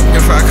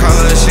 If I call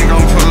her, she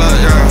gon' pull up,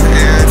 yeah,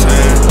 every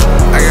time.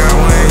 I got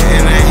one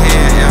in the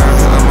head,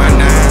 yeah, of my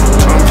nine.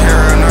 I'm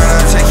paranoid,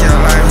 I take your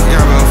life,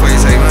 yeah, before you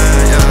take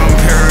mine, yeah. I'm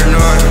paranoid.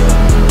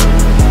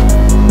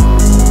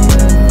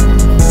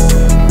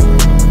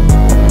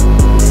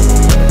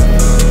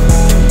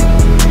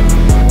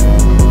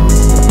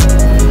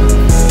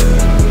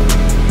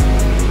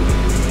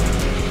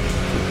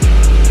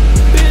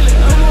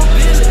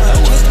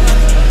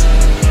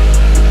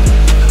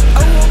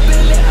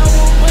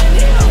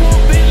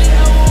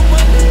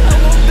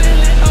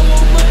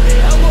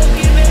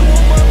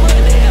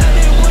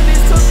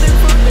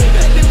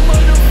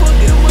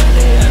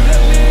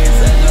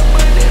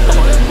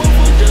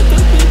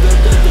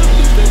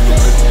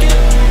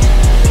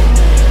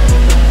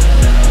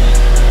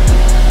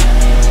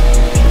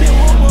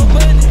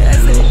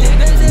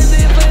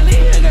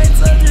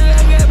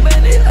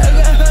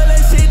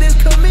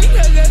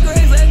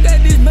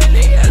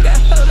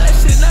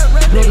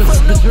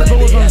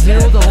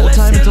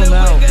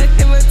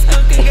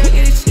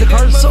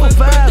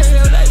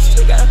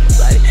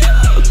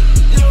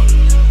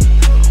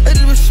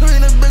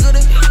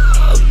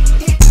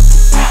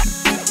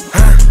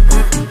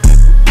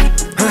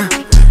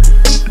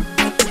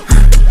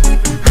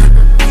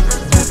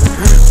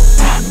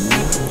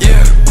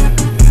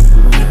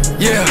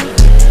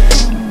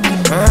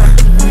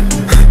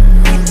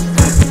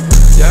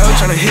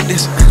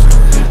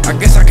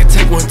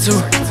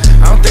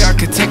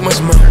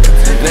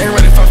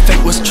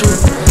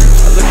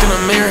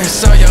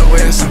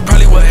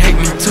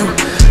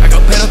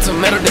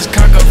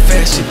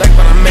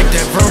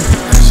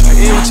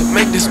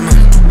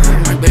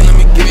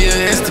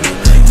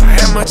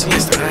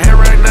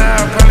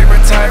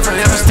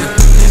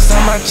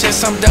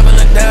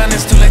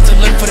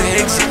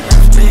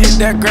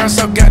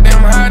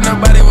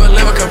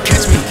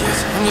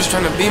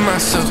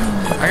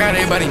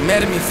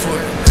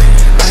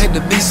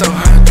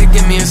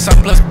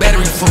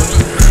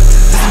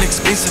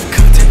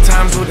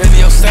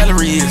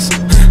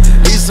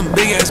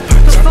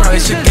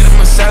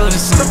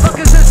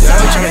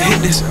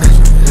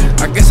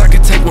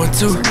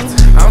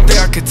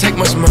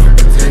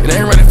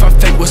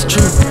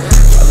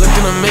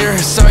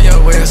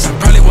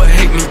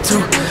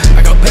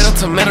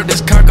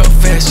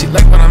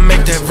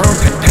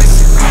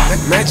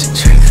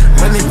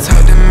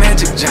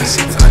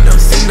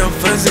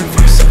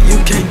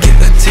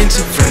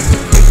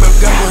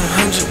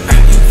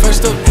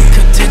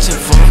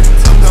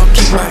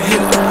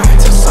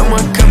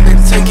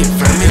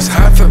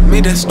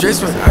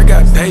 Stress when I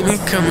got baby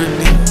coming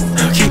in.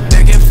 Keep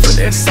begging for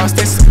that sauce,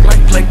 they suck like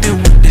plankton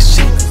with this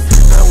shit.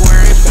 Not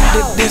worried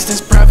about the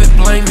distance, private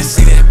blame to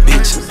see that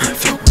bitch.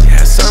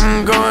 Yeah,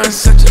 something going,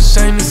 such a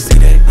shame to see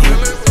that.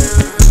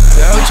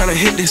 Yeah, I was tryna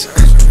hit this.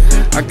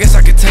 I guess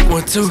I could take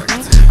one too.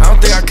 I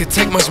don't think I could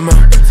take much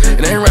more.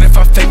 It ain't right if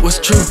I fake what's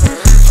true.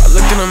 If I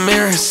looked in the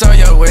mirror and saw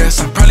your ass,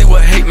 I probably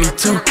would hate me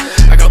too.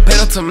 I go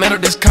pedal to metal,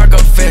 this car go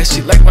fast.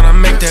 She like when I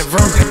make that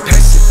room. That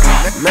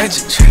pass it,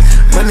 magic trick,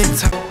 money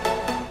talk.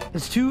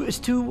 It's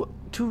too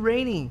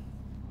rainy.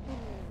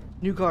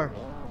 New car.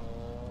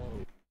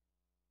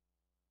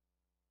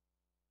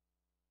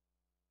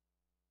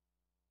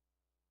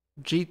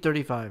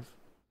 G35.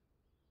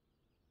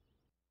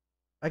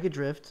 I could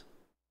drift.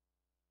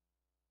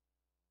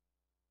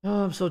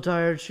 Oh, I'm so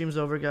tired. Stream's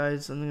over,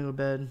 guys. I'm gonna go to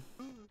bed.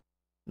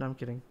 No, I'm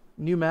kidding.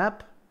 New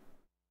map?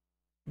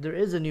 There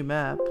is a new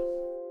map.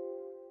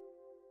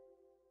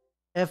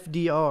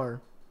 FDR.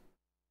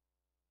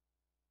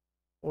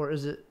 Or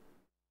is it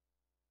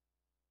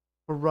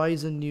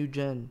Horizon New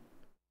Gen?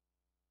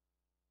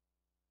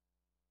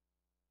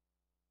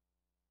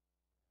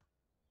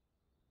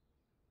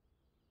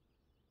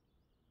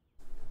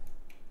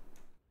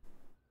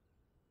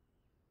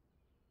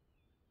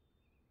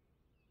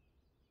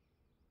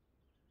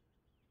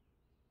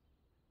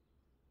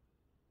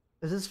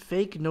 Is this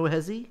fake no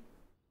hezzy?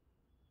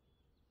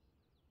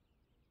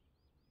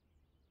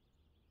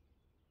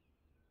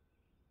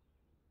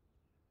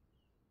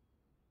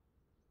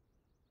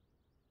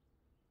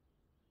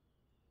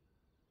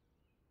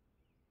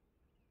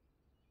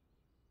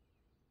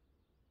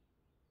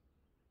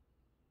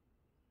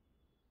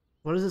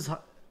 What is this?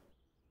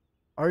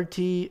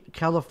 RT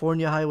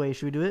California Highway.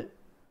 Should we do it?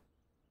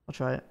 I'll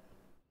try it.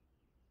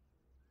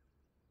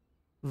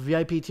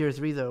 VIP tier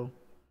 3 though.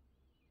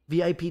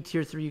 VIP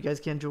tier 3, you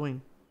guys can't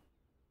join.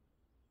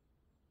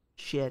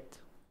 Shit.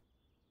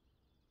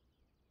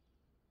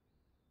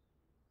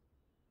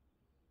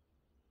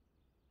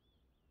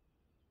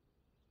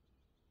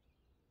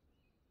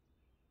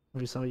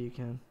 Maybe some of you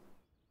can.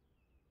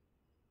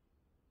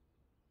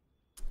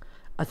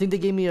 I think they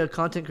gave me a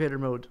content creator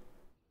mode.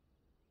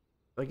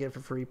 I get it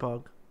for free,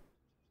 Pog.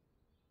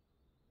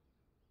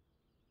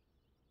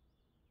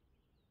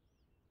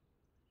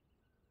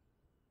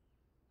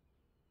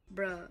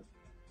 Bruh.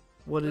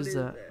 What is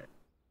that?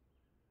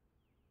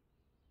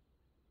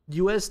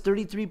 US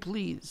 33,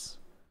 please.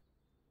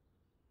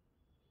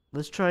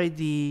 Let's try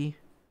the...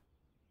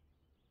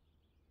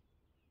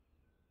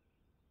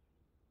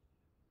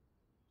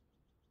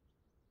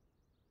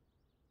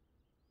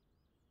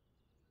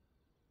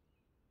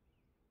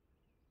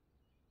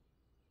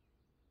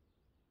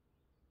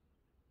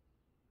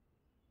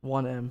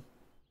 $1M.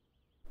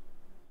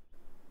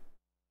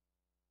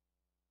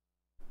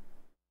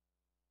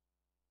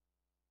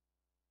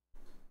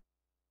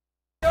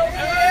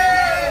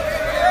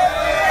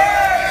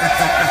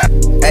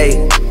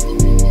 Hey,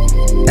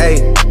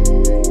 hey,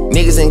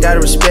 niggas ain't gotta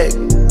respect,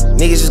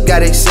 niggas just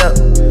gotta accept.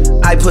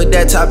 I put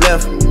that top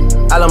left,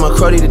 I love my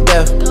Crody to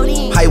death.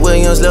 Hype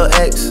Williams, Lil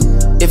X,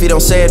 if he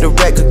don't say it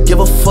direct, could give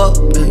a fuck.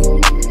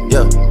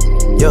 Yeah,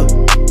 yeah.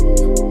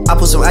 I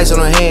put some ice on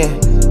her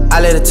hand,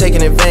 I let her take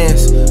in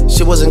advance.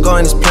 Shit wasn't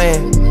going as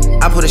planned,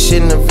 I put her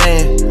shit in the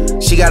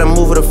van. She gotta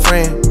move with a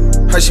friend.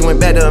 Heard she went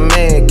back to a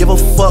man, give a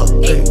fuck.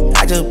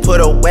 I just put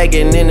a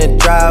wagon in the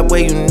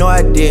driveway, you know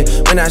I did.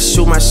 When I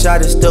shoot my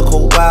shot, it's the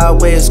cold wild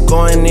way it's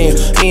going in.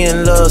 Me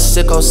and Lil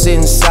Sicko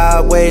sitting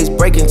sideways,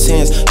 breaking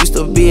tens. Used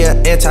to be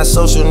an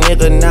antisocial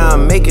nigga, now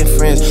I'm making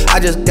friends. I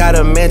just got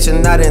a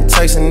mansion out in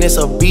Turks and it's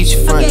a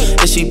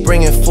beachfront. If she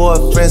bringing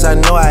 4 friends, I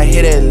know I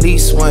hit at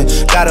least one.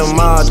 Got them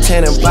all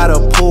tanning by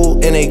the pool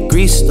and they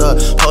greased up.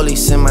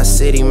 Police in my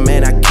city,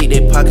 man, I keep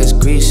their pockets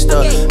greased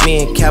up.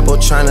 Me and Capo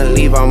tryna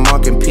leave our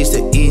marking piece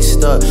to East.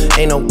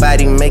 Ain't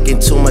nobody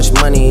making too much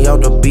money out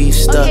the beef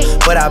stuff.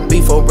 But I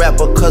beef a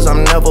rapper cause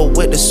I'm never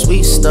with the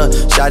sweet stuff.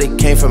 Shawty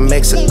came from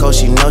Mexico,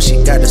 she know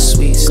she got the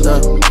sweet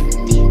stuff.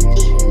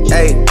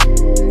 Hey,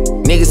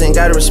 niggas ain't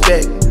gotta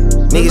respect,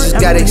 niggas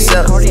just gotta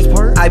accept.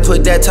 I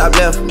put that top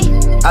left,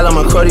 I love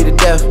my Crody to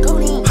death.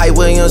 Hype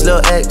Williams,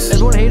 Lil X,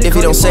 if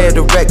he don't say it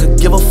direct, could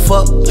give a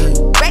fuck.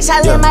 Racks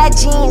all in my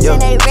jeans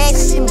and they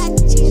racks in my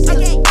jeans.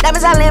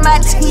 Diamonds all in my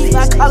teeth,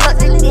 I call up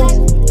the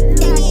ninja.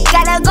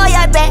 Gotta go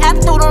your back, I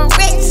threw them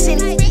rats in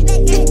it.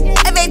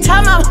 Every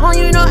time I'm home,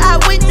 you know I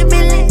went to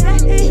Billy.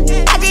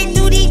 I just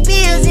do these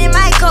bills in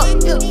my cup.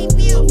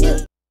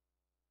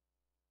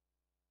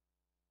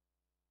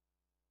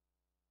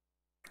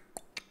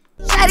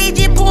 Shawty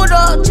just pulled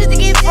up just to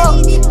get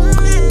fucked.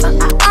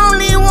 I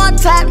only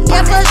want top,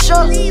 yeah for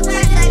sure.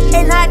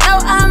 And I know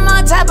I'm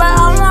on top, but I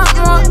want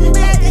more.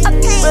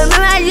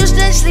 Remember I used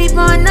to sleep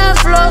on the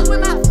floor.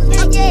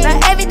 Now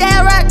every day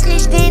I rock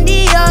Christian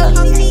Dior.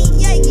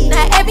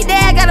 Now every day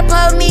I gotta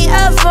put me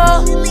up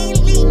for.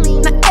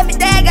 Now every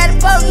day I gotta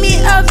put me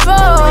up for.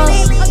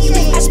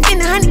 I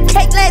spent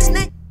 100K last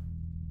night.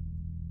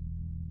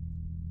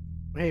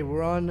 Hey,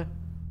 we're on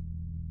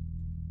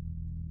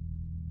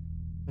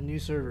a new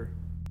server.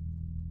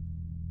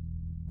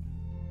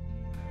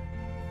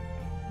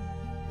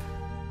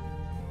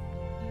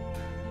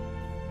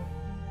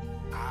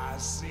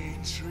 see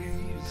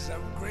trees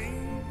of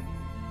green,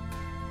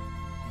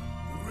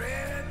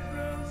 red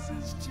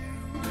roses too.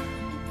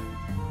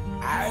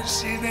 I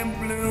see them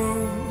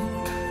bloom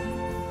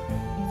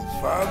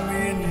for me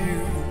and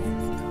you,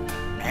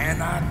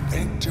 and I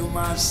think to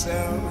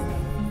myself,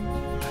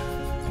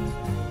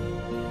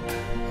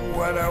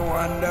 what a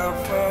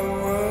wonderful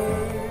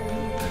world.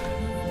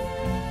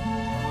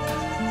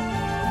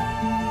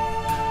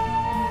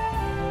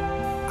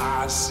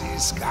 I see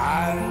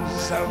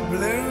skies of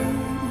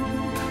blue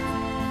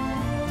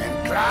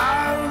and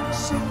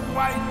clouds of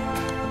white,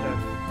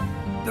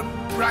 the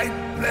bright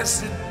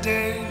blessed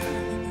day,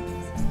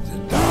 the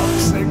dark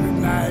sacred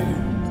night,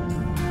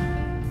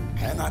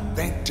 and I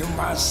think to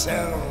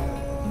myself,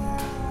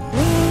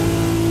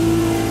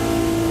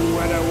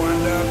 what a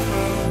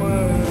wonderful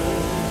world.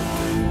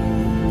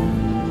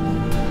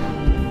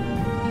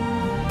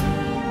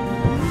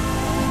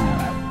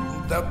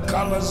 The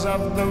colors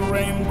of the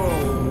rainbow,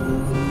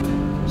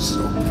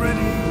 so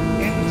pretty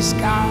in the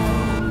sky,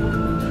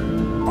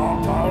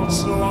 are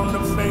also on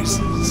the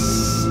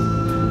faces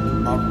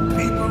of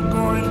people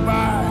going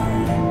by.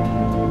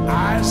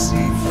 I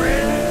see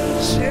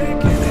friends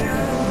shaking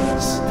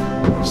hands,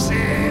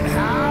 saying,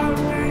 how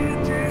do you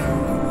do?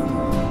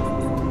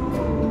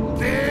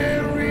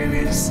 They're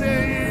really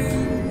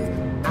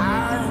saying, I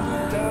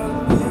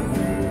love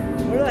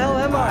you. Where the hell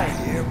am I? I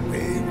hear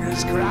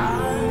babies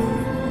cry.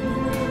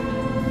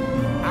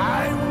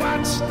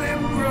 Watch them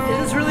grow. Is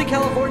this really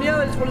California? I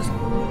just want to.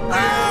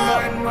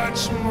 And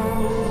much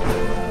more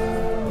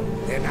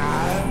than I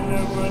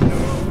never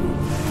knew.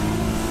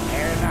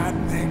 And I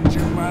think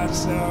to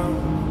myself,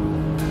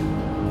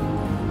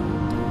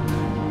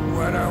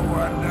 what a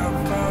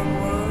wonderful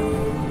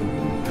world.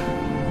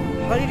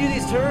 How do you do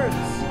these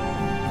turns?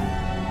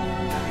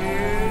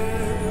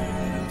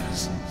 Yes,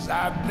 I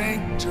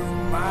think to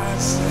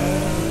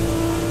myself,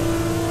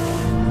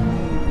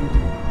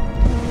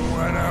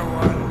 what a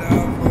wonderful.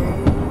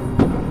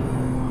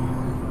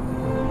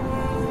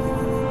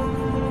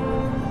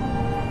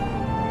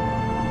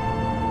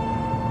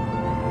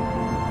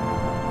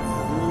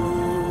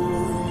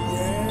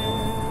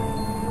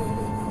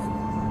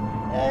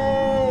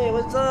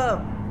 What's up?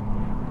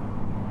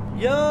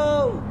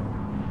 Yo!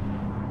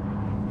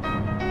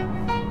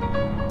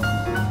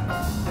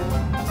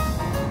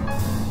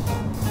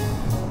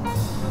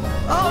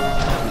 Oh!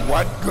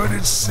 What good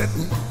is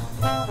sitting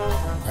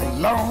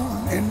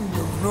alone in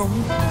the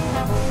room?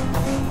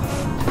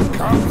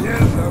 Come hear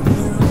the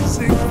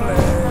music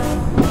play.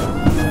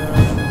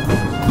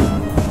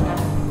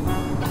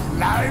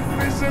 Life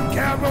is a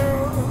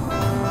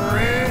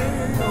cabaret,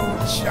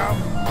 old chum.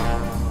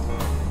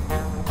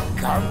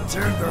 Come to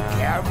the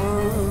cabaret.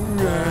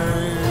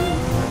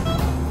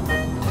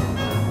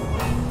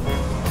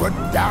 Put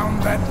down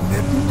that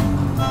knitting,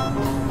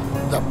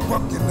 the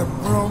book in the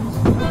broom.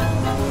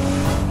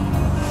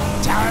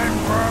 Time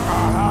for a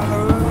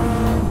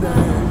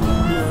holiday.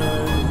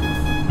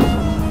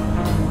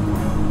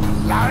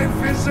 Life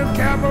is a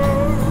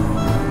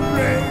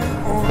cabaret,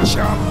 old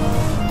chum.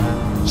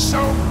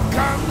 So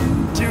come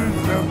to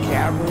the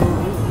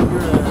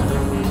cabaret.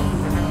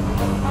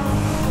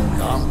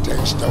 Come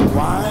taste the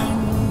wine.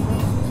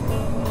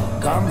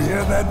 Come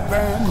hear that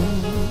band.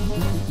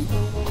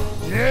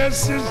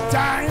 Yes, it's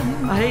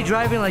time. I hate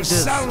driving like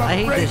this. I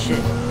hate this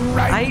shit.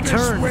 Right I hate this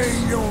turns. Way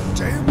your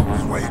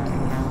table's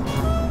waiting.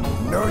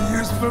 No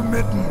use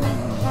permitting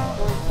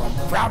from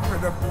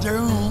prophet of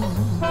doom.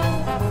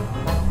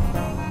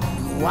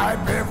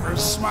 Wipe every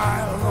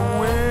smile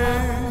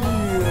away.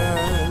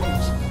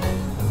 Yes.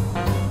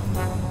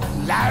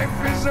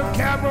 Life is a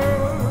cabaret,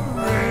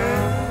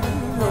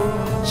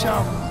 old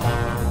chum.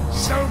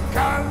 So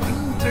come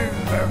to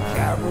the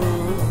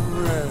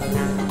cabaret,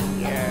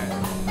 yeah.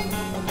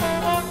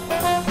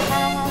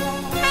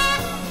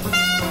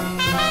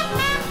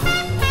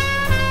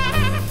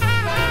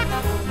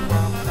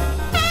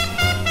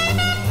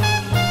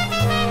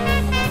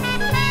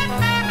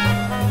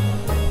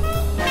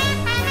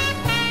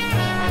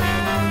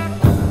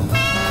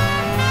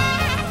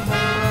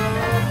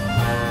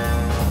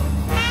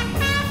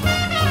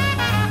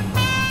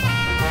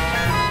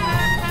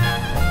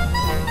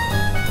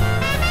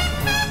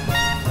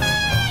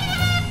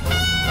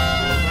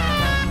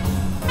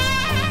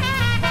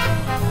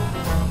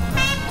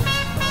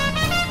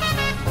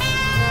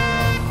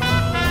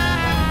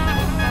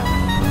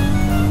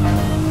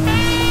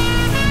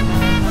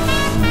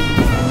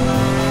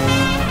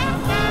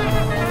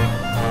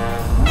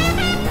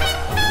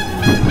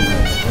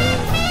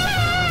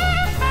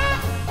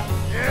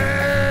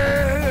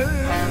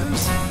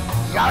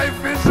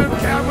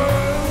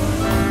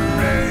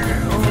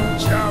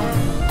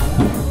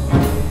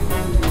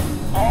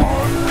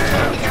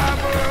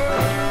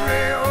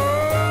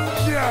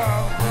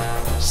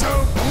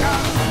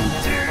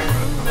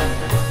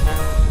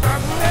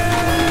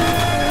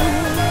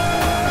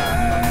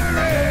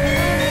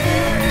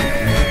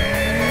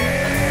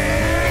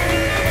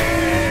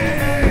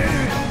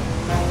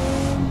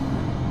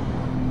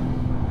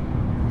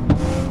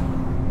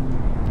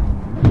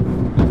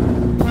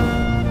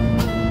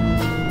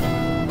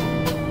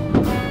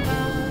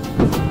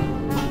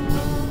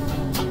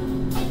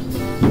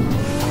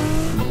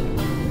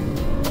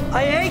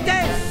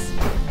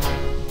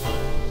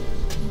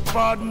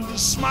 starting to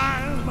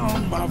smile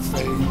on my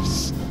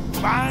face,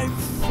 my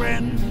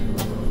friend.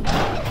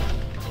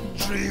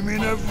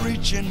 Dreaming of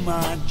reaching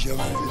my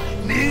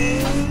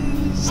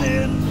journey's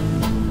end.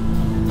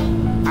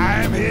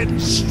 I'm heading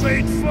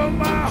straight for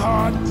my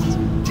heart's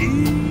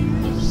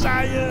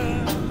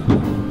desire.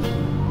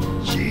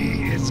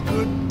 Gee, it's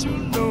good to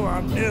know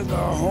I'm near the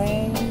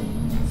home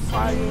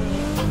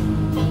fire.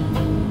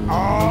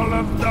 All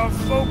of the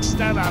folks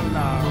that I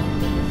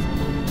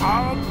love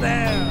are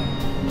there.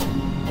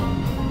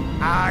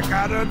 I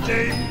got a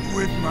date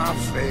with my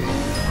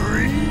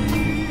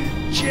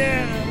favorite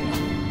chair.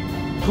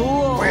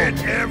 Cool. With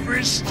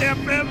every step,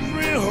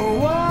 every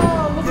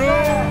hope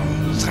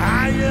grows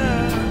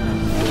higher.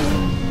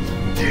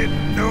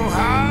 Didn't know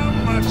how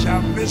much I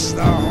missed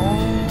the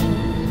home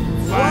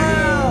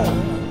fire.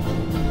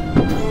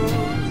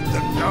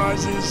 The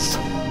noises,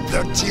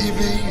 the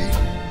TV,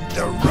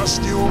 the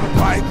rusty old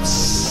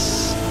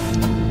pipes.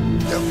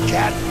 The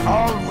cat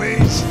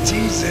always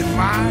teasing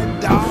my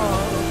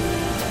dog.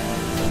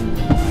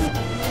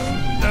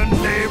 The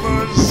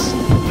neighbors,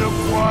 the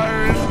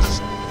quarrels,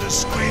 the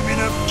screaming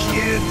of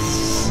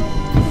kids.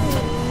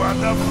 For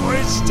the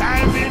first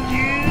time in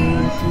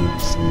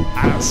years,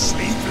 I'll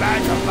sleep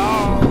like a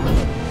log.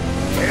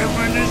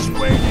 Heaven is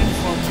waiting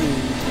for me,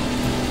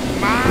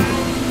 my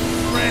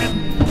friend.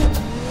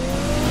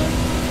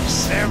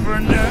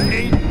 7 or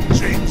 8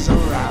 dreams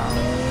around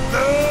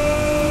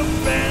the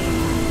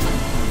bend.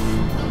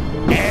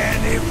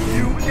 And if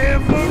you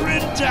ever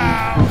in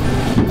town,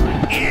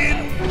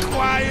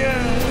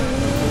 inquire.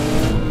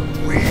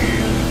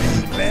 We'll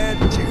be glad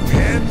to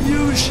have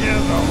you share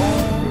the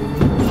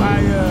home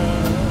fire.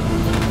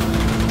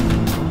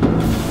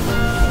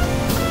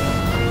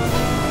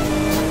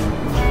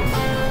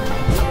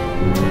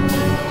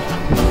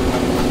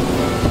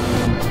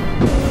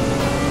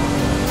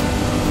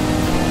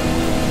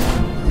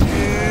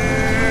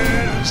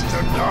 Yes,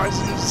 the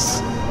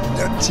noises,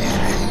 the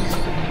TV,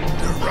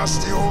 the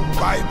rusty old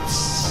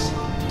pipes.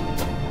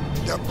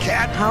 The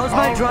cat How's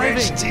my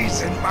driving?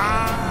 teasing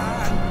my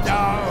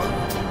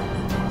dog.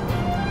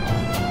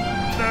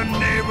 The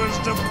neighbors,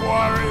 the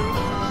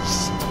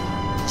quarrels,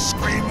 the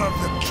scream of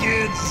the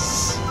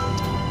kids.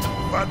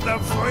 For the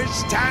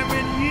first time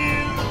in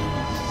years,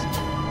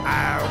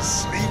 I'll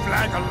sleep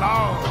like a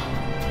log.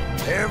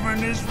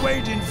 Heaven is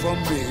waiting for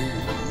me,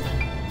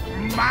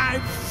 my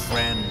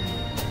friend.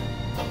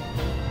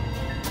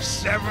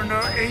 7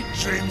 or 8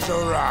 dreams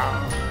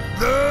around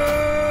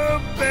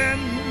the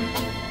bend.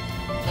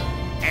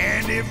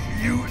 And if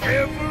you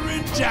ever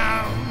in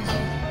town,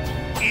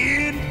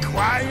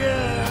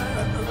 inquire.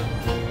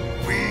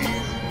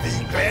 We'll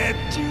be glad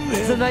to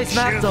It's a nice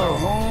share map the though.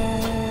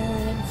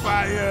 home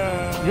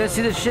fire. You guys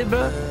see this shit,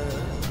 bro?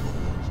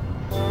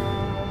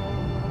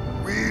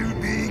 We'll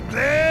be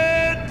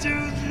glad to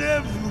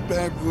live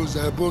back was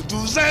able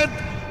to set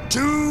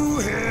to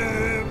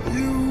have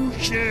you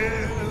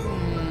share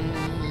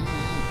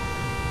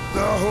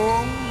the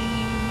home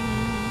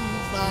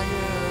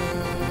fire.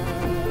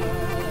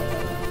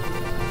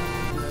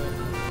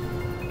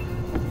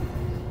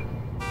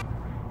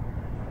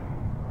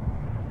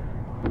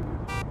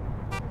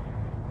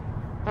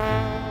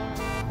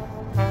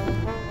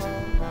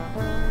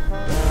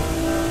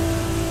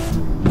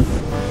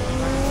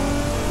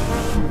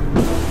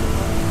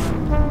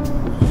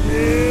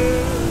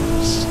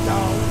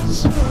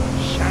 Stars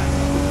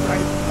shining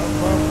bright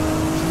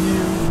above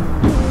you.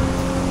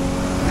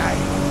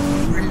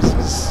 Night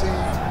breezes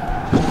sing,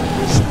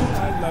 whisper I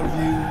love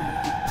you.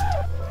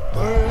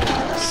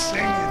 Birds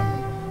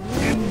singing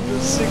in the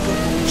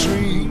sycamore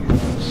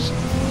trees.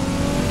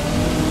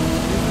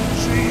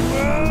 Dream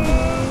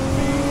of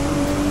me,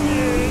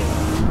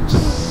 yes.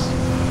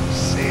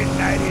 Say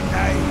nighty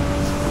night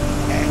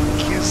and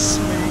kiss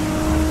me.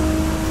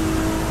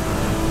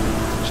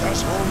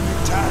 Just hold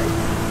me tight,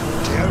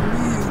 tell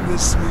me you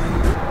miss me.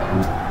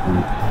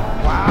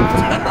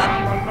 While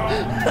I'm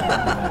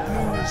alone,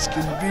 blue as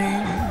can be.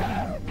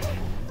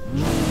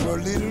 A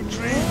little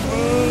dream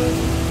of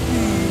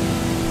me.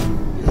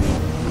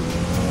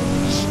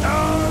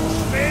 Stars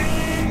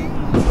fading,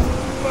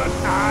 but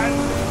I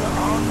live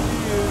on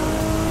you.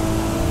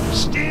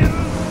 Still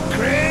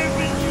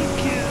craving your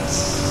kiss.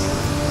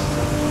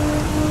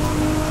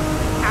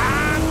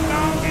 I'm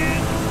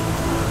longing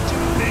to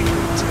make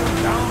it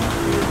till dawn.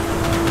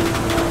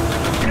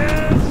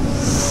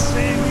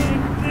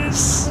 Singing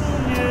this,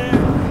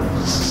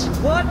 yes.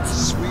 What?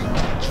 Sweet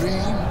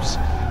dreams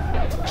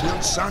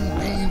till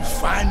sunbeam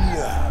find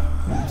you.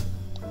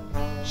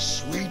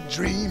 Sweet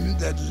dreams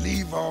that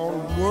leave all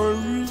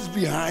worries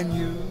behind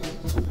you.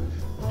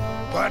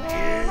 But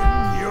in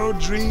your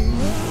dream,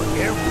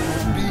 whatever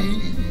it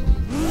be,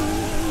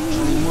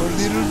 dream a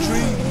little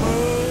dream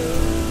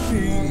of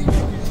me.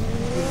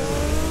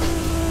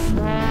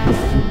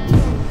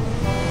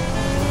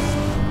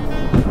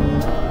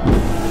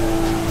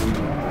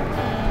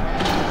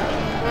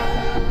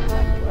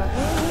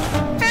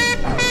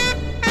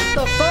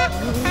 The fuck?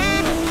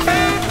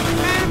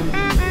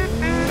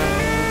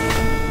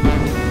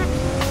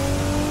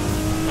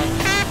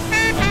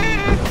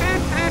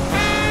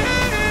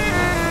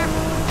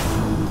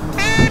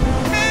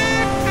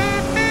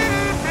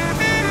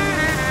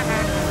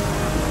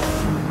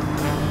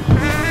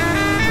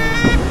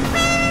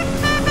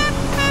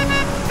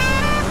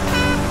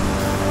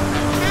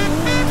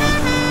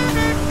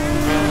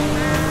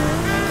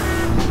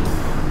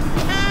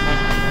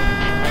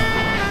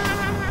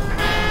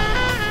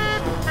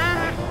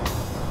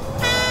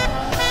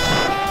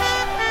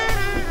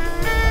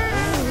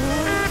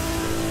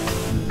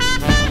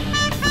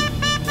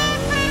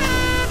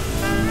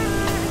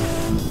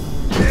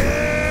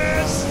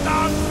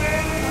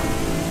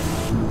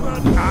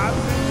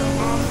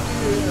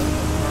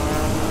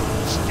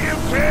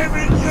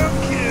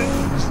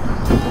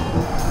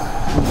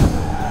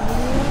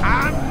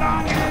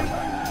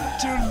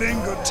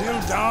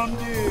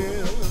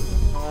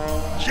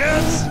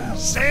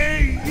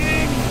 saying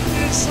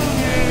yes,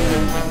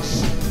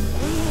 yes.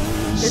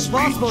 It's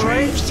possible,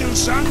 right? Till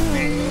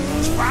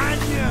sunbeams find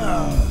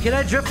you. Can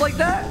I drift like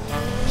that?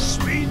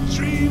 Sweet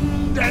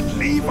dream that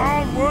leave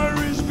all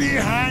worries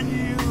behind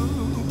you.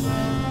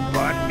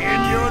 But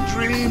in your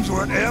dreams,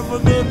 whatever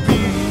they be,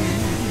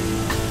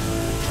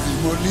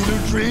 dream a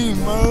little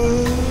dream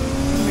of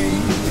me.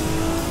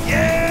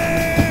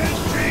 Yes,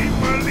 dream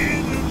a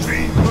little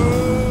dream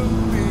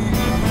of me.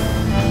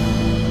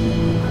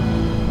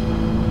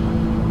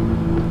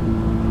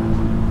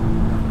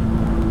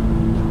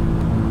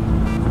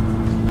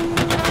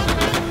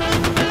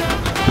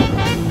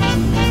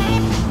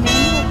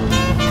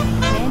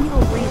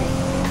 Manual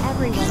breathing.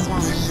 Everyone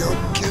does. Your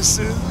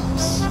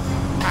kisses,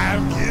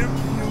 I'll give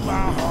you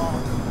my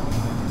heart.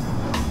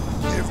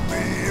 Give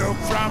me your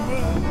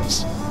promise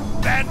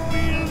that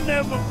we'll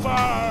never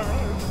part.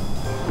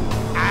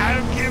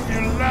 I'll give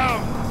you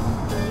love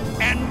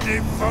and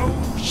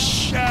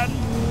devotion.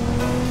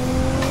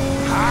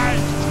 High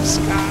to the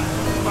sky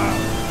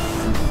above,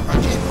 a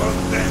deeper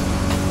than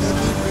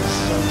any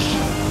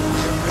reception.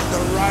 Give me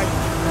the right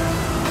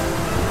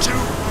to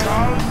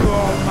call you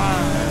all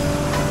mine,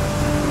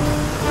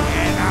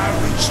 and I'll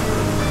be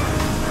true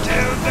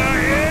till the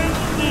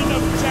ending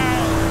of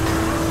time.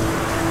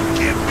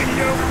 Give me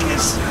your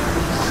kisses,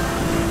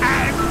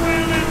 I'm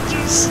willing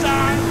to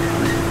start,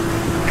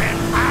 and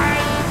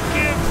I'll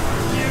give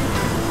you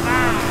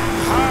my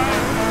heart.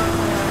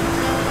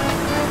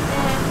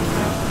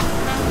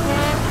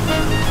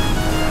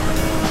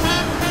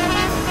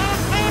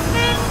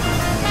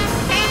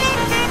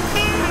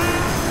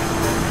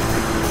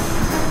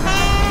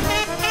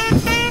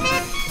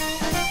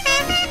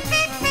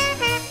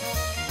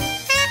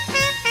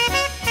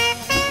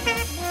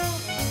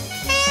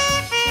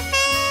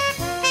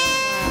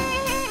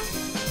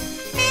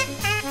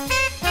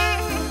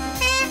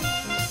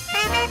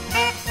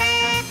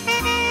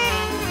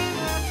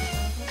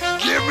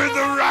 Give me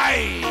the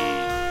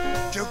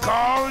right to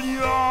call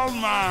you all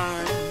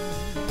mine,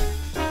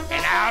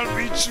 and I'll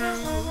be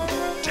true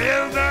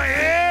till the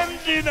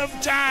ending of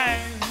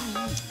time.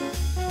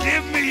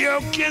 Give me your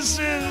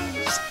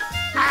kisses,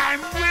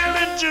 I'm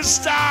willing to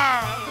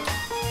start.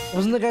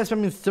 Wasn't the guy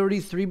spamming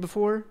 33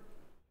 before?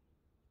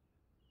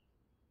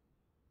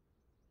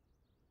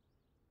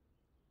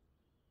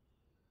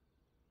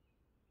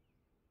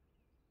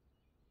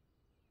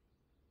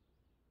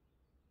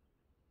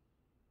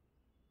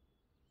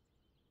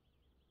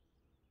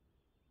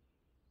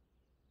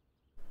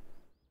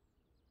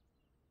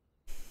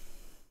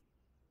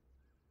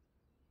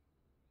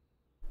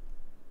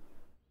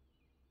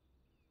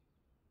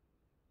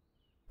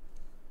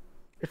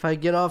 If I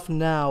get off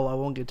now, I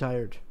won't get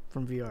tired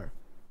from VR.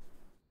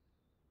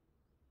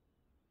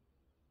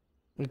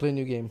 We play a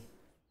new game.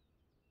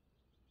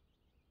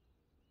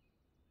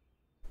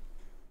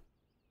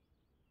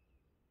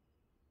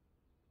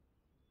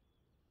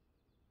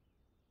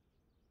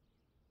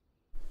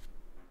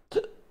 I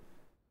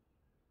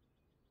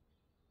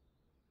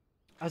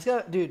just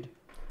got, dude,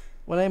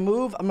 when I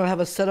move, I'm gonna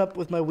have a setup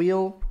with my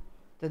wheel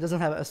that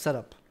doesn't have a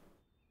setup.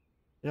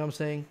 You know what I'm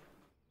saying?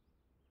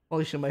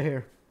 Holy shit, my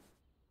hair.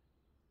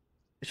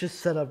 It's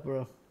just set up,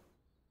 bro.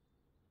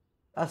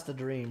 That's the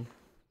dream.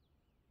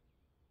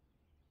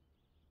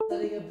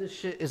 Setting up this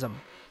shit is a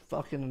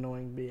fucking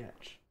annoying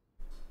bitch.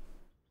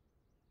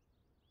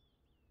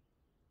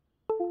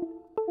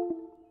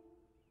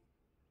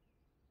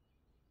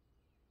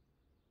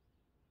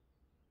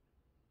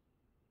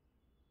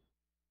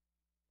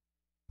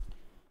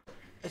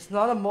 It's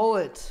not a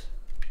mullet.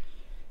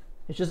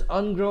 It's just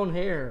ungrown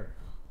hair.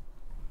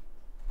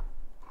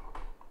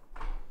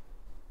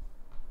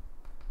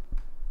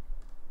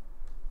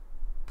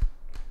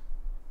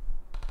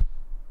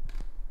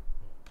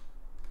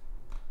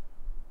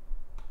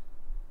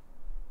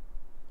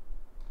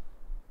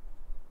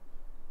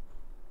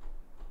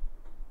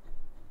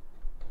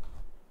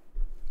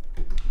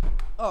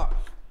 Oh.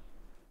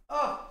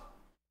 Oh.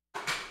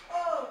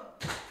 Oh.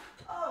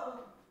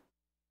 Oh.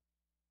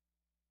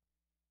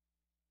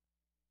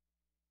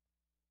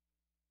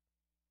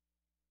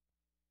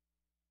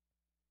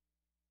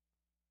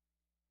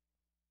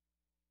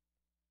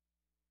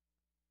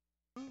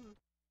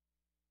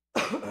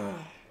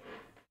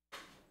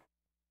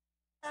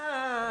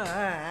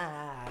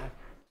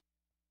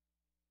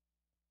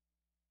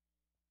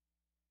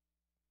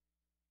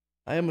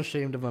 I am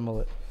ashamed of my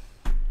mullet.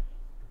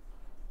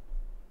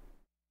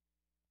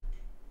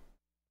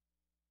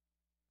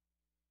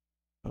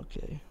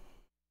 Okay.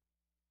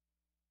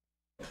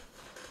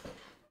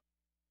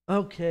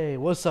 Okay,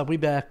 what's up? We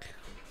back.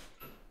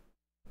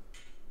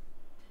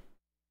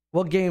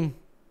 What game?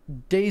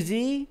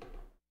 DayZ?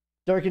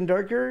 Dark and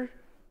Darker?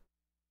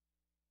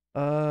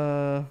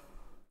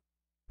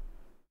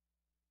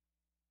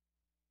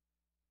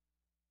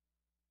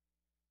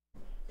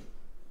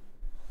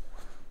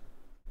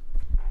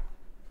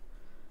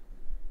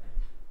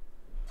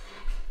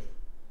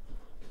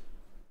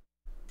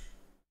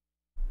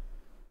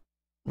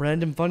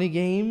 Random funny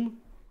game?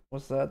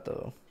 What's that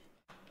though?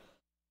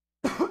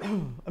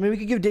 I mean, we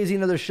could give DayZ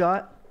another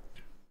shot.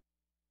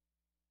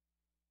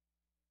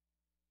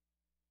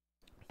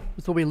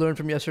 That's what we learned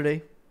from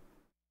yesterday.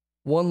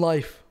 One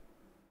life.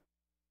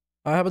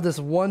 Alright, how about this?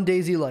 One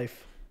DayZ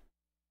life.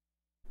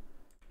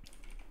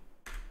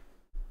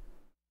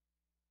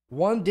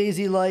 One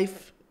DayZ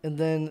life, and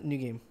then new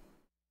game.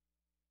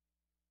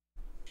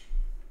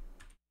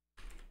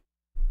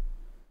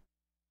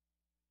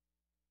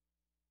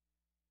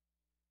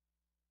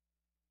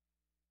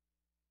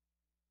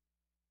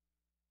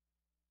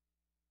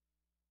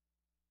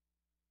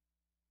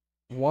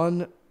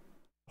 One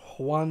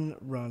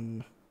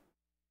run.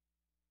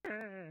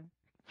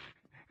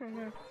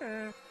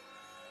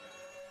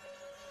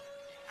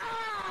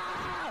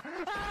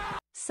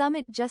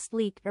 Summit just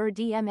leaked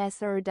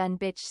DMS done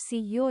bitch see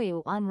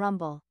you on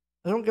Rumble.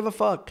 I don't give a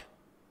fuck.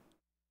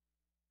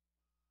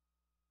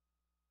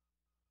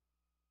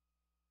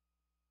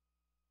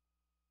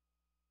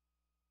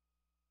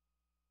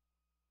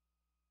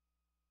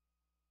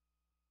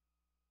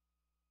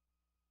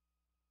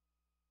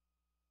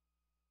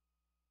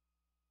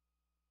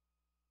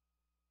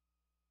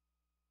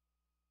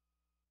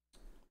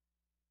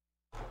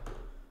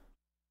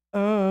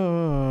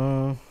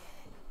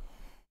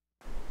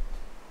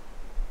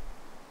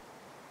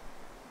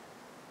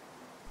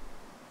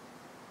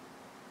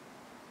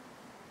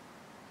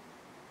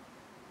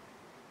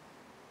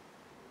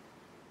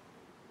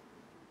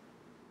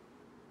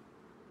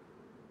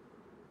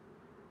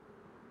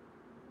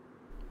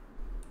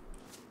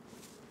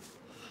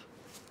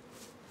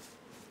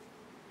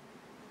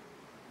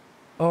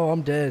 Oh,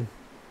 I'm dead.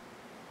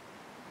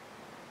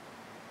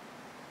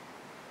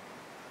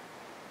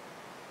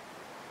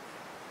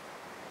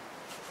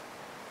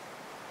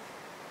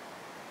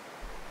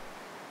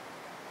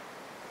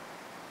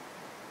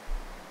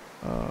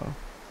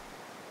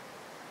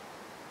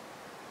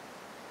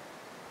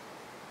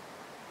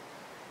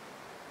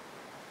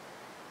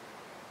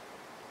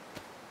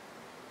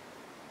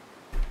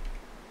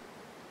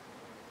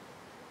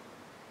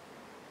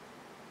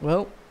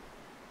 Well.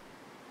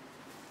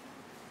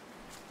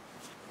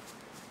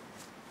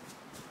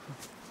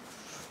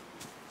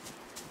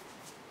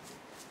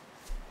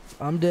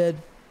 I'm dead.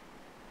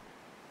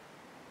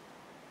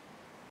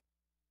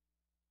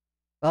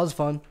 That was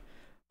fun.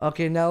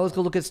 Okay, now let's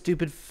go look at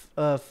stupid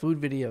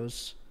food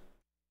videos.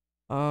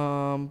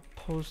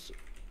 Post.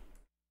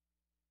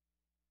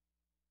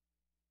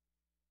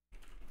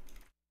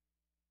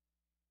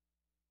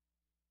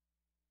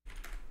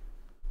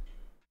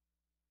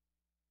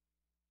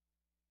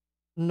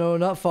 No,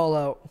 not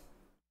Fallout.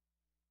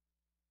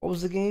 What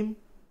was the game?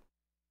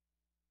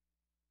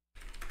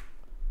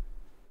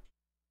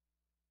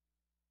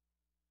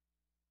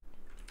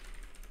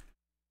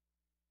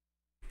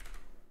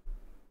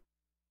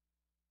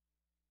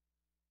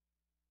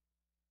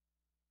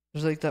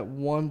 There's like that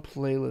one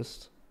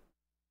playlist.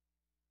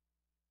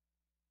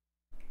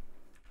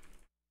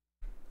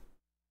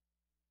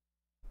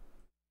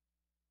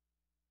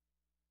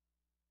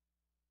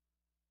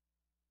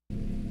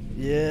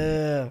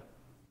 Yeah.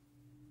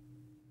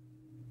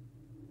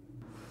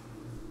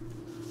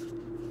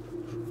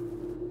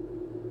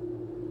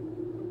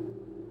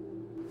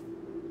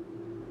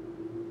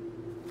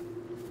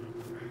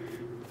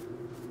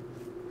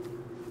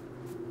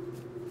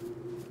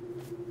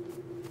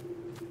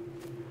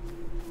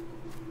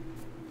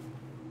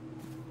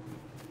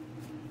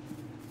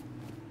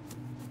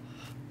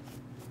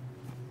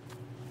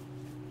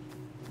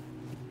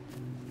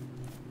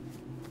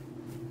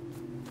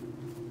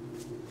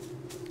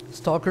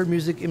 Stalker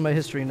music in my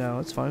history now.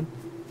 It's fine.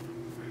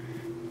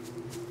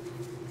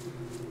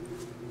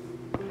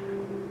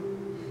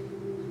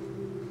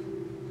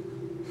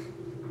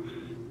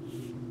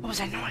 What was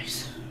that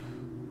noise?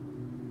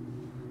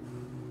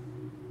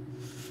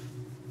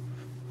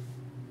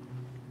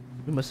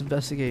 We must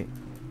investigate.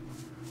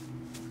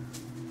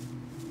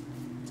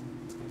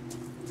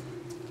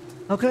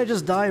 How can I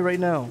just die right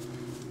now?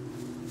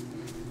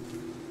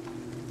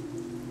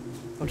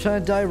 I'm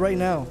trying to die right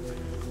now.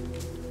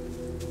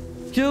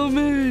 Kill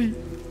me!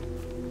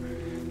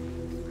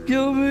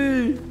 Kill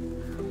me!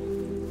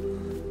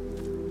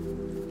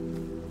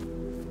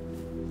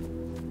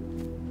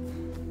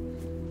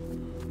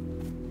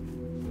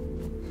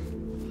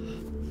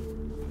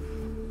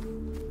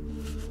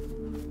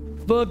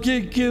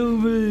 Fucking kill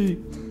me!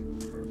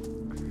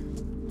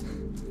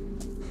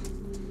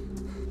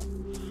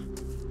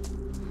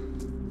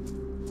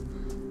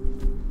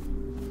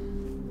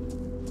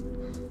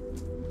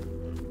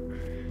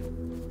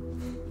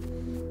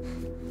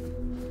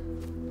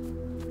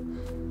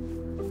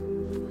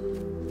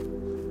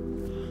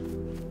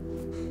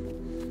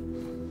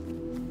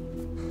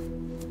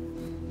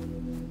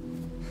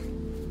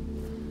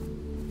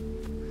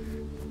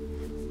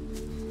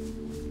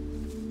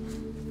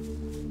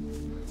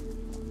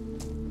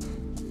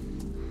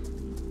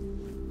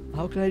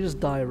 How can I just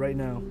die right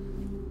now?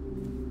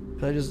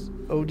 Can I just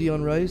OD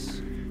on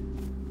rice?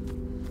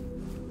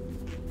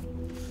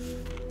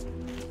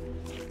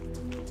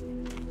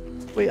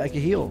 Wait, I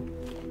can heal.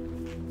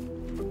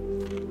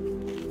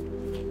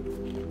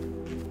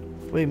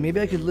 Wait, maybe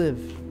I could live.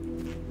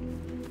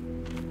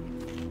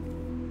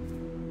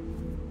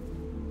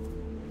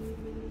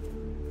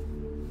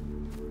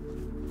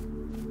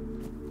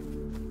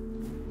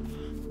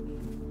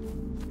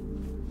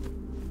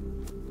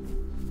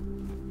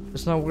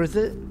 It's not worth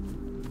it?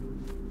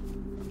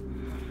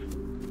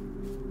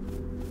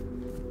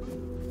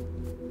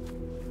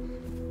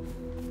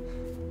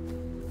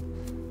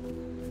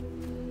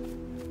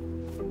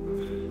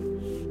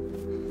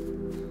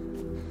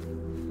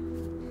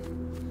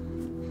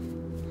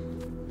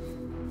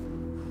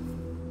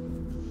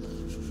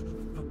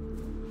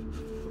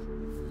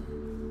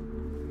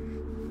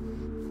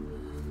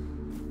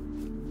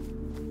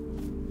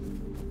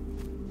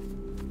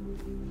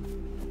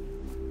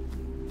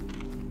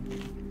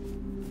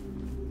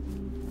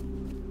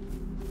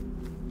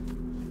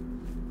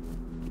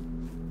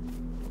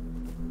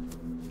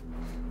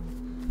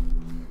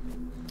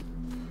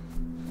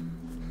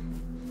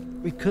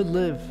 We could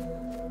live.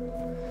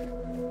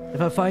 If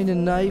I find a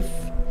knife,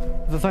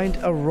 if I find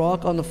a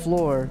rock on the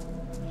floor,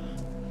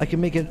 I can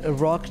make a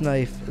rock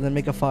knife and then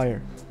make a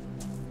fire.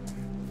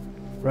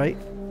 Right?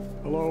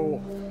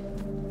 Hello.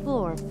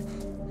 Floor.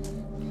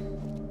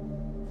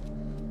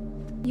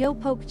 Yo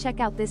Poke, check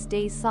out this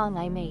DayZ song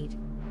I made.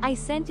 I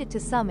sent it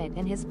to Summit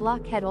and his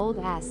blockhead old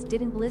ass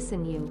didn't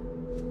listen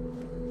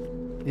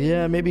you.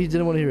 Yeah, maybe he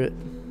didn't want to hear it.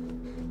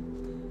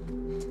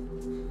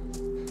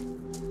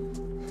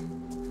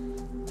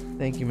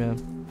 Thank you, man.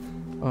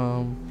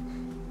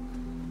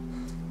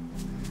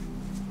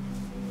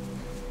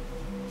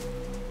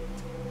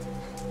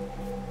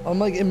 I'm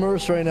like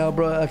immersed right now,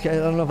 bro. Okay, I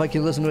don't know if I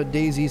can listen to a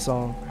DayZ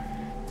song.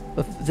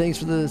 But thanks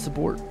for the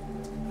support.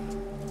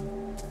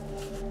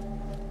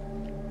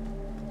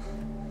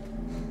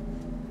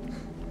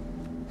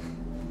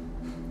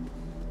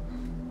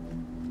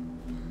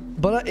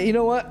 But you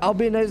know what? I'll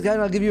be a nice guy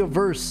and I'll give you a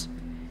verse.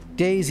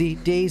 DayZ,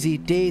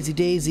 DayZ, DayZ,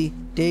 DayZ,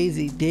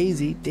 DayZ,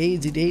 DayZ,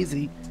 DayZ,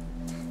 DayZ.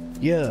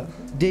 Yeah.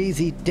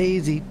 DayZ,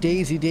 DayZ,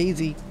 DayZ,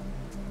 DayZ.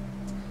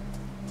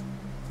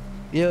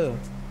 Yeah.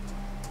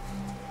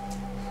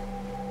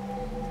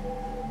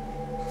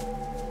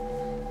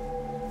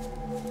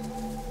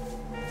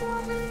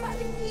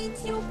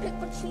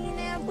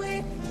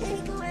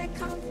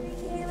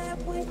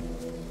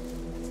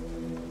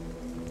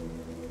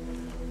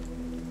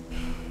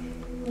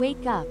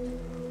 Wake up.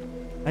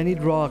 I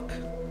need rock.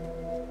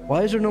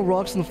 Why is there no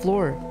rocks on the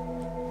floor?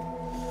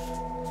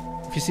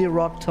 If you see a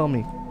rock, tell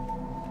me.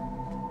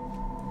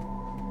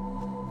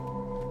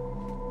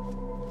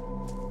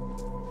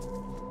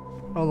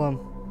 Hold on.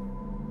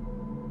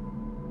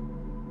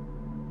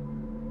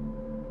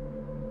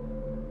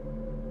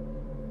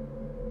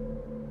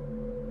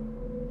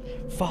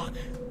 Fuck.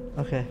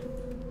 Okay.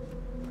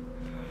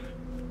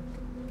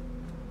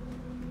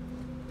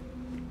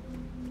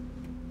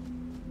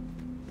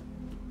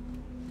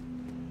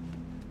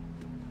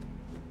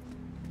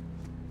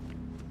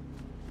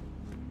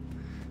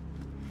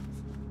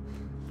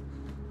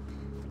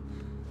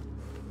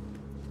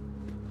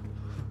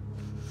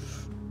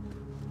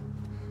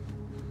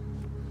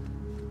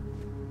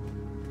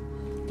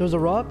 There's a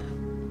rock?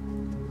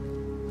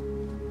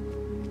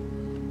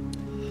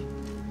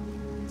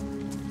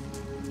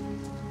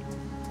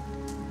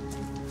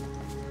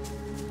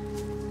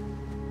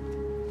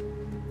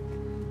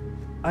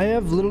 I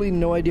have literally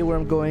no idea where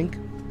I'm going,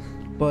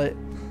 but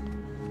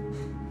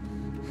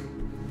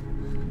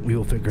we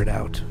will figure it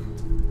out.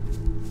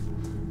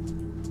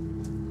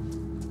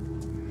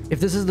 If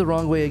this is the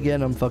wrong way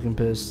again, I'm fucking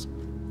pissed.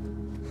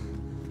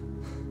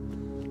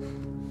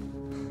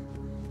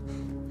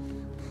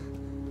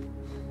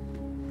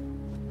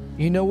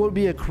 You know what would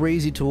be a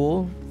crazy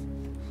tool?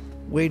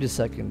 Wait a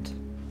second.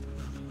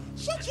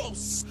 Shut your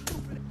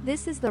stupid.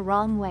 This is the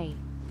wrong way.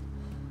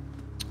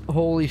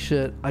 Holy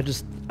shit. I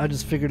just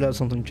figured out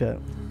something, chat.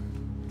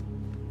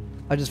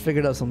 I just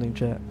figured out something,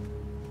 chat.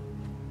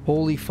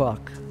 Holy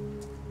fuck.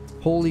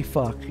 Holy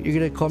fuck. You're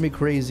gonna call me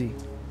crazy.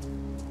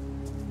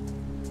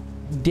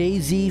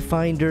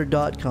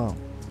 DayZfinder.com.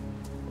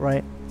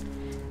 Right?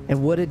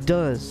 And what it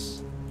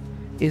does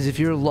is if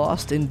you're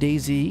lost in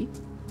DayZ,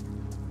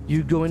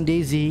 you go in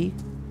DayZ,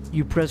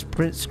 you press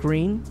print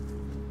screen,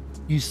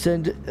 you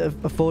send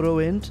a photo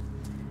in,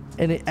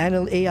 and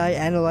an AI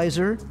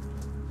analyzer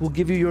will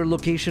give you your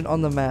location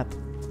on the map.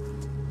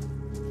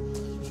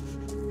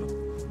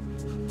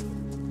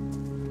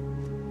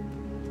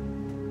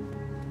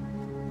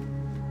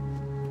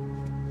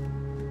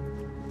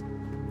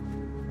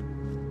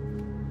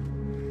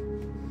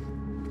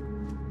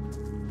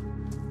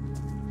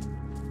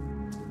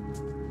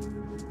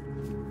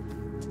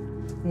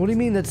 What do you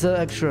mean that's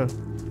extra?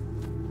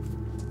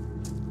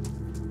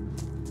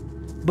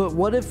 But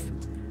what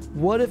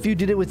if you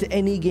did it with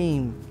any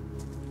game?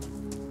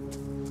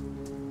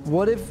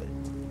 What if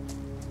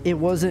it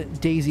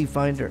wasn't DayZ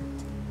Finder,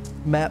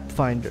 Map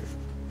Finder,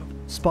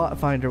 Spot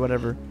Finder,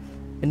 whatever,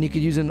 and you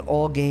could use it in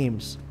all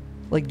games?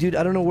 Like, dude,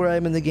 I don't know where I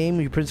am in the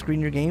game. You print screen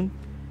your game,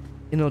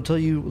 and it'll tell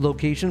you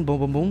location,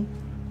 boom, boom, boom,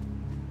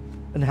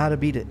 and how to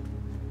beat it.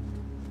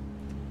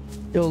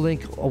 It'll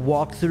link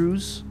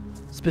walkthroughs,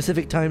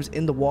 specific times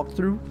in the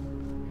walkthrough.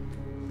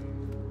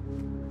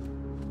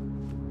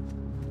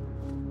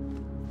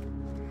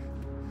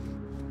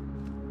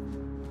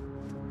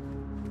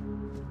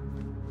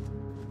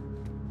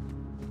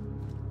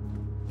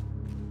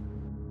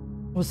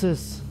 What's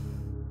this?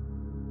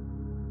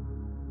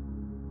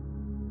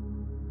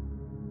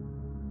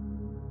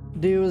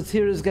 Dude, let's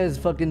hear this guy's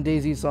fucking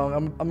DayZ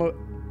song.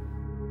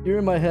 You're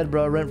in my head,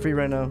 bro. Rent free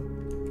right now.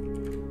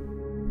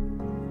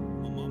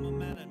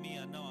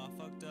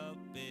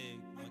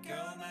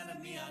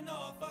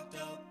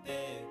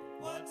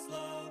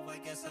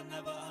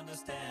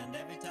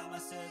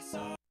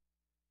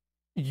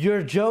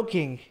 You're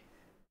joking.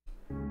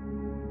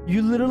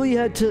 You literally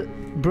had to,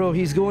 bro.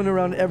 He's going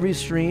around every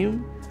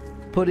stream,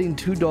 putting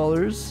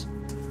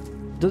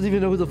 $2. Doesn't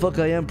even know who the fuck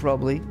I am,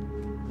 probably.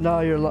 Nah,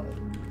 you're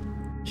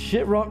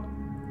shit wrong.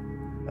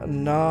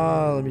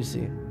 Nah, let me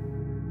see.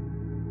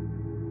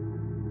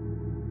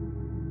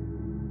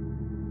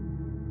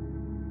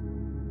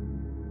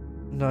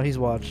 No, he's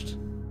watched.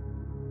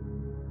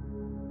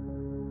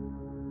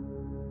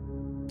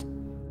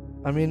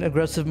 I mean,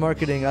 aggressive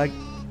marketing.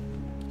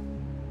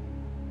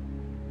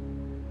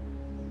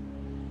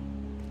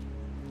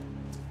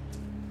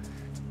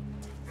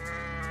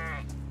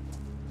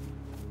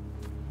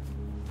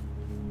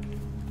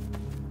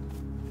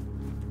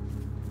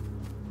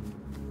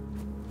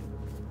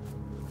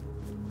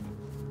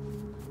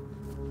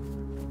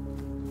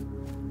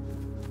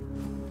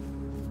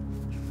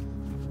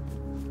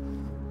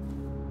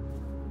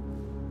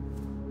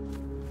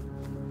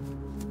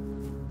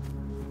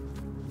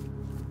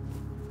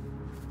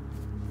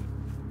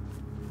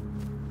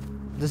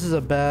 This is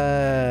a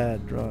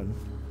bad run.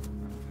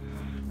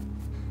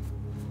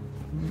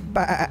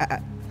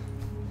 Bad.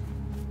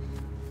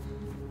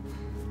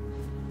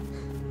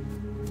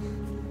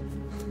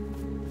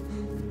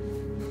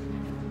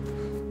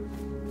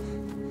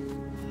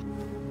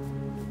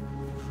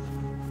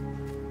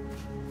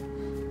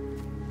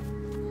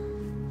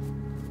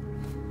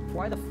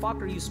 Why the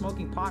fuck are you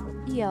smoking pot?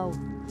 Yo.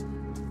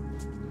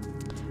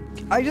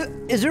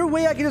 Is there a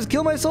way I can just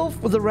kill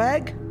myself with a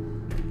rag?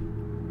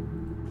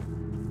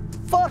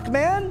 Fuck,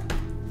 man!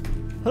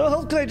 How the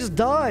hell could I just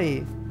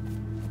die?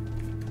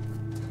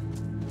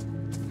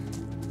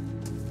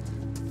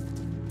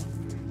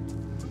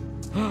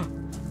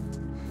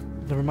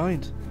 Never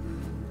mind.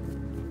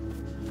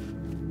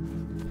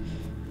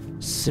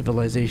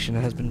 Civilization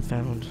has been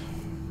found.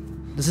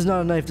 This is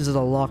not a knife, this is a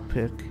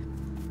lockpick.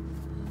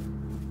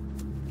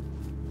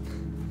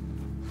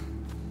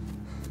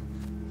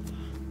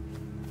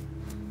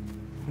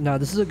 Nah,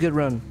 this is a good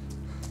run.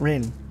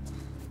 Rain.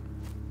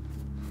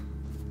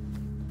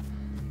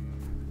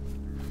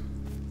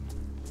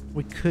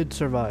 We could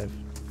survive.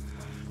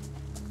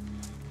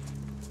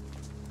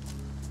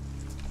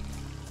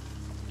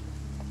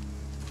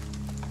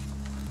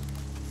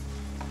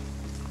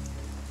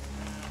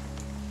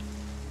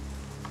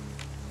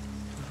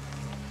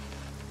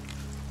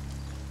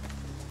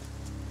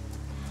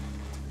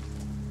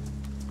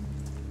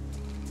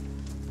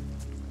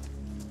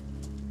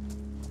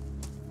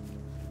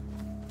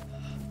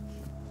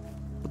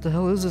 What the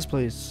hell is this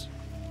place?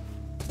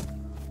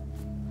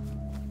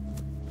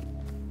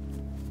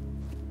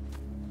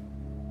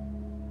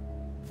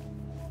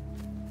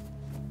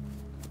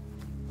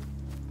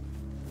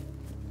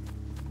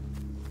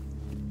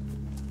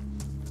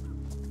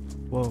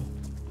 Whoa.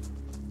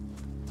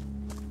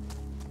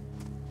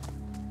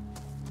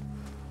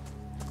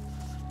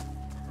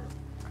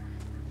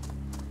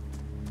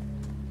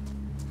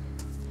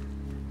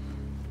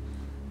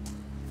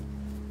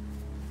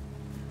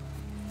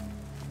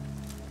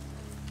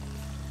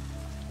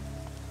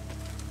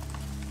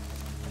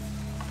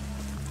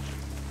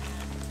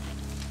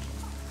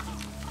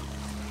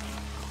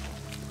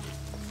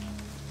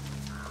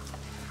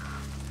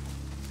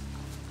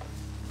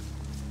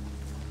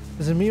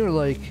 Is it me or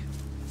like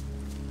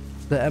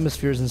the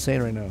atmosphere is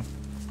insane right now?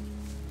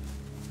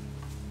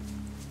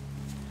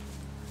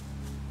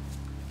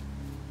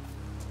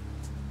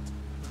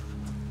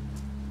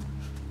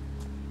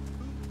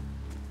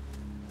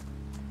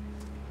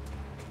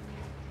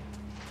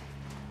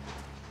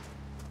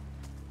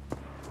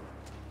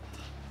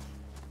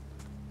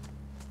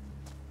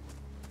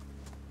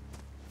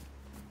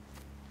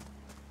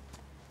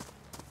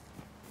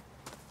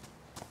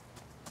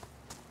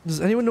 Does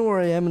anyone know where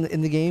I am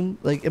in the game?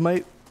 Like, am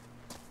I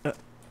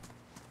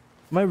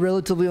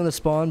relatively on the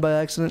spawn by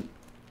accident?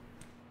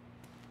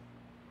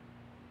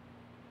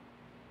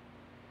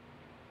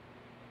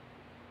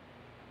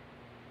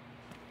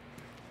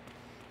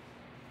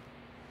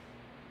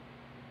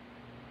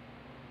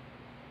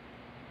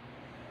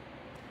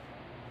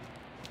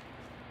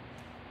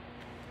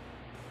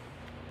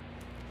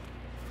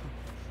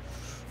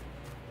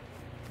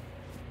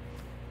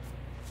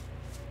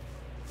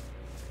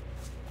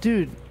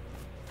 Dude,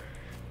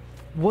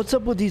 what's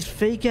up with these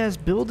fake ass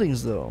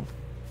buildings though?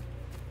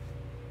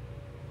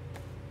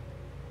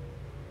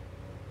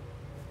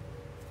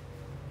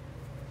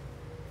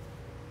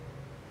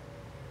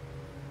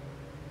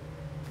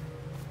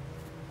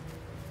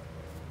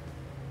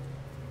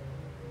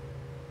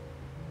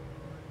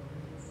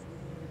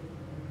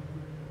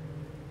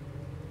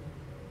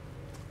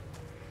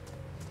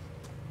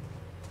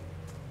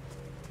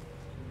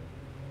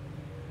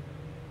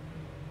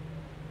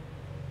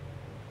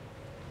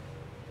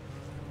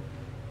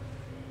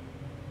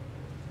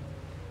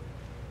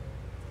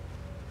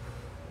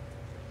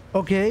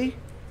 Okay.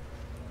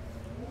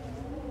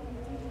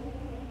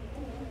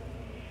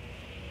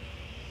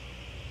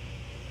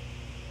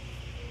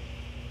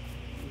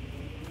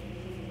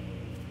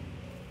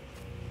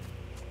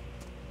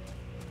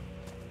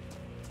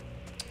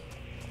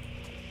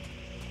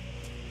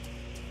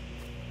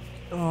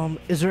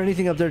 Is there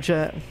anything up there,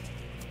 chat?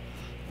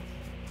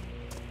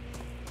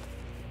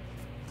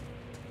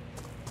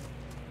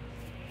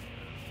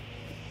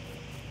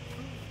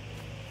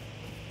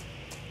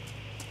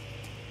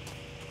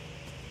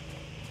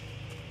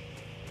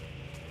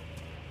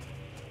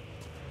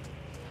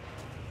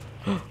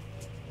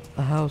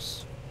 A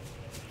house.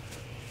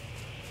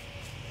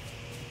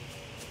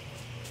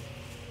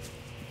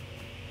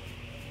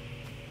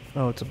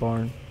 Oh, it's a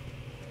barn.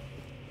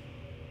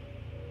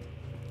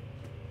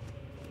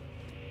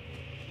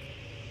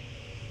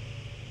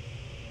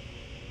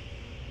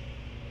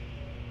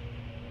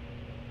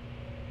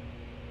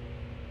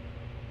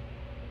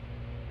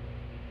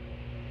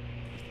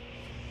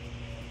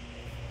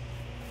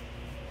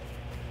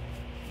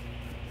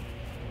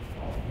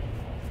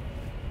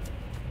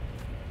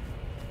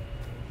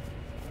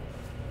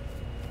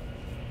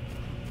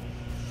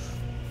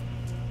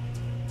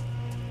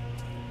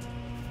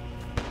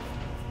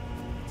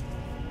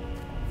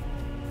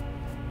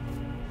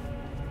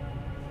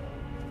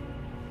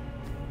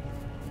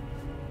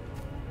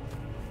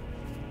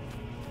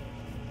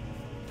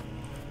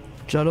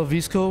 Jado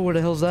Visco, where the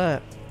hell's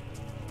that?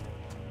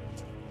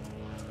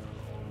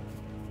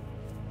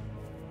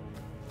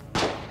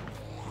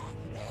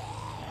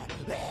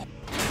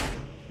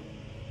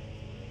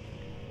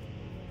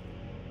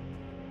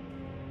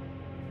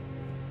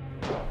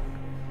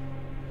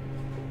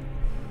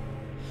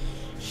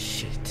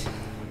 Shit.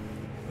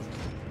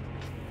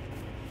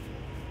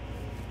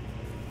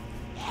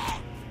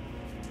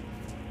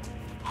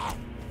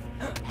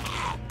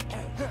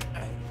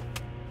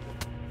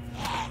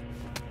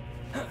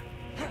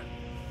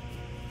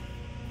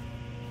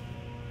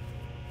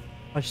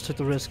 I just took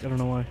the risk, I don't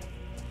know why.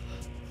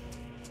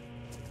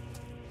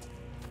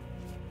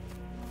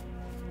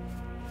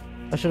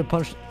 I should have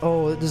punched.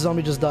 Oh, the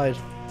zombie just died.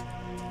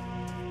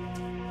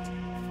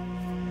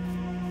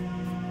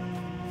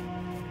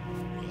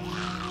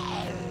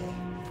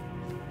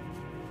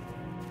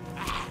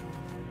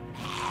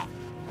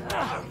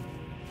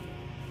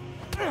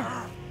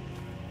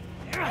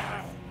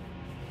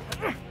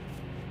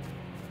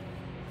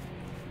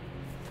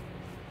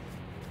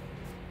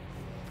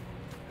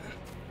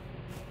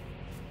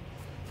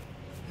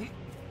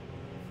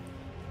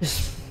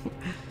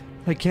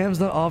 My cam's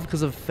not off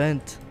because of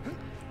Fent.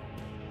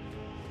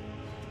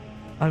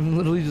 I'm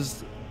literally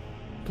just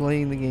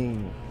playing the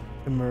game,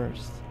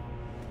 immersed.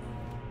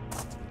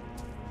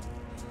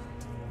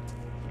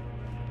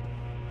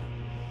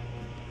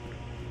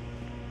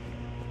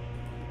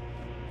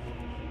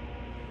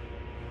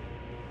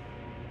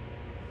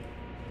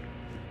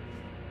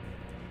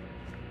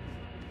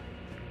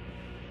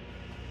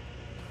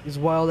 These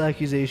wild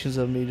accusations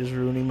of me just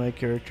ruining my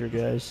character,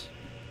 guys.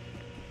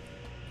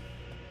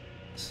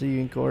 See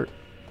you in court.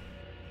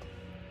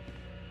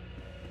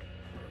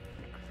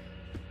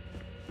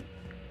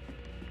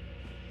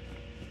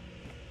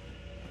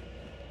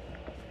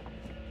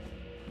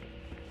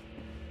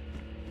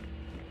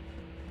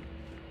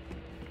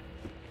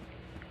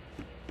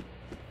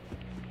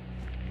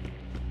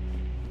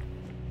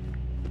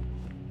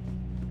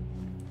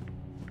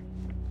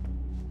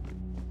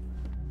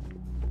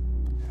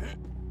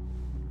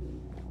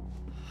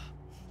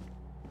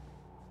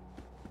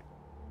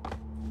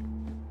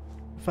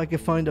 If I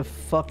could find a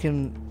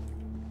fucking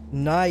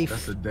knife.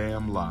 That's a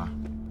damn lie.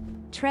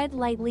 Tread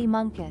lightly,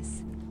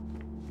 Monkus.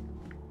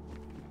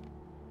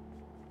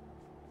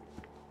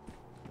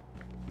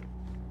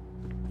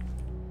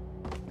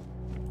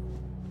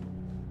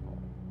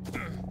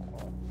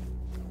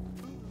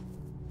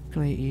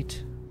 Can I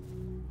eat?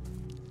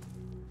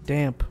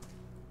 Damp.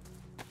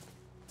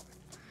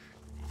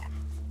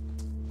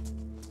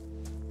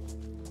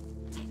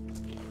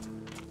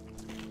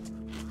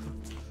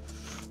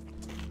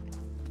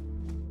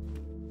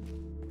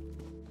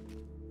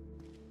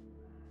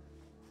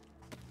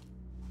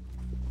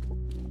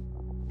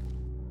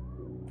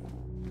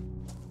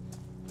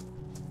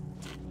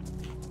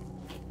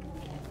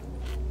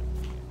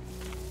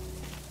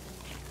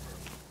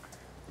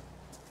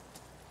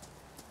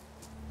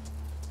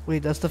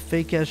 Wait, that's the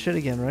fake ass shit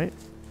again, right?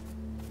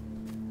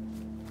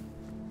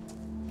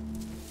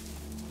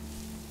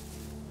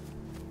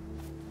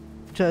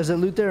 Chad, is it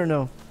loot there or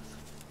no?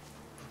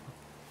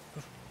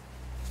 I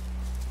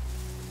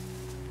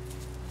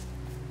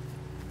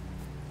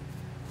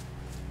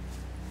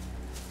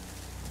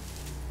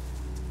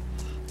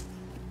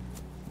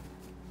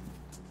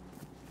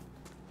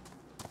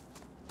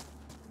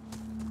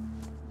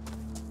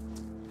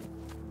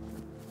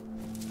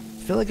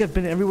feel like I've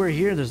been everywhere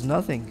here, there's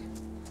nothing.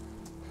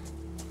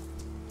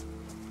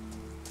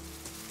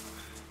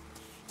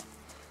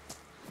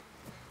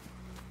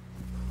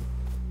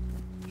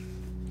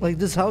 Like,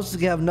 this house is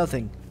gonna have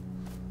nothing.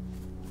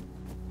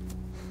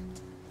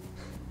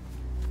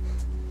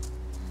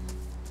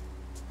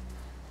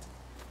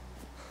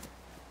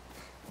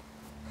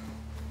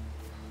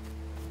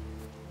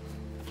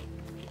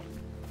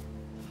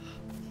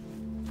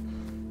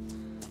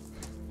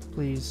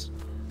 Please.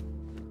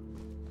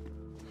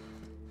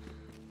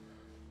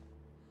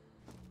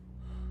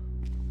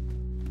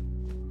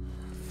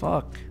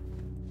 Fuck.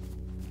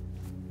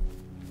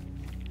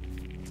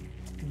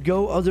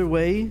 Go other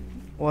way?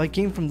 Well, I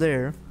came from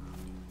there.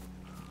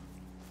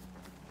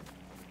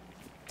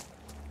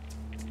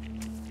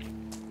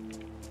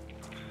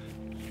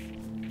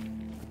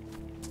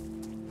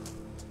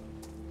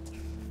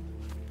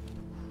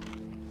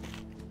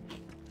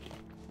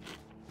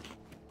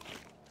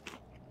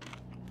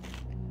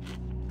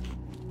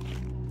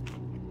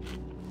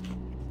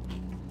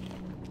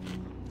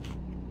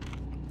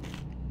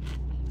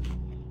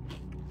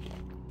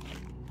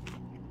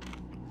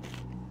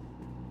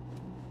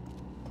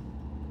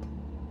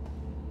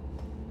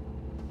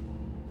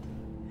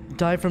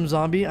 Die from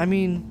zombie? I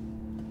mean,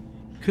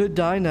 could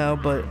die now,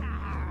 but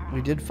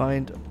we did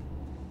find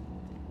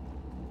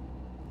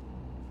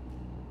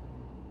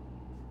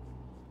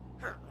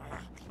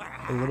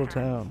a little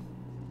town.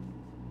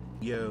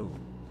 Yo.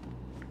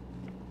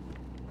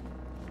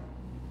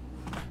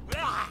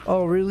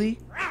 Oh, really?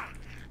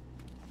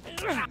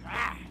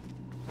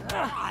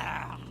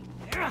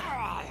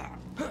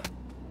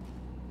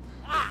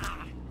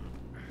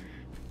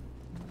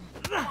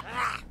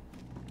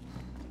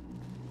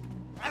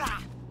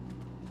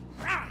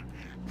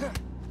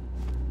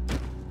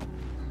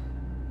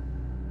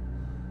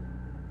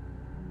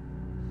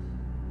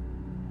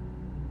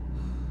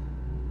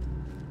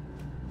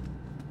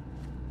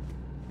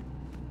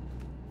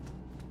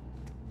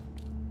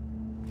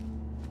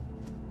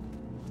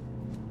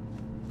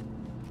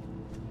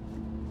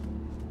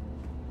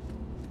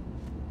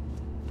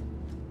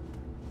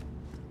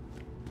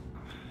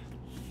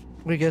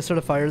 We get start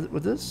a fire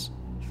with this?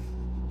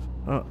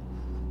 Oh.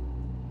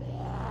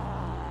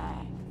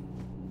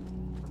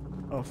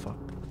 Oh fuck.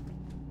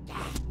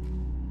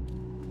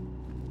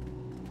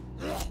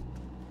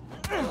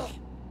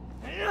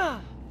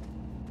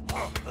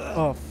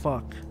 Oh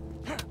fuck.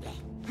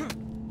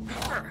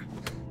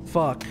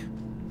 Fuck.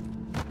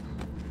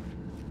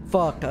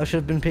 Fuck, I should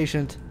have been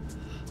patient.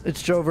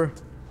 It's Jover.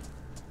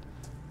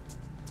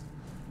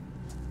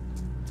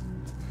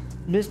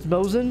 Missed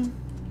Mosen?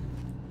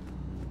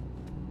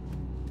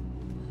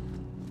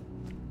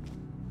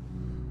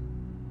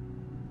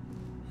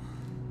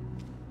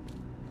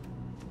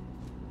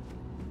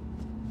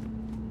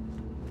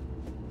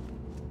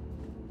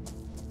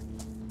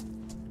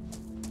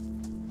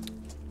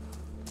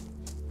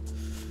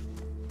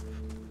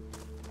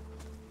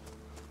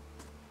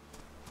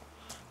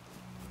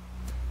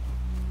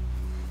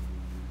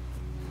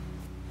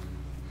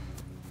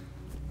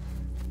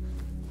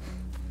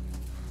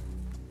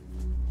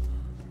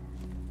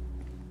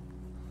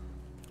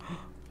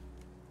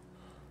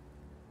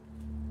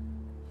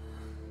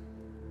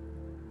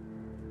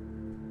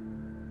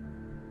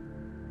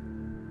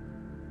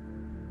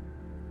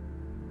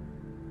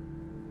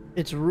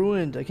 It's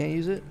ruined. I can't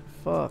use it.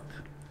 Fuck.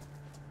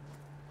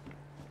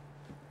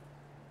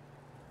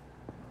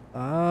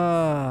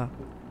 Ah.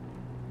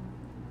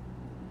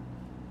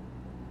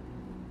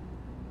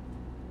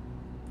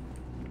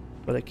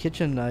 But a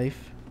kitchen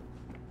knife.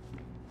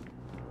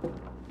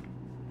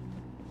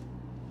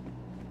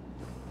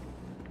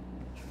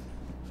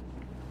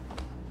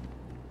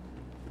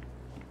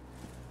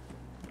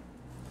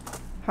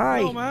 Hi.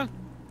 Hello, man.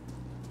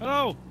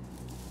 Hello.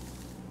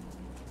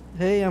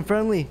 Hey, I'm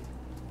friendly.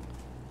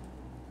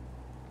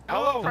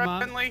 Hello,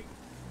 friendly.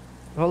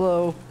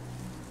 Hello.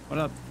 What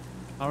up?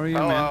 How are you,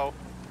 man?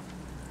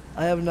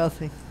 I have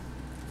nothing.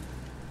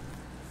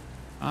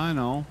 I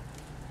know.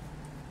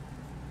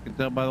 I can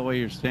tell by the way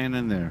you're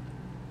standing there.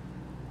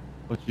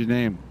 What's your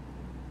name?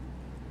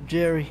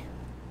 Jerry.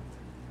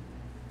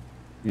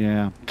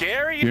 Yeah.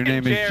 Gary? Your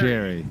name is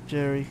Jerry.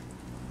 Jerry. Jerry.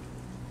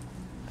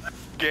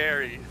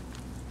 Gary.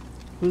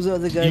 Who's the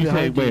other guy You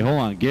say, behind you? wait, hold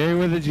on. Gary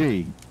with a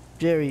G.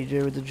 Jerry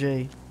with a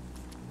J.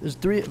 There's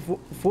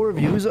four of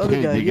you. Who's the other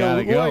Dude, guy? you Yo,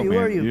 gotta who go, are you? man. Who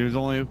are you? There's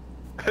only...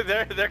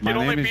 there My can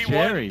only name be is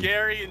Jerry. one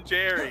Gary and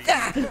Jerry.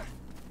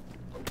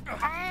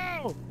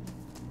 Ow!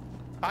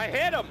 I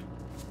hit him.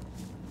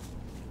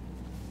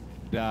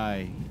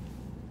 Die.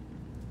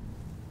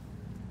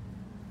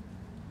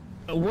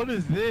 What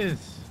is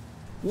this?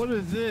 What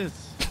is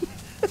this?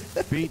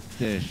 Beat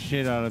the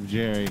shit out of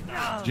Jerry.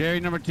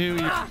 Jerry number 2.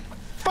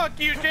 Fuck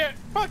you,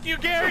 fuck you,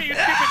 Gary, you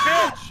stupid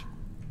bitch.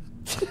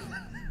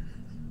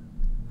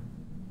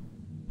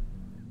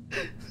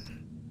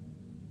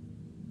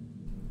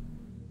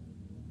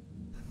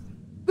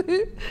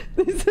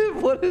 They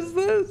said, what is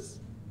this?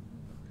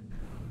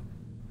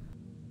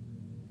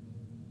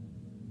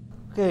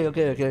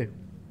 Okay.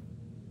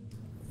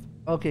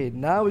 Okay,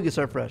 now we can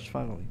start fresh,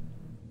 finally.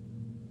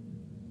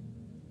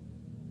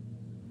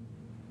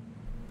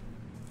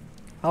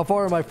 How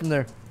far am I from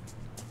there?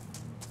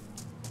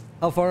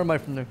 How far am I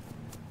from there?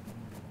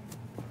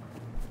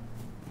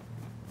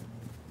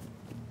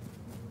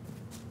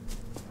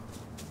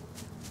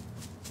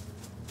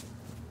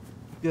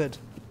 Good.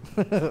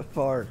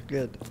 Far,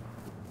 good.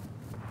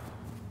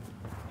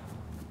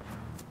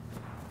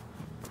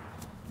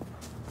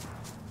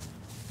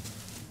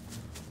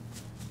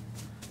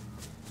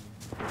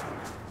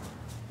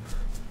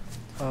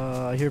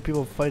 I hear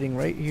people fighting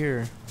right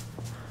here.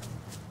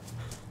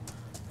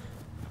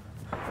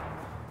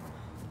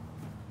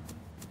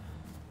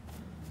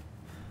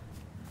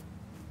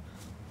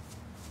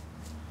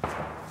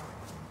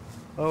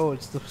 Oh,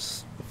 it's the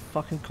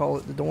fucking call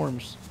it the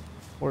dorms.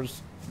 Or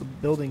the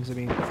buildings, I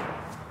mean.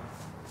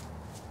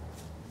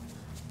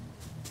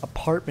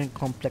 Apartment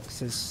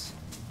complexes.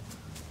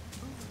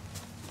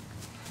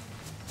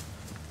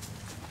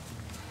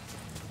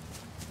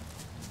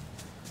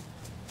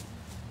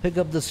 Pick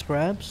up the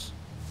scraps.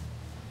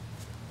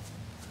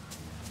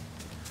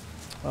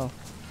 Oh.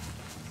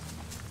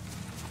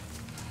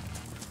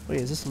 Wait,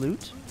 is this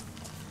loot?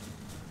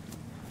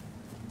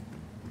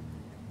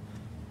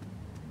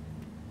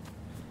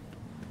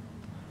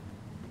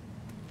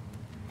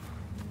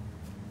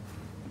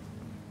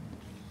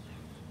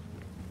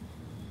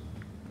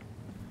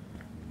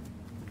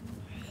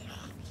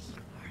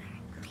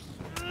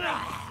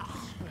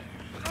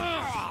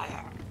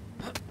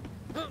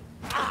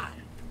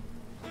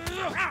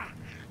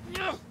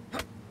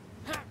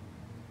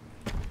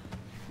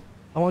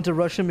 I wanted to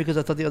rush him because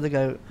I thought the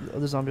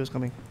other zombie was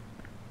coming.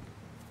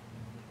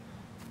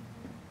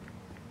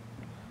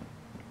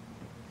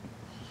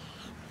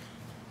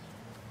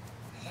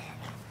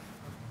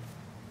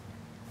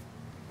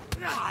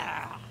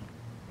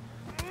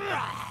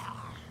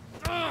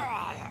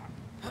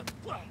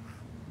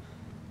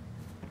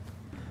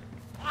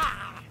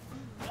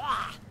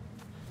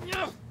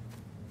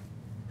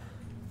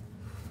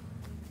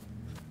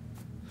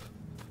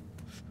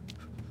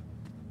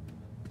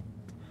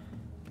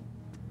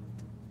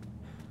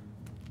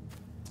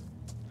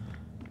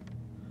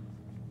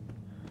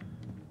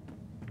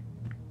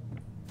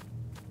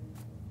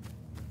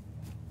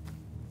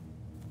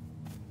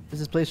 Is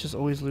this place just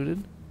always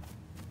looted?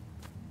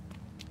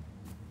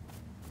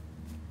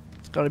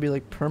 It's gotta be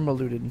like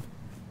perma-looted.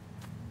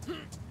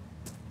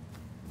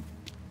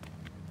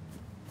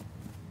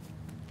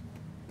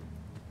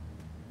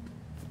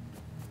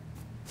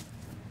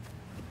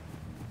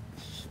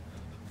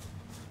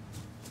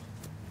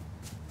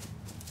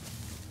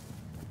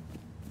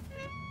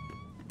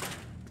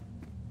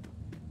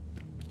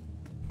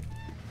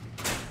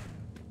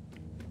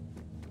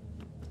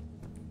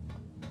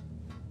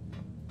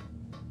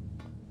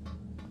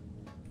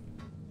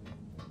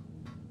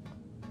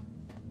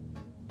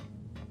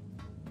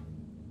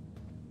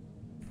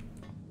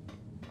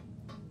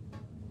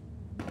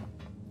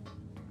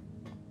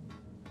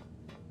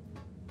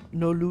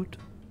 No loot.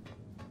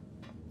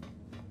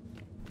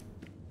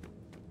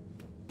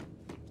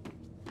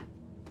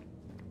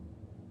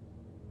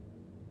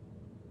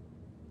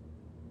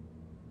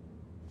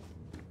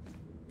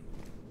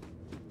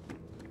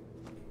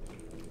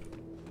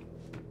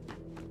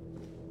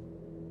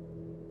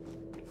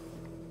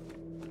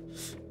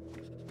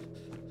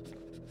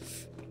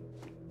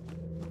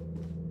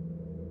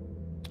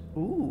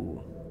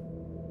 Ooh.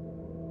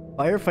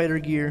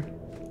 Firefighter gear.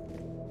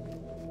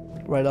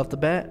 Right off the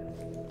bat.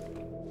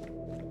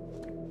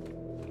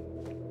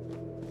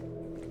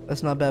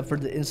 That's not bad for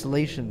the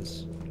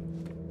installations.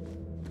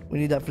 We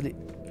need that for the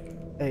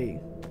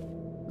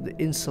the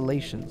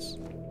installations.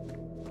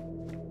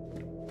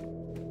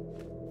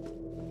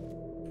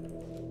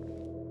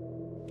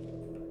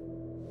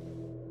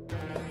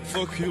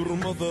 Fuck your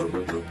mother.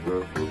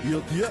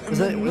 Is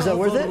that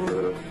worth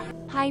it?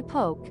 Hi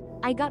Poke,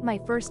 I got my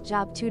first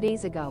job 2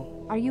 days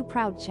ago. Are you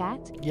proud, chat?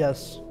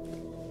 Yes.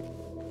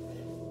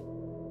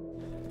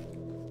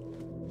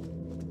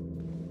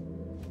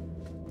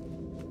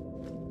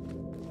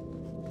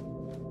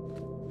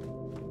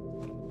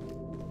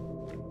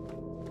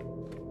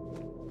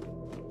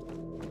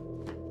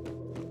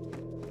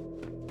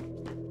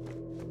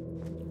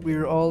 We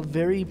are all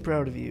very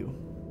proud of you.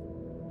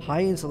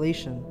 High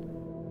insulation.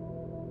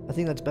 I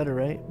think that's better,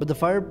 right? But the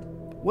fire...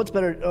 What's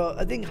better?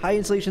 I think high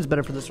insulation is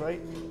better for this,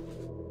 right?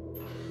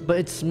 But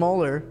it's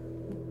smaller.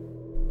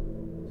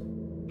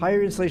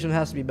 Higher insulation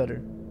has to be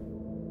better.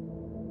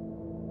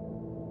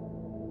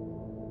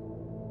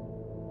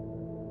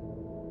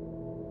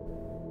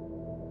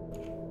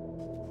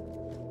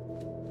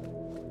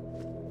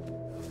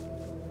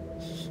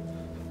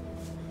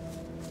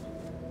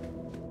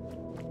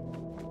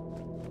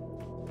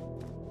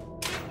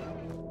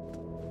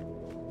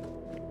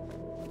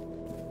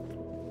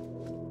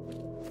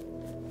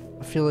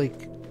 I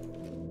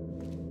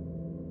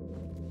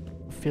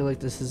feel like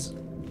this has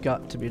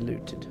got to be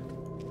looted.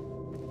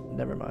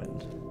 Never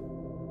mind.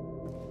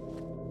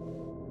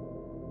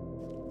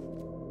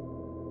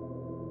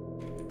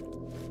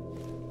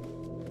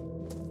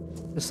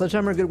 Is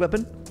sledgehammer a good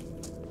weapon?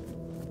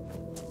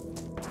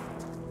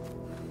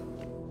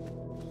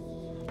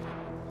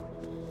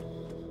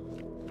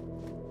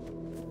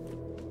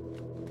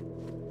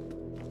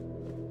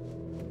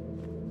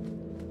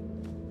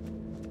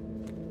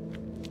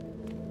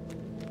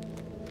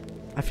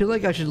 I feel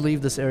like I should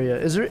leave this area.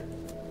 Is there...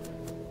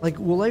 Like,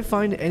 will I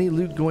find any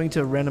loot going to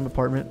a random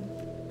apartment?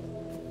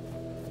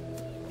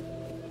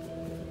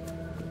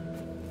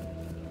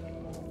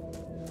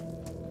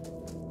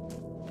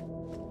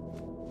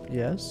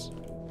 Yes.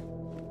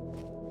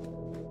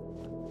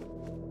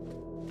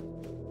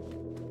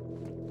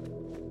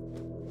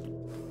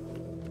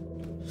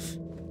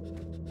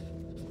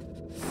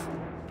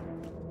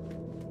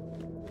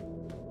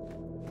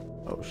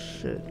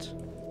 shit.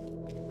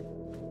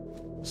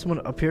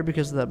 Someone up here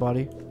because of that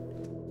body.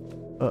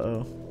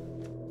 Uh-oh.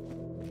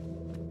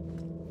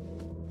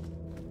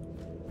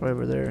 Right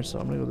over there, so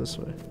I'm gonna go this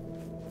way.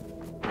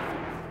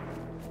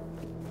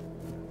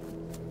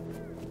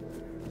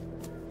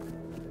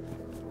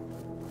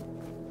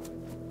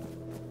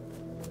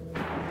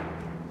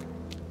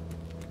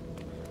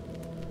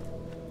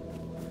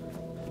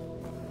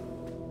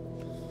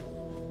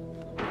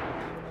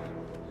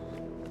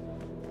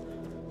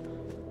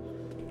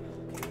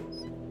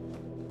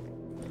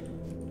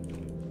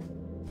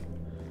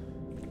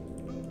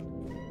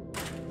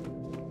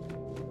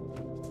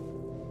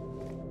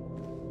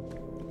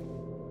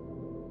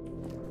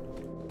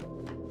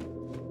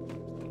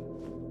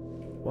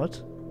 What?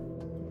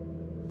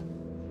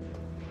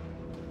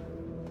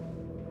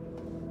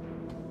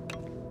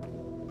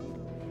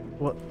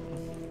 What?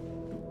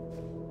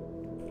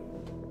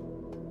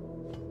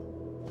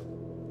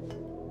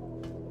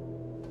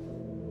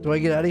 Do I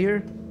get out of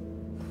here?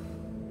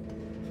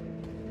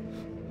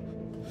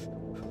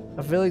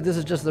 I feel like this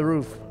is just the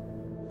roof.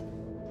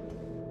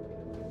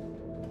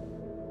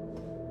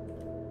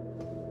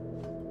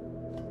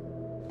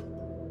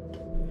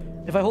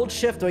 If I hold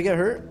shift, do I get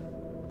hurt?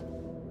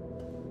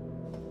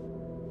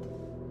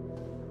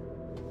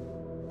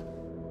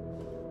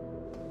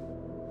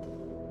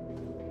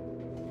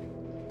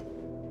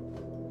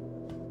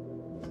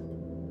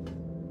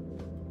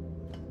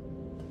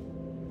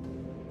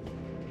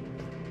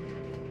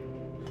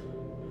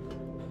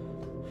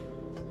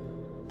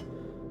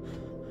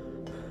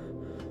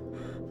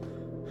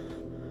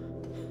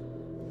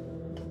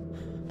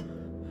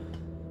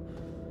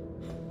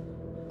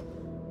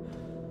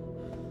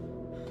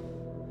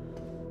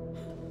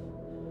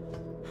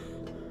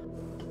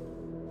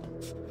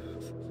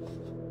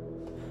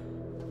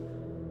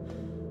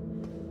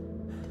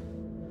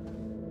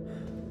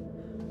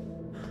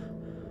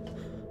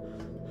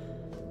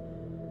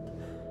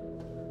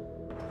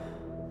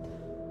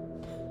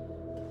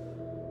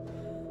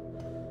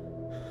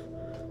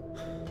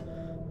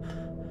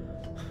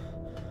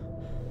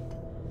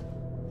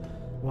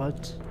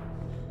 What?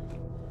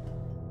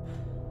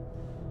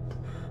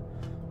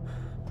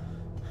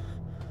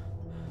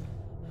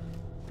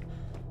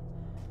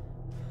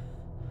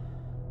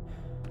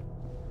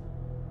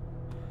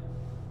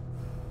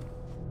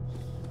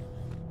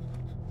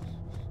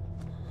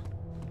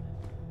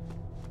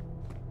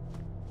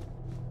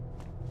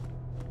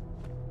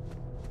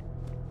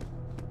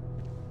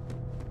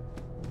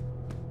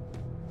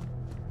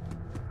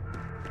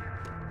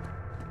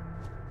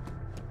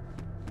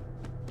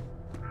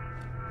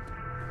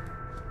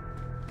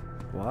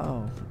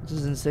 Wow, this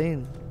is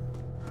insane.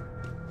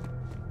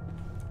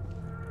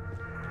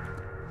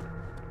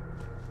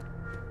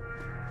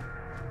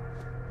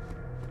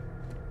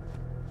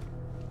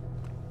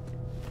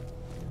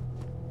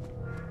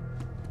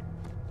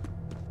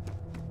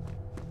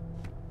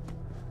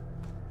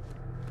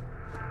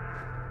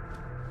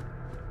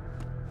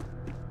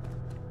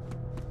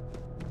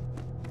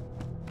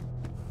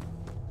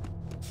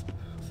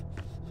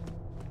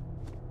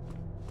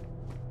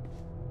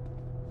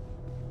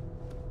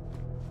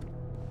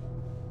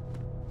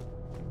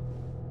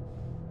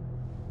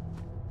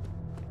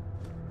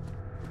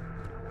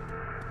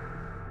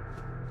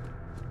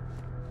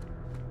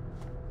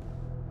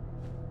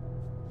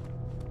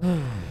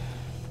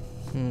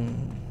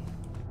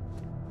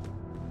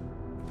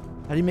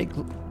 How do you make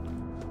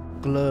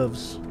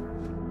gloves?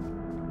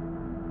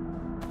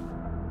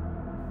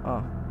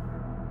 Oh.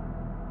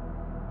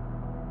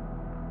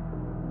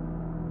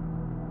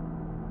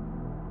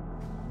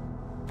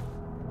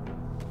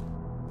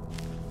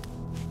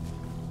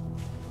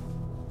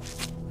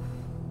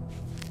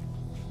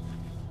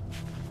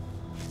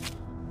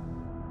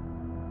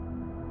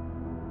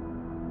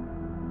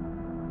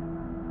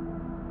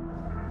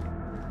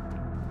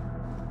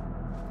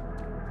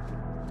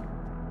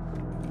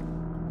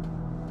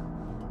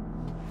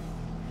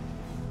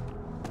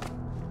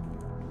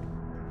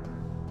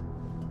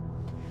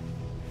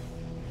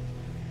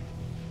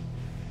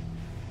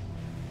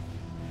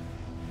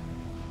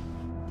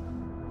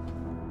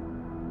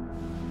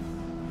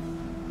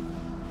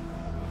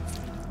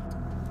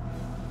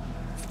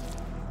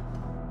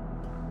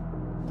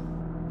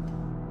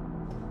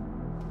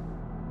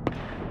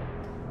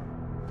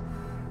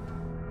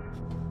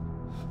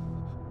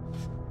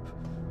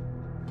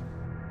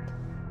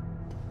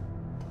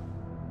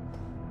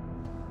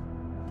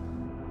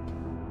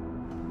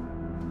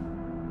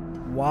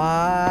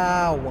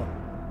 Wow.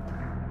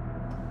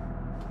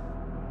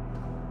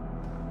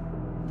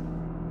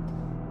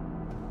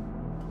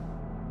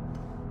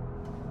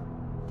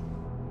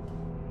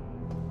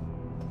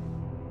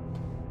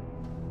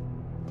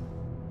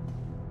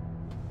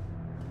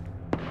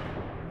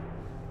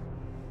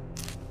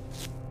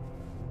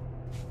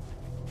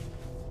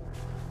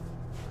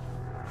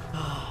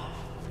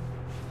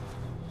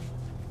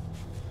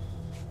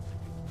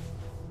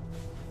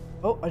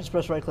 Oh, I just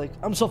pressed right click.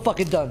 I'm so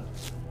fucking done.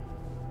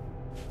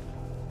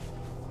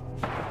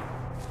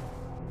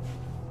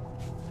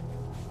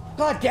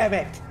 God damn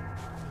it!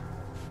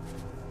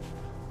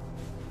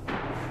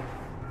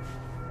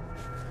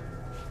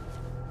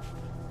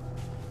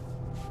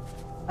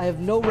 I have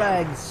no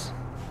rags.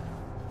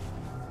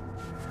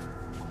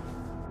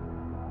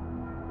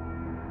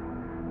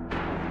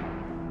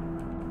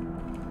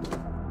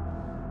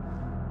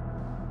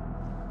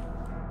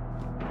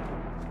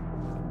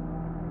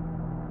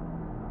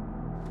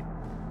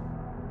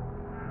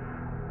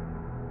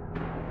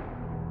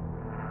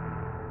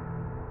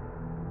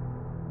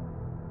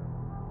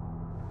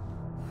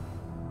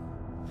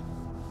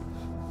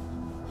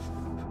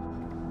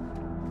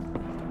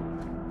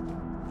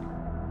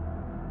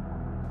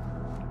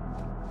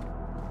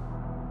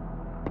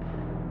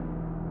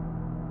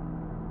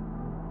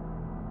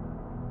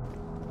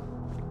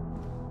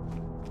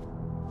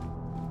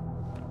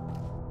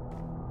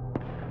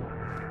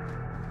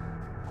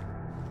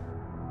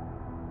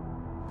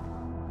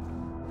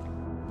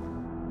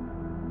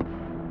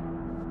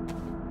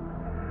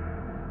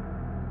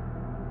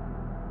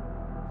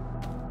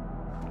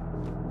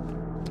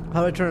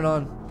 How do I turn it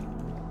on?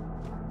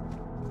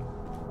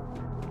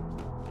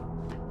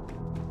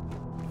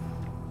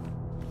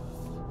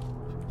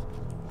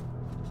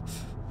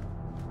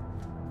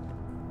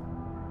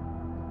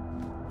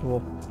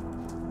 Cool.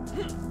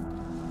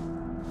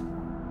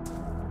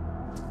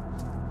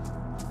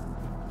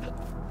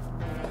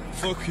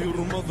 Fuck your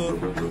mother.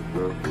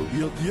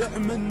 يضيع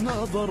من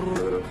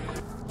نظر.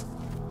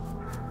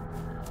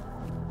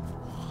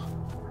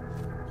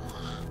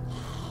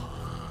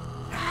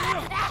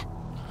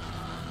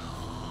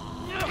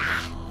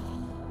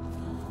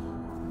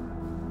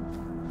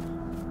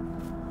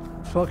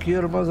 Fuck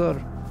your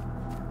mother.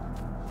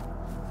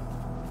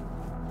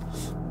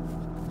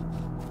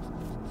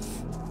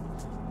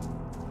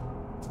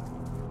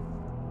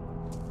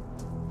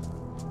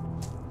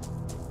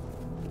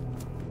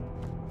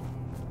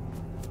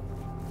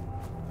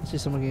 I see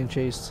someone getting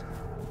chased.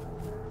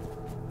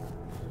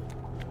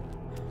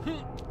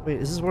 Wait,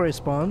 is this where I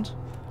spawned?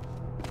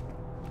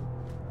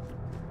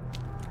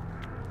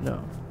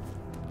 No.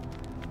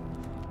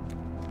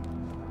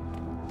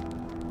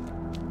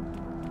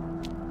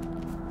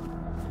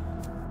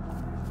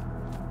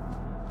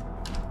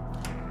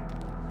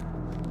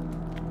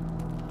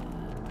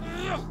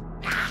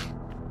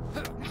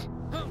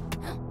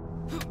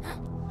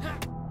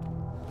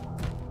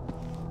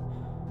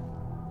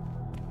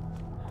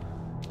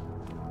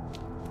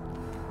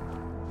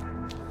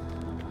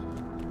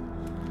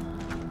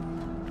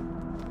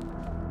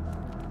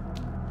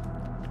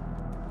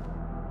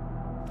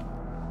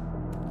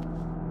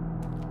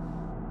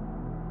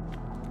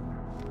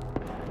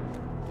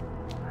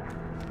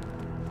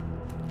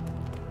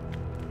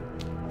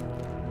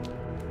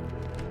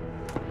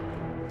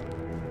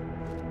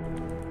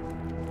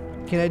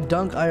 Can I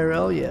dunk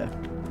IRL? Yeah.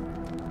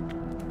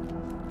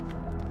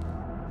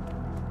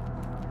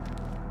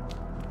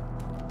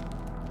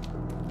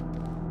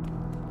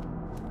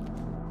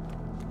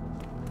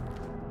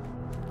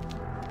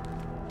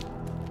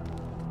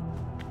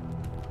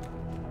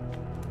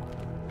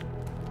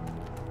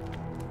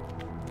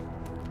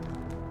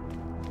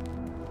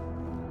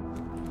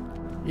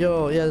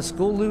 Yo, yeah, the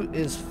school loot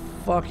is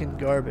fucking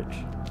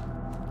garbage.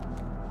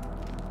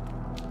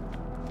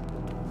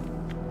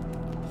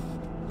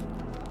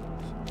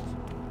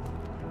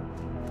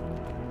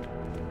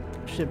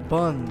 Shit,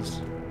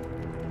 buns.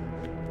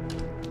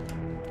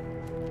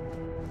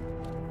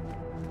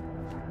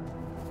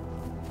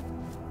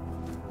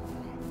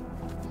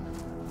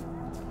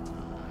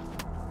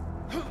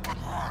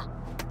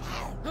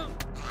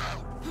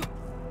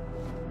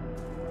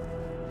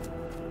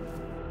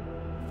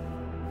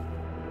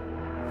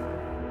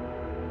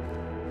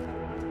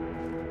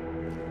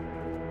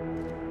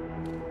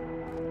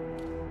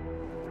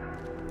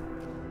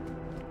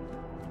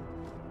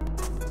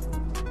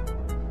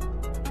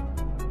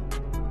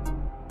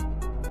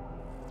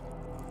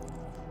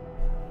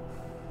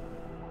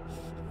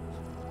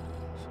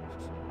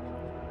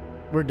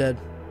 We're dead.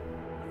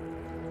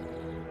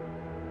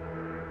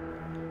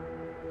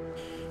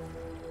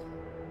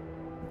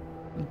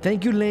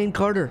 Thank you, Lane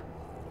Carter.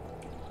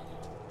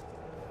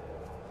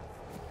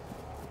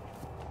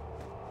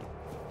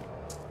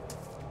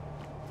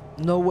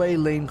 No way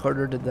Lane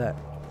Carter did that.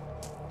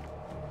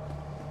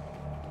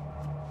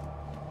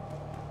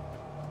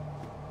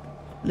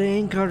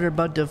 Lane Carter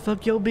about to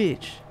fuck your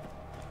bitch.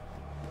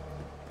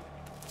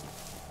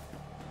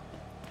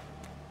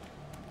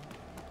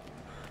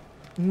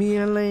 Me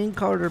and Lane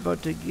Carter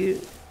about to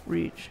get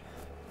reach.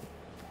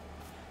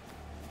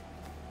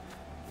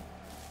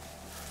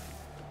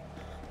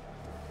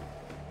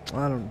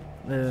 I don't.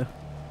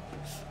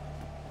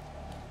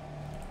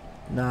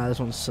 Nah, this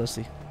one's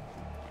sussy.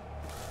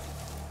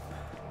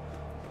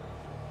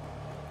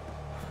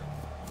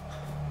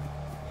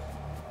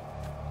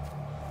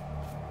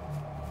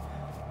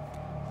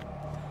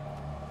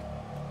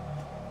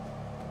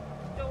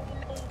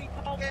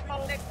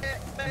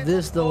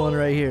 This the one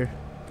right here.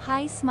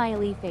 Hi,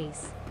 smiley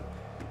face.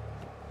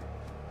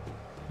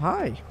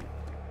 Hi.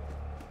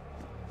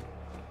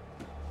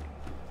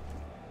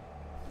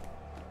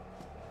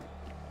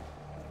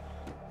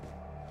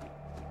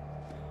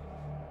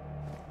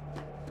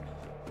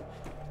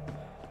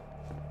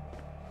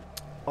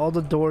 All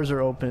the doors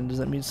are open. Does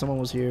that mean someone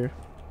was here?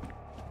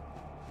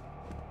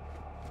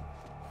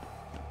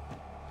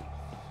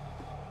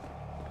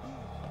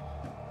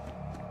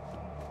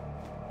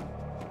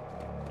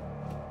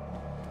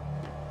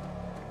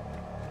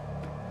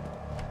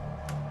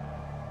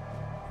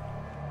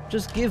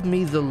 Just give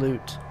me the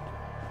loot.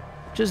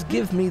 Just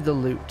give me the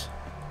loot.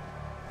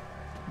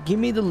 Give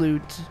me the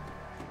loot.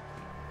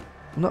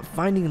 I'm not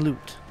finding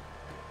loot.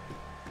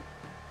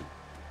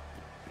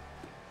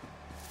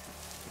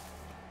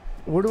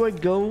 Where do I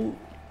go?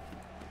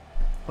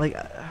 Like,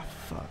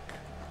 fuck.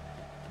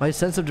 My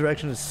sense of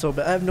direction is so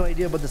bad. I have no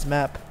idea about this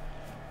map.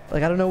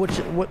 Like, I don't know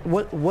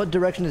what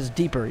direction is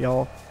deeper,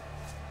 y'all.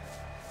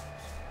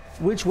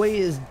 Which way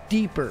is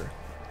deeper?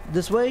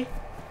 This way?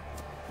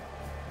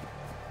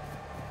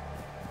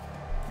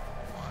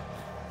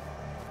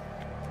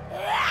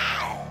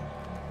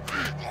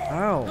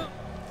 Ow.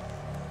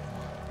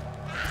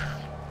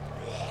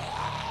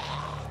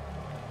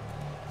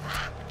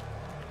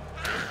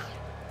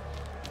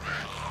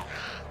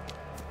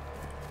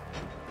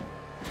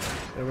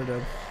 There we're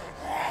done.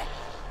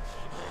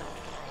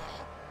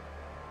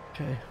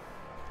 Okay.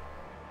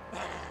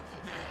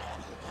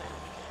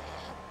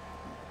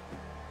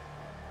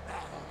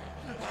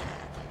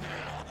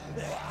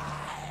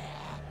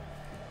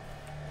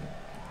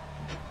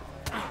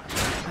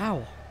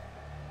 Ow.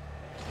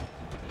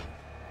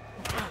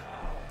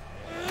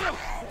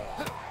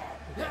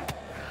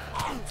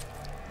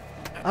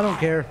 I don't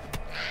care.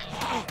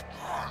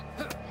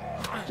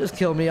 Just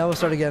kill me. I will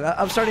start again.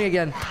 I'm starting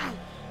again.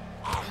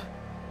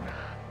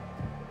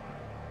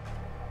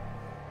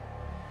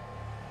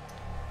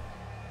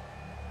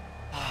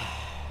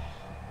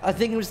 I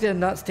think I'm just gonna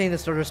not stay in the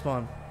starter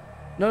spawn.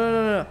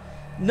 No.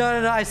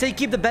 I say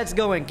keep the bets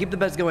going. Keep the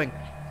bets going.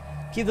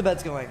 Keep the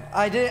bets going.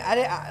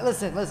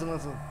 Listen.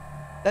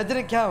 That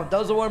didn't count. That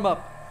was a warm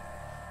up.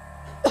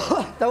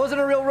 That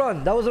wasn't a real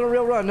run. No.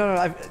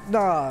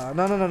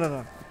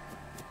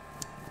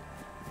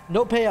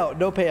 No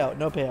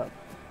payout.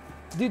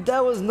 Dude,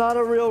 that was not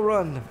a real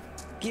run.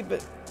 Keep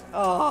it.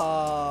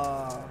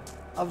 Ah,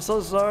 I'm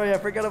so sorry. I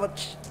forgot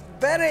about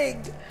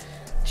betting.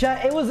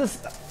 Chat, it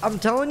was I'm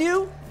telling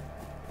you,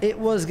 it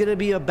was gonna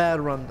be a bad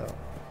run though.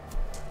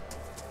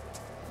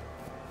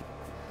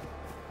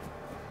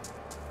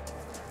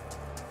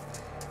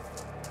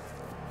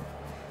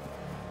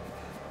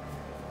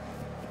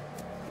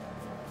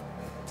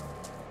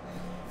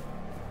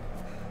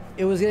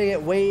 It was gonna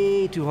get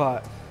way too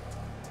hot.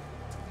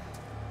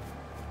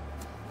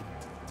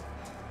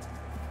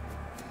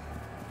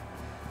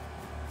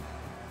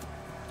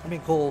 I mean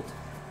cold.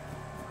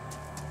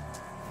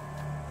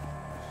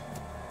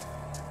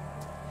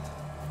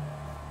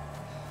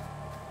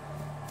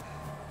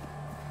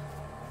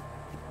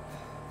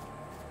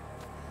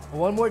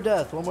 One more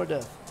death.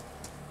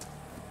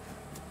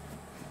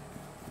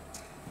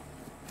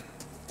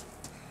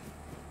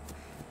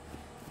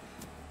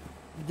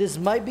 This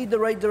might be the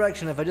right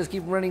direction if I just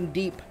keep running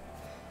deep.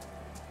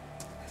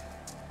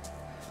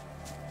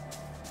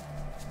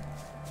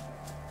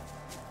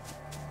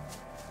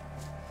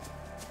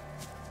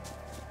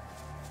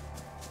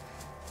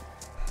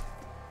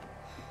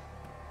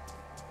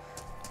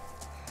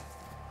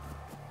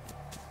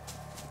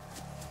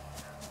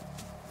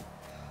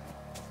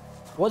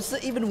 What's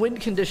the even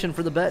wind condition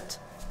for the bet?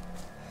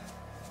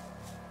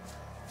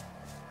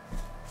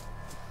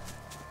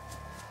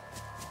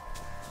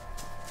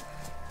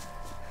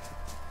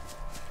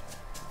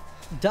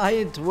 Die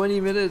in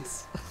 20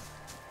 minutes.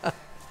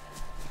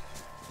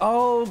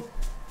 Oh,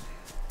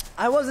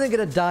 I wasn't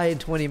gonna die in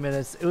 20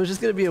 minutes. It was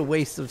just gonna be a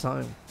waste of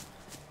time.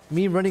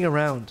 Me running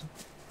around.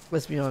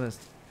 Let's be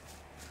honest.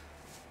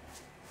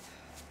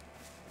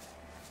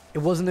 It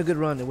wasn't a good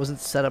run. It wasn't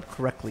set up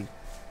correctly.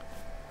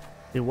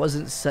 It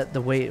wasn't set the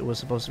way it was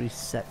supposed to be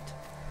set.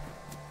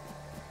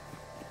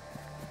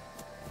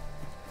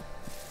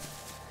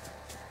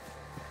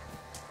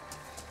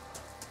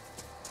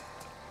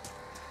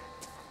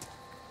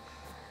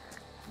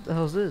 What the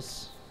hell's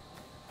this?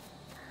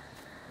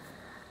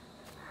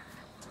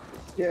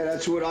 Yeah,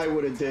 that's what I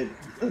would have did.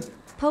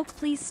 Poke,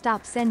 please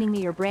stop sending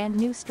me your brand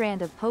new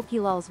strand of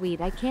Pokelawls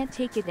weed. I can't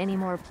take it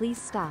anymore.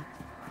 Please stop.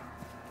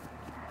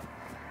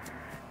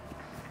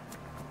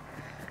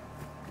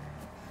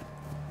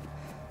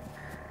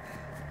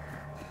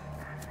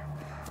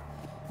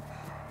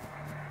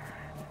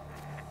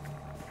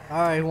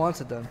 Alright, who wants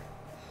it then?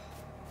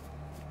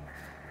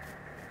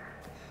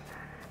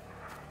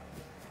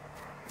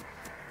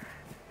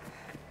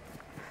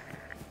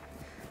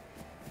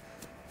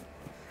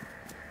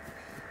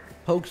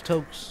 Pokes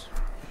tokes.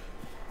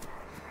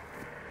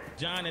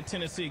 John in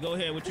Tennessee, go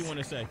ahead. What you want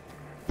to say?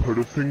 Put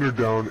a finger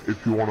down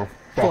if you want to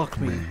fuck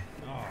me.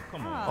 Oh,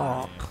 come on.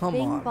 Oh, come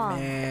Bing on, bong.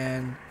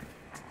 man.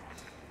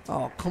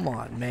 Oh, come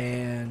on,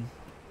 man.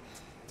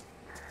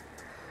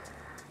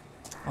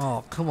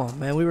 Oh, come on,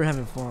 man. We were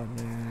having fun,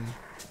 man.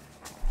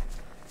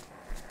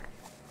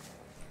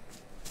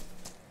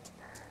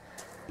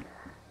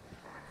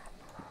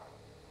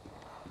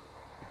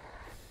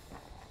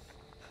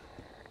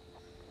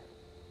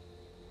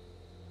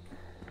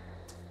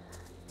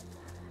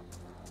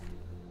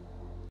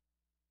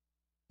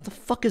 What the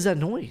fuck is that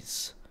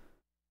noise?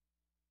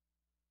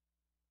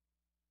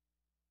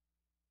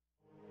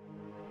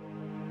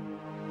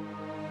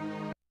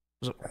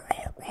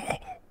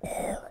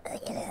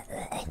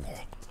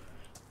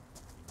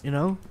 You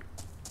know?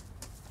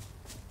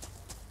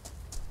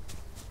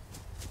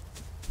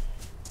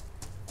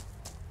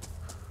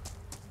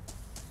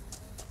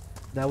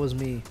 That was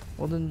me.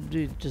 Well then,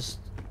 dude, just...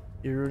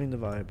 You're ruining the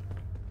vibe.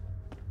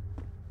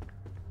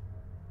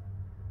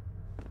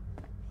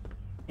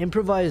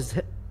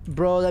 Improvised...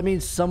 Bro, that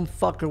means some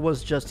fucker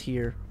was just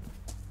here.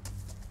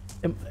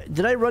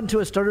 Did I run to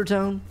a starter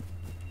town?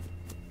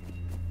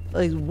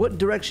 Like, what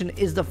direction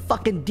is the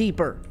fucking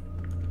deeper?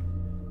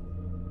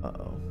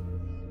 Uh-oh.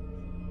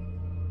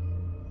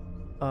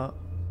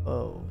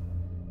 Uh-oh.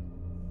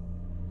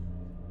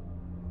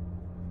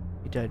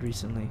 He died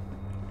recently.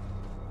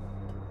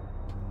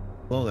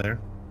 Hello there.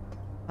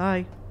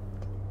 Hi.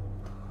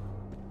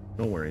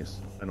 No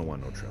worries. I don't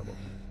want no trouble.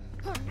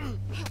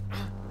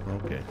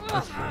 Okay.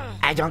 That's true.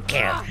 I don't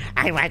care.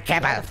 I'm a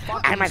trouble.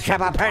 I'm a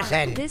trouble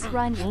person. This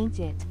run ain't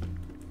it.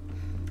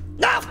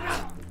 No!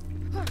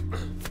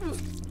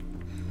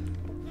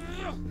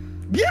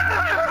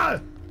 Yeah!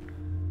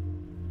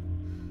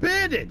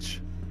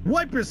 Bandage!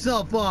 Wipe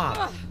yourself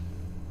off!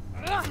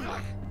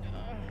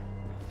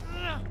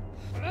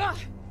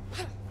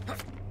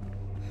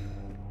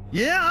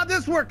 Yeah, how'd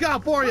this work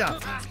out for you?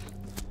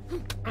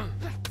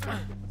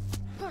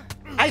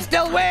 I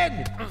still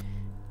win!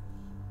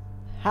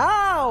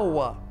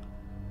 How?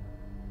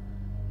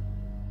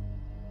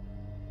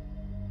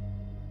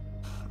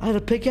 I had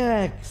a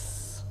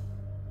pickaxe.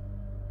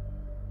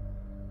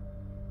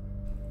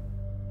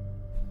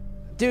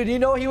 Dude, you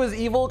know he was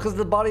evil because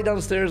the body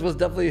downstairs was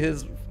definitely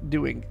his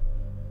doing.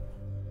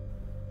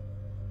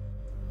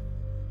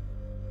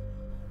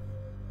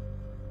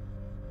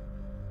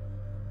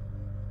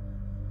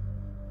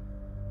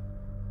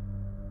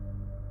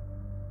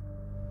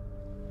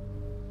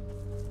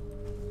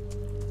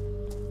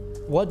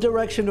 What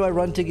direction do I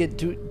run to get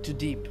too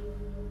deep?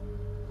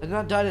 I did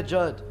not die to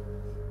Judd.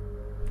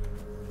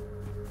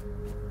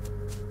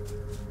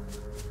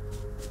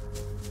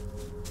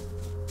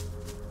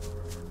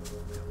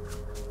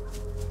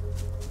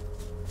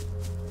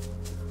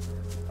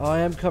 Oh,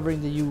 I am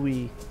covering the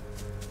UE.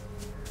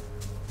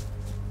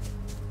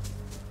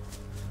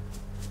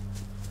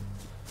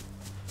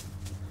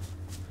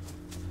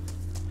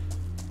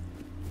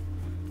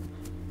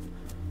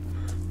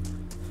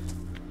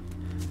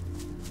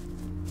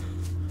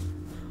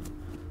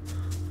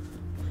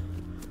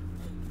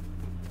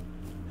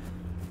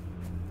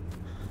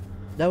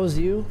 That was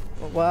you?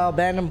 Wow,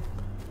 ban him.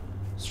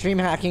 Stream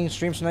hacking,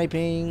 stream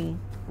sniping.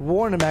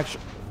 Warn him,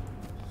 actually.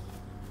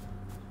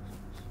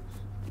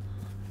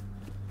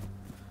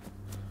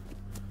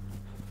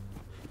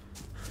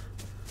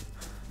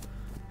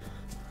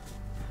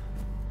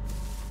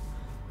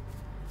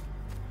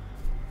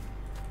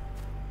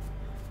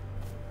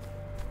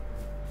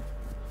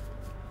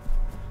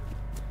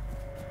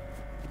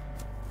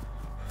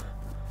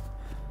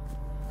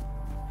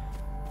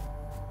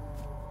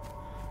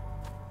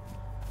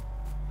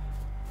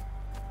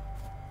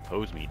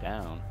 Hose me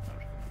down.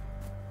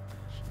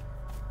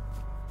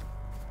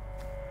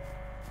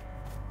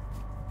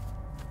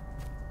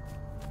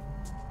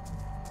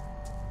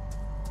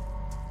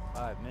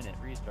 Five-minute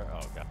restart.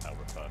 Oh god,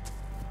 we're fucked.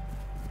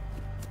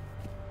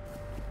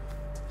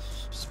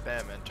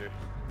 Spam enter.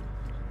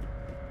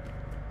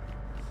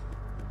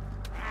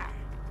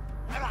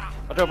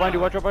 Watch out behind you,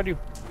 watch out behind you.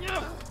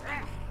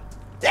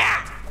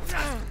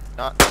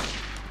 Not.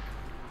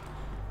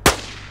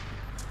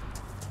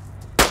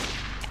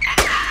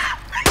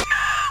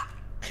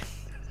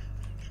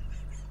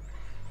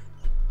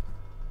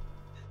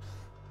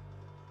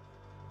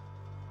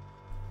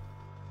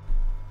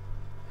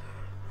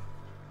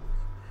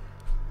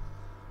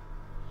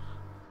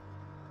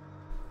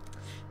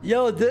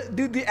 Yo,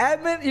 dude, the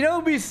admin, you know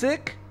what would be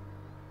sick?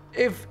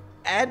 If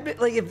admin,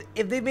 like,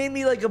 if they made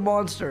me like a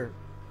monster,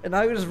 and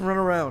I would just run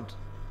around.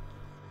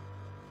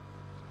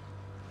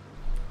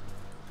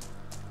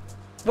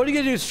 What are you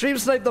gonna do, stream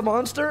snipe the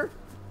monster?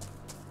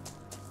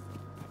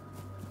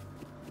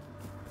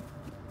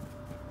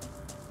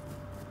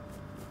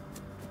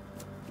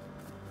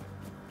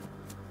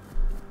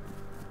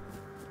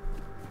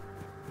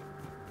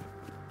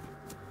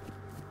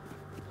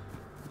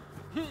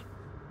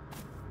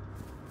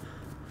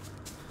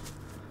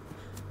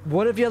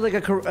 What if you had like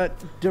a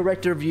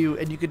director view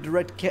and you could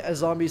direct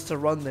zombies to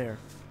run there?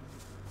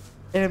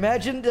 And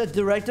imagine the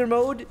director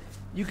mode,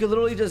 you could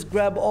literally just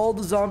grab all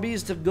the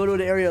zombies to go to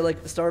an area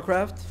like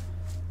StarCraft.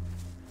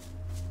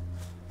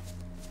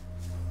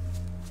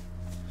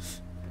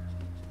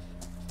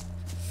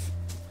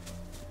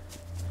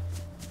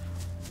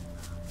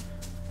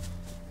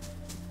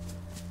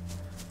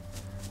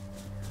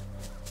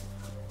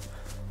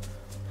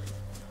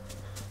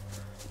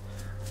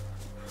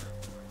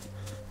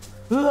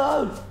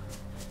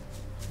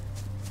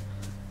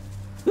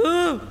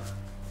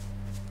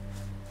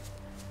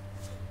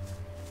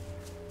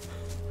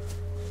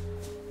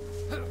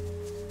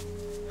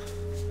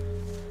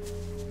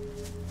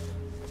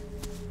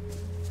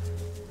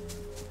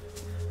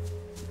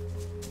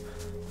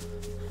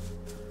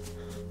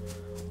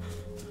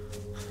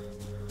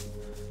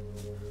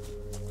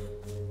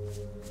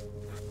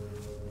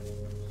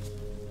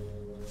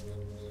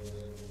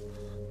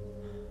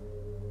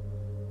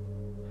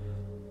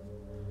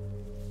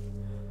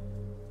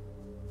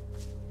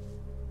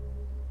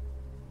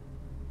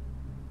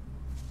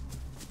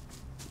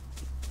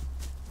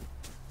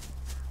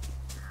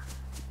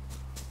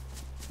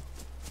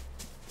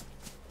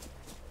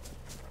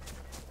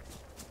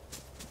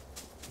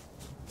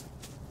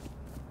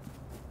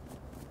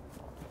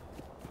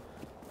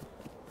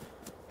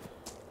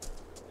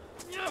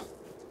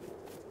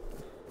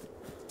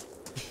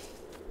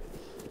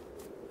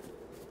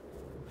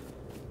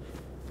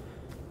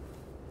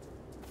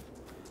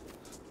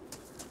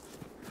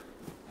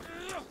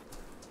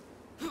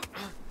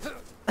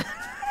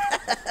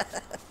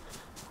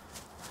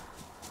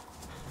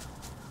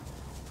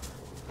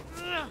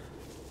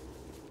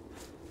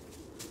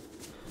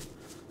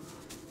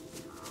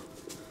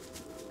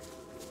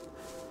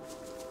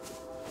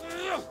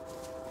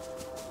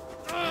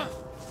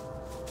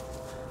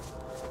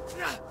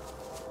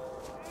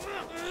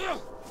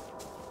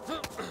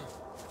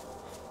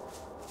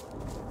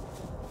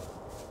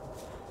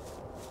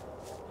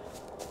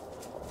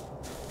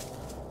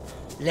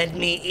 Let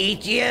me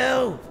eat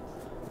you.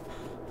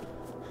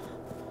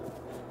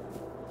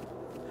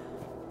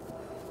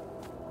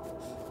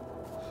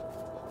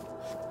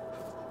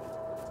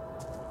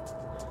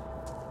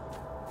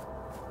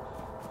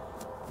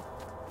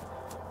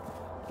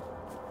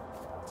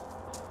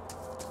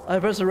 I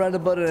pressed the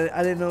random button.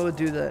 I didn't know it would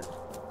do that.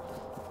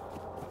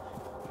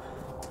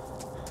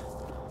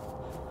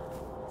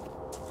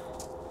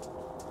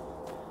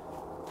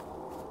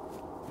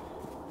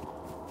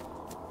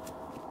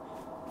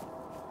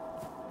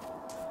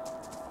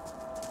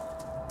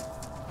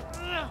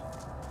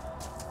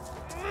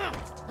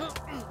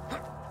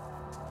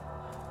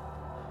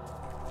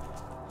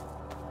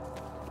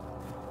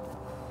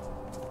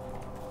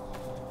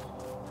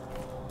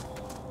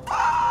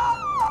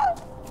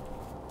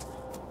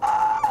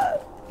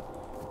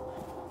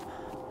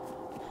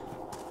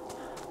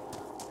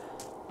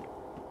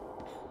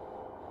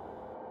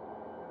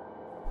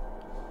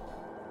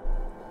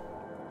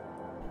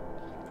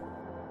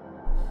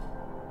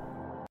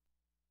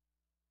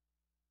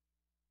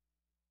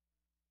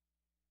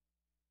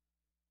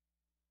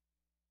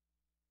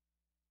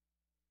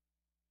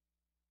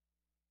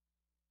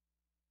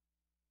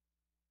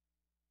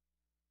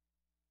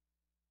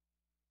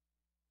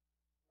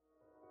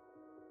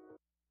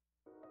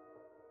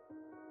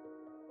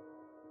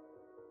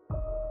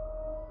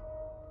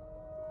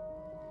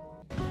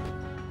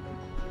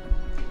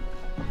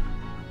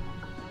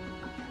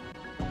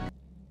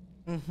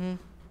 Mm-hmm.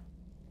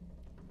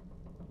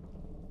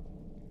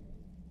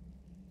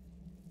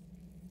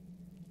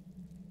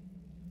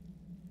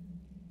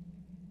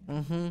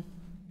 Mm-hmm.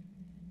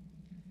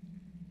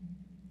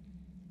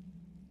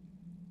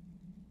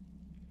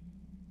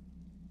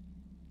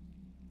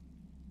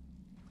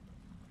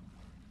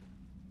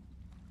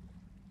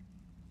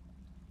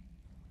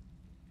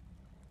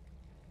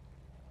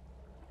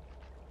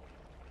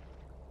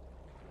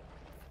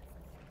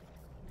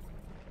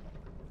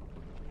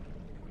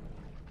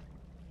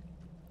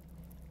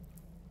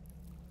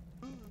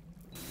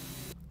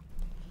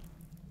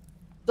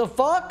 The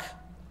fuck?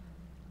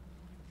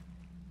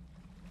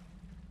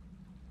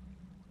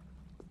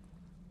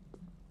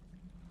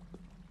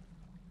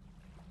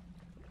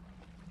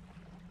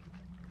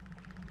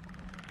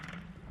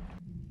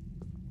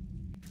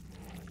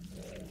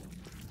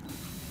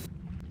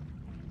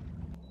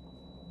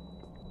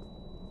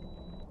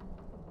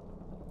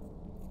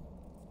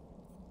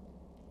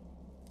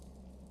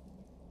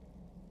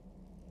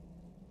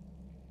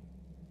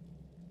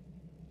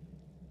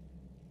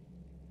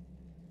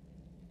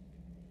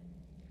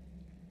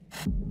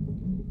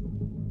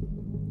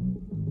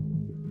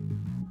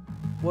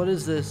 What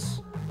is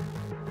this?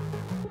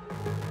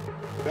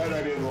 That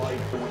I didn't like.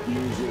 Don't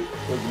use it.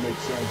 Doesn't make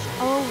sense.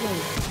 Oh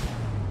wait.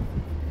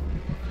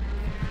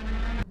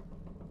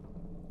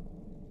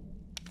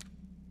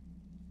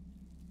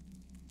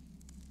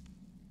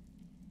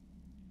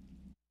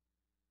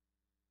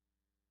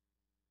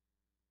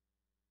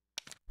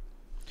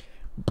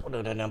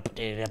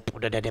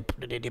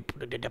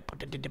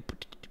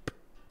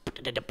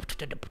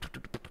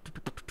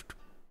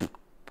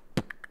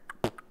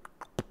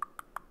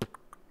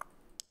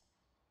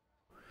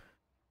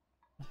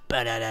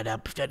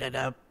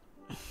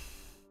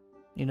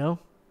 You know,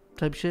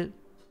 type shit.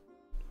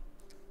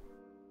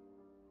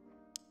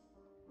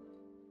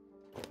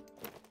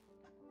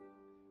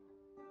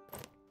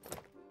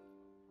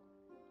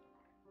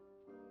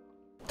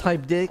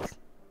 Type dick.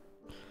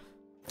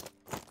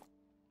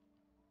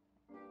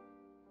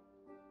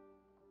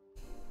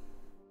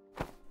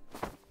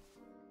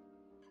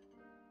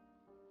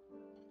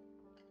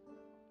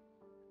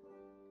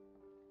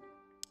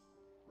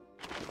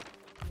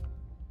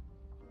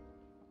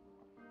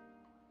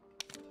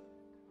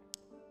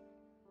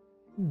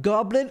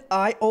 Goblin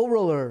eye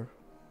roller.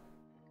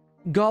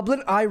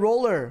 Goblin eye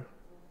roller.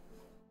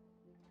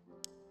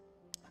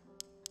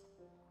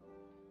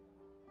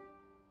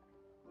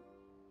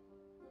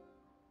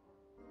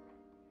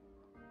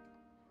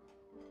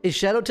 Is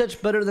Shadow Touch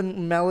better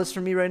than Malice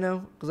for me right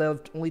now? Because I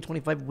have only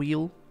 25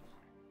 wheel.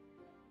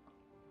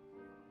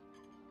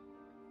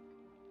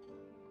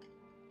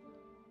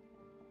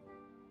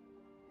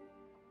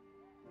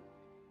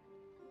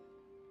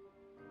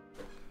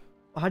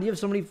 How do you have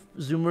so many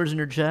Zoomers in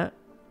your chat?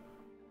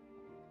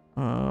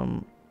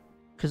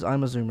 Because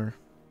I'm a Zoomer.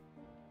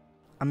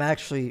 I'm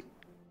actually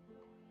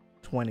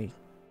 20.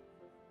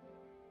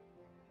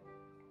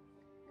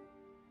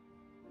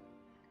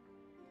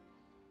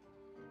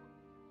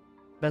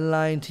 Been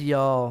lying to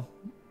y'all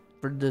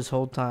for this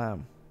whole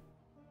time.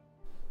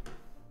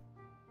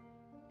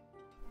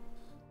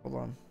 Hold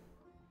on.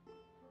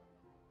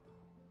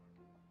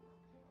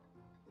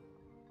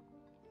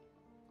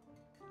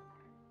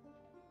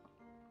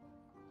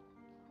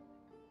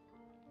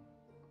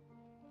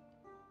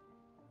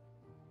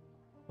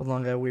 Hold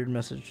on, I got a weird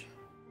message.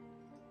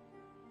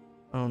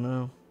 Oh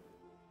no.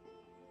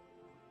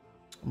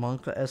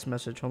 Monka S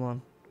message, hold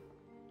on.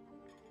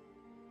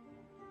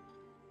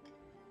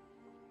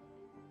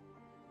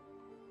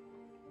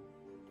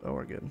 Oh,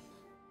 we're good.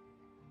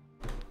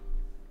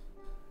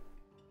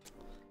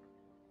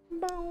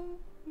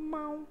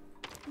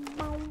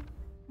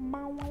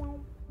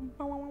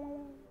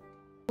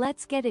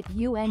 Let's get it,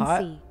 UNC.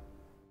 Hot.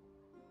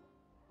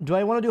 Do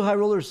I want to do high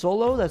roller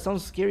solo? That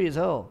sounds scary as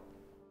hell.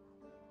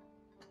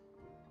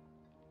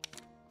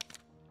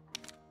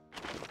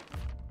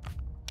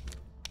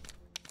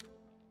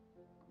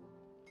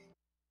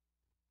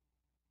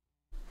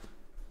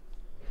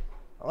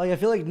 Like, I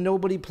feel like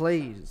nobody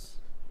plays.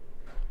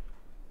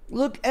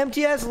 Look,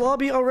 MTS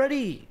lobby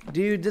already.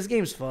 Dude, this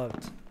game's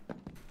fucked.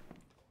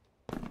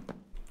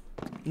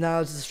 Now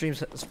it's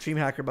a stream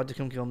hacker about to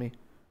come kill me.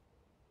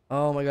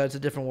 Oh my god, it's a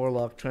different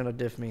warlock trying to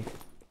diff me.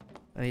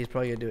 And he's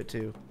probably gonna do it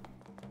too.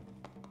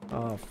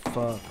 Oh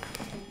fuck.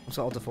 I'm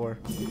so Alta 4.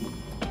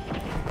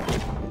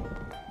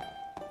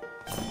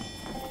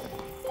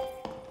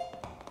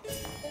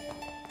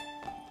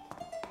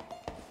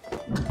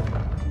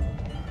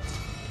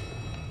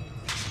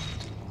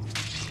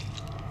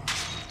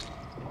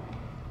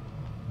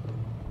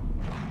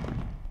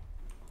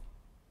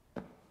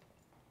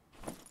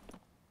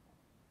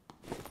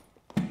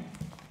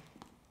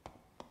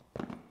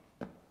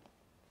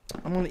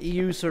 I'm on the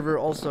EU server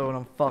also, and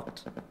I'm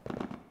fucked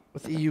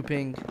with EU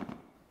ping.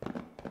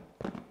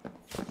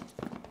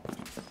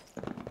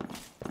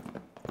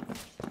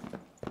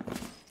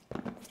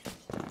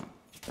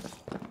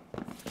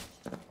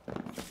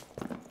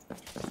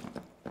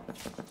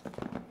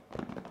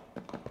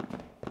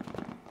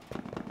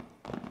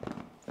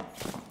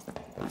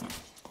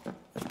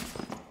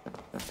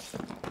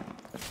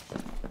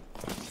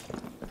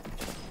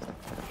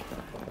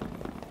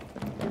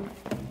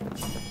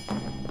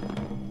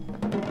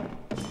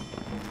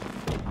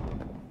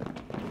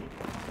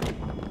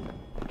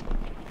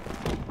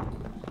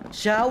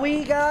 Shall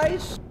we,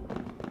 guys?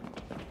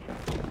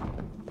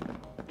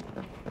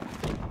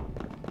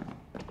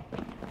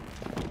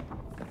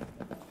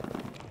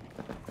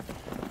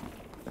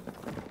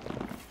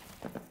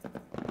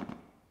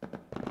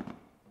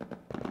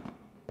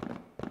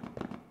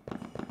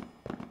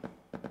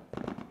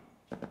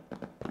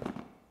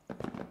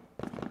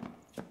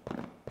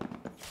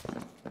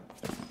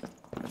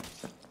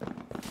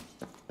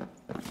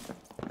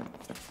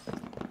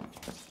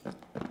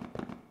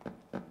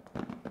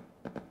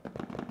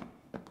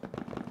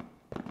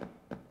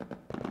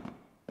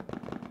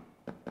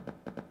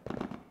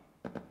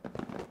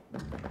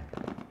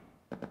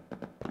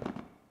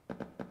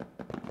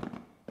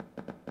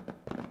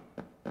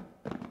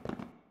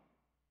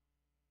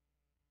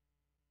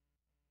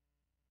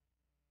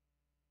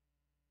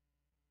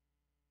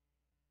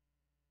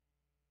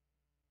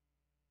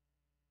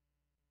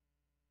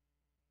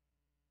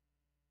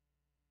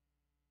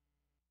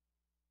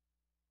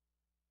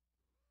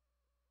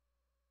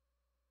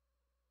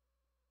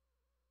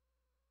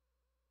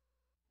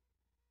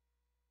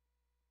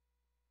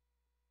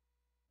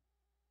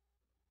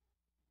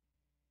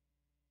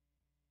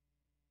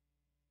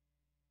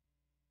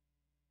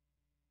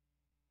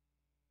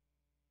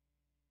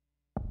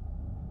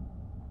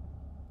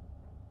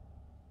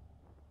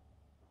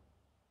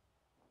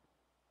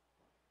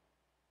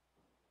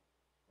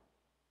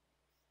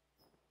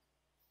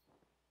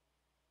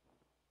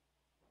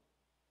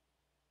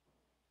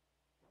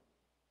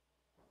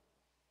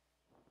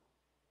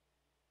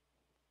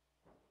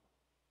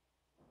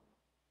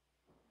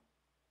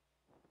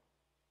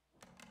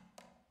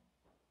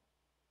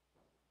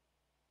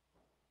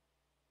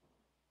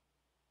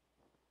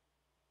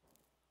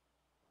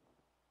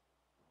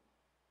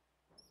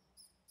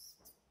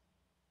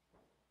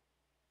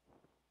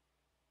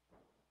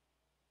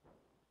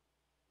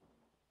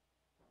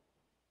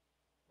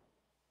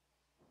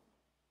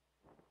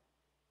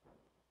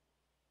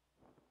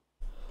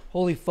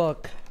 Holy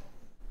fuck.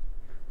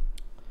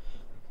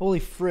 Holy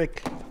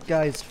frick.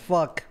 Guys,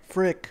 fuck.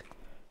 Frick.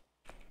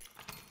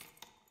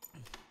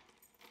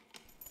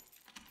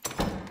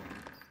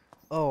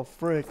 Oh,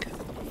 frick.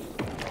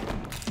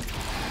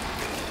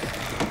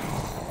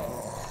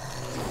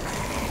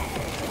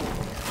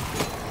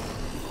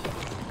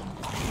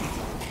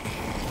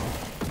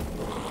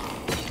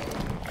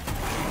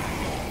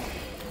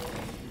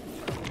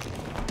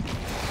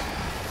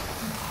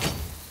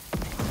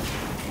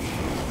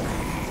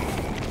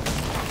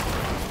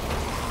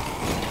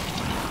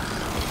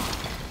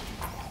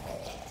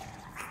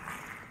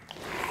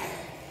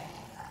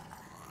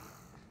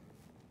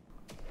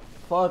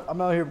 Fuck,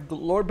 I'm out here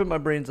glorping my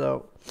brains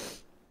out.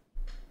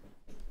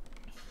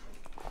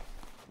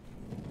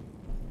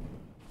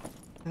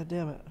 God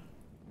damn it.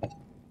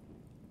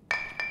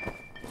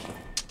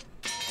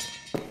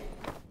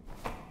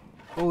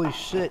 Holy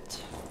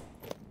shit.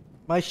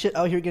 My shit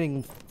out here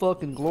getting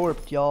fucking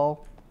glorped,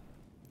 y'all.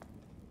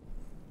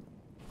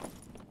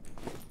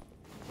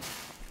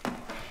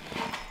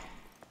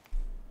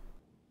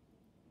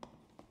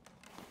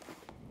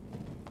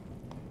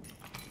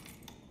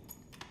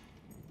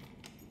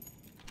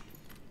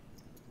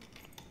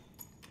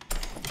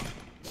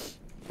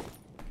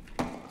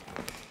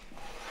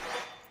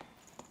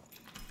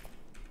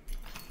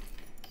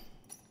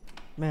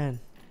 Man,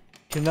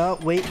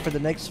 cannot wait for the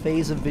next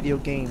phase of video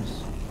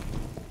games.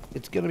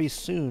 It's gonna be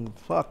soon.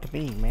 Fuck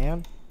me,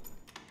 man.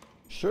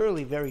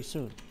 Surely very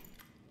soon.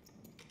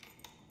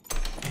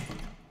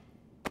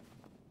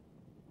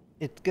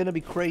 It's gonna be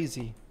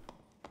crazy.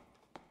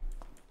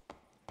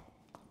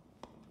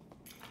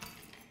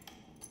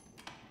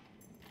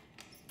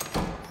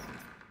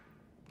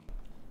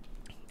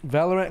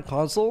 Valorant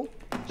console?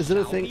 Is it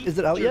a thing? Is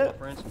it out yet?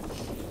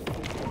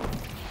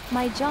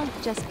 My junk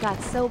just got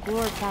so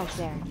bored out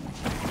there.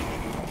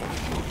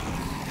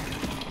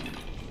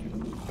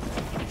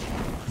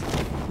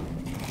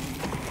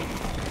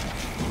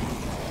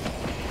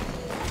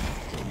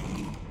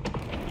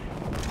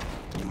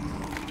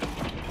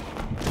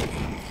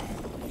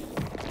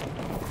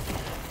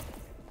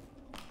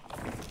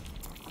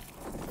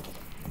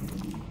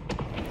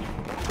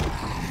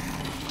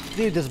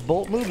 Dude, this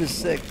bolt move is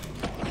sick.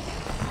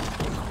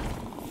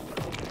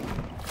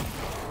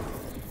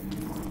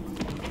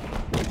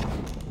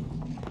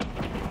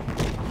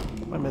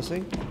 Am I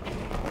missing?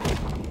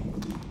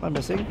 Am I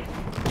missing?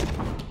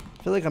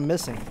 I feel like I'm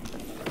missing.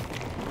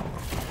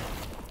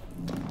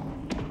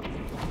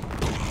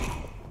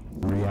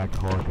 React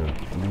harder.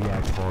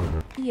 React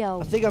harder.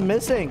 Yo. I think I'm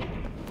missing.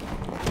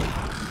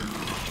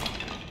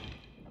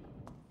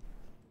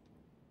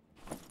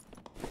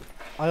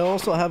 I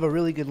also have a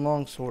really good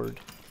long sword.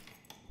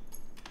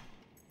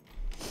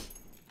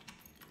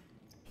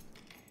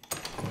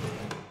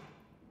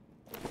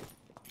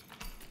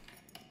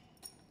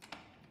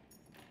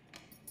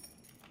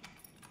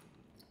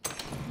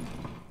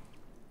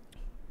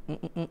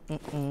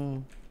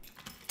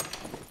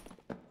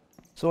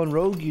 So on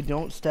Rogue, you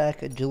don't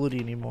stack agility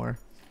anymore.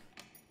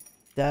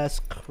 That's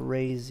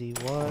crazy.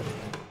 What?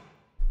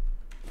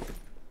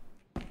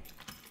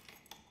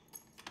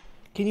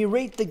 Can you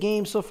rate the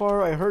game so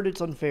far? I heard it's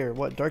unfair.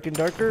 What, Dark and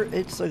Darker?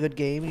 It's a good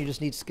game. You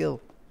just need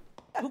skill.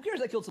 Yeah, who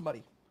cares I killed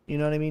somebody? You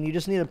know what I mean? You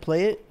just need to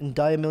play it and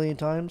die a million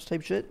times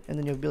type shit. And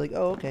then you'll be like,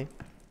 oh, okay.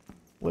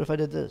 What if I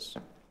did this?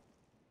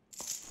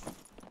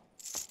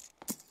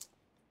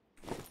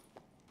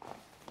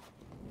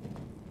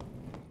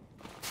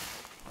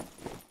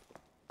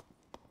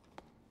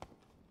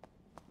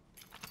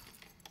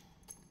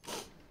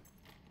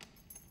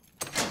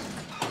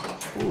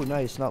 Ooh,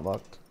 nice. Not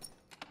locked.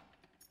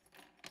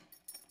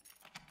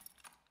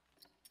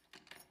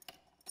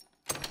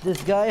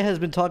 This guy has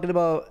been talking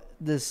about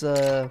this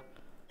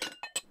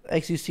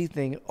XUC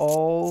thing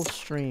all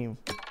stream.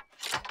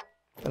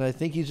 And I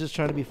think he's just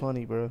trying to be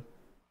funny, bro.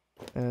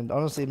 And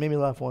honestly, it made me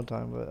laugh one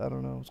time, but I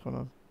don't know what's going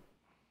on.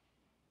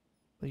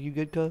 Are you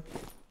good, cuz?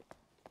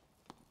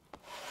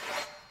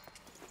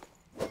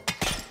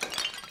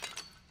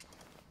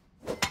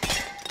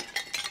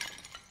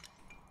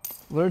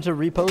 Learn to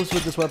repost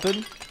with this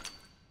weapon.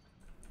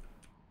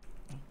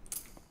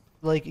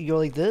 Like, you go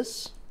like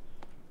this.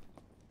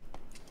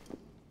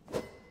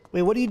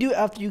 Wait, what do you do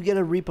after you get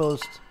a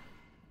repost?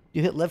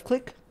 You hit left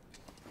click?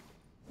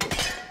 How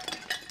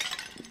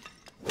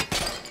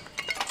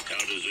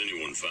does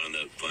anyone find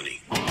that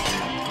funny?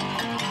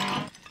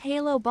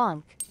 Halo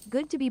Bonk.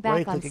 Good to be back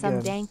Right on click some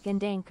again. dank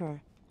and danker.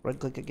 Right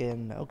click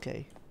again.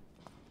 Okay.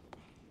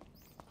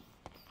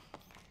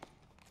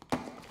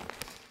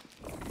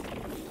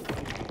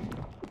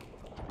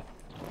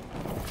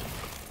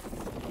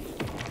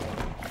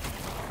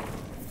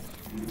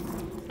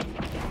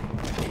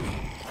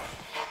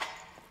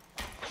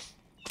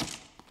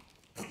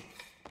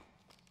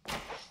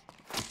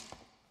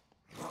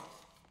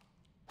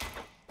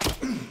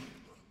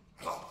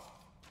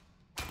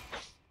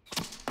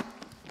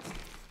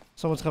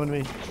 Someone's coming to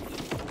me.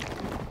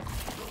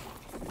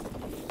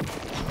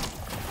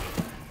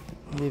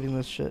 I'm leaving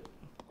this shit.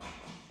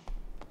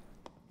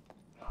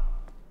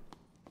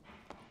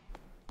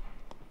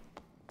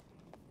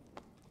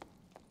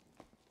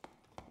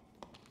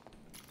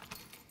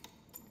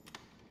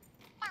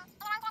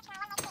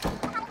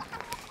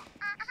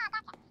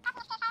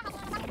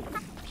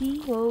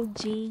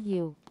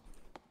 POGU.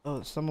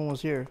 Oh, someone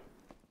was here.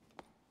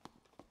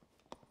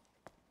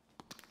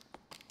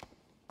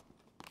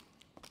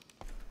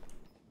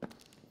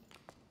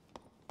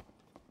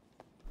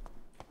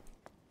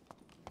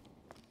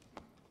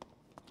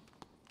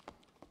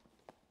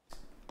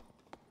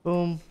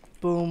 Boom,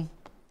 boom.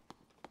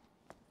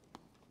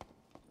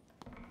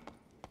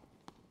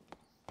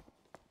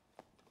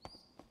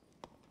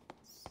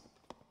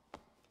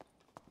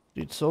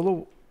 Dude,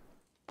 solo.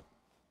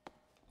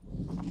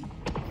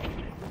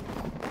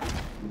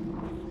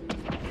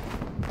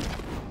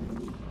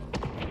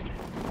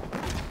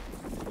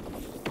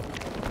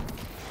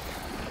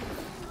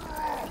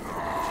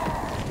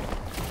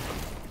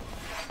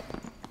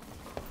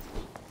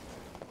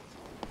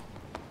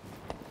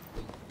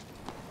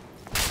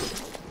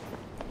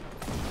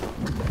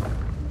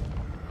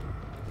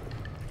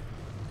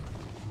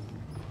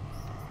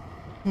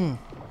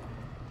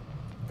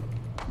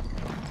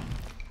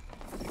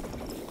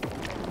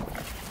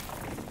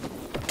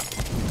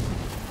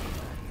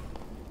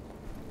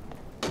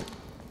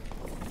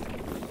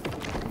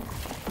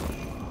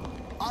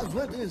 I was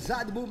looking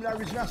inside the movement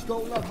original,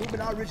 stole up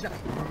movement original.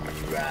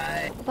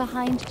 Right.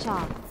 Behind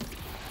Chop.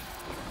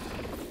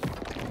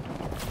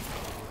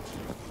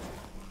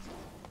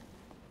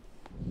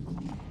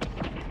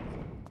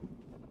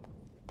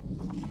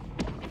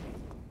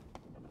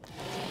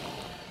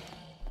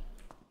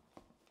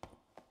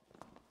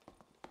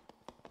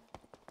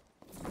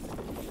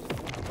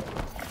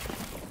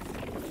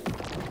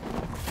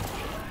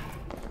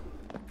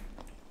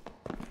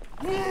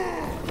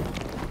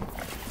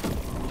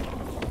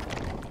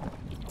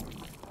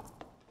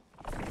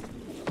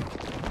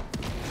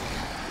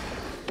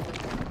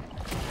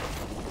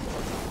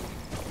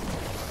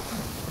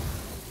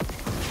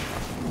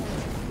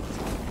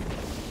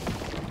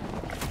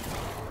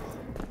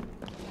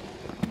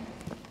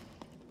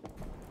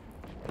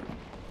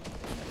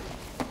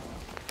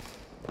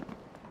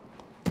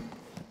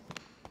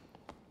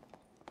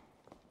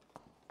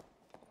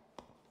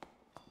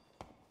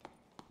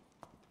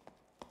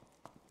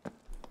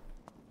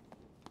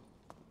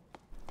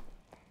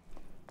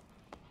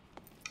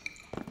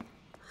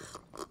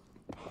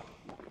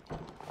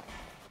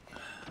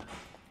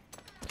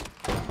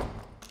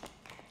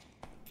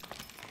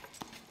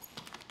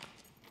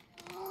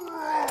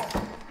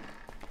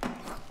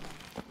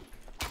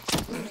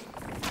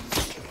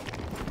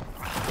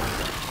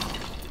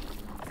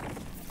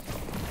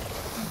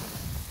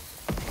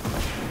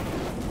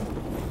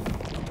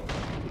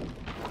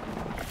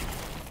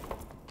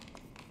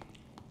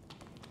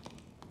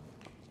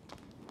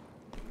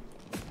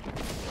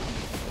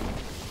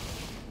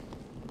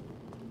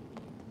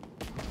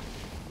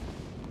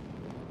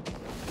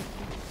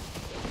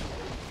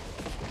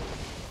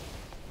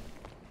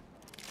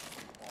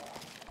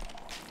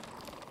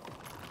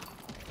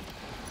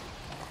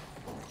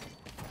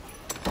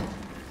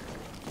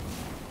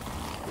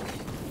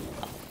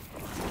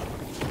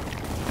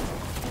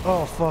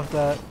 Oh, fuck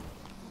that.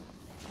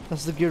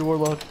 That's the geared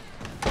warlock.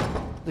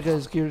 The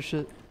guy's geared as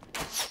shit.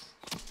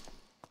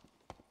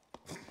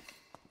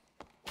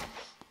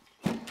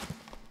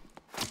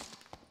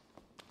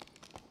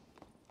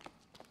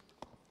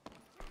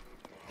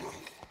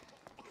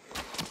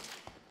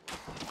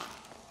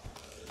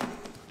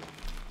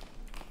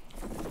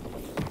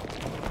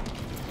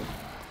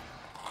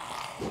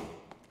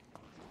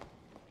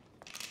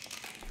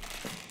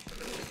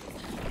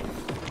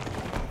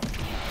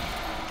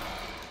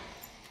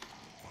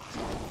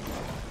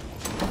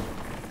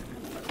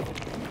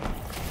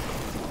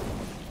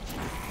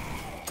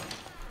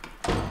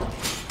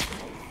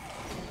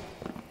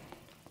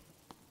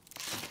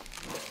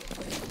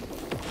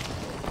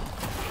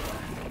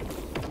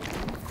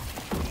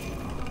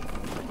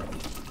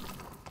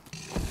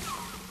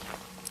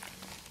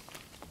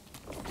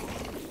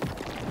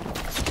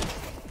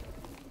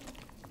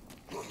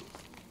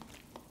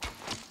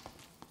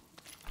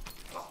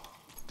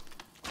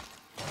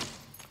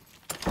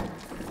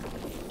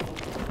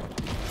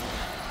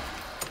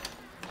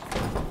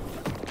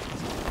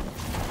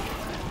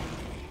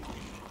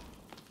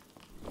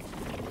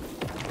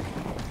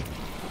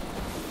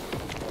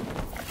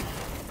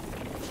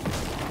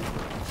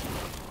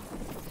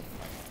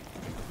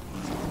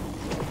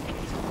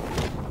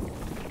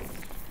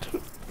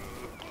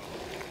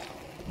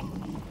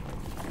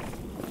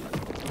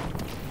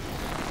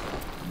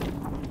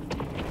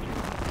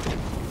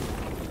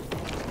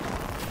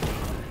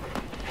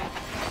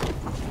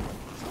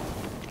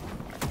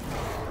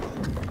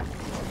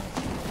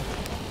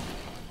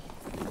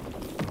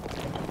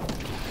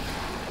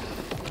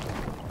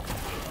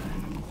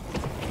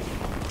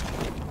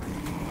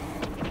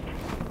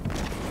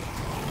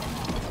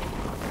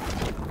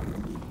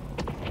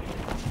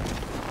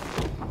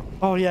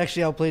 Oh, he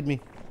actually outplayed me.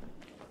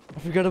 I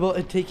forgot about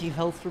it taking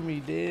health from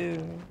me,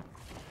 damn.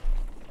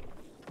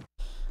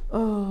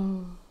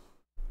 Oh.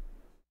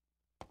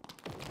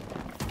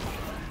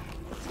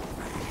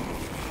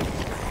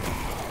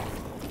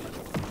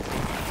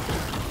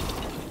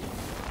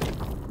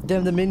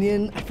 Damn, the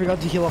minion. I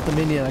forgot to heal off the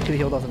minion. I could have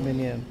healed off the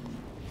minion.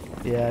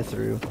 Yeah, I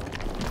threw.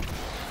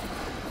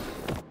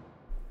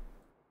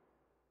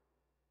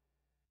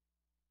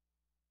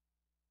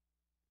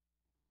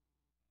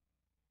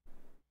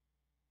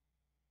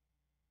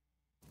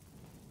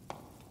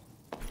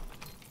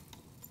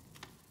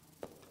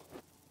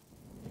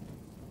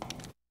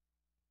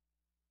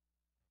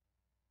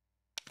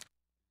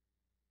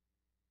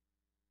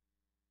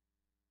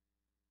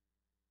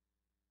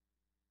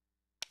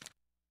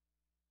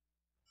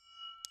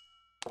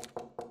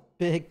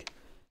 Big.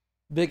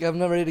 I'm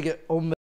not ready to get Omega.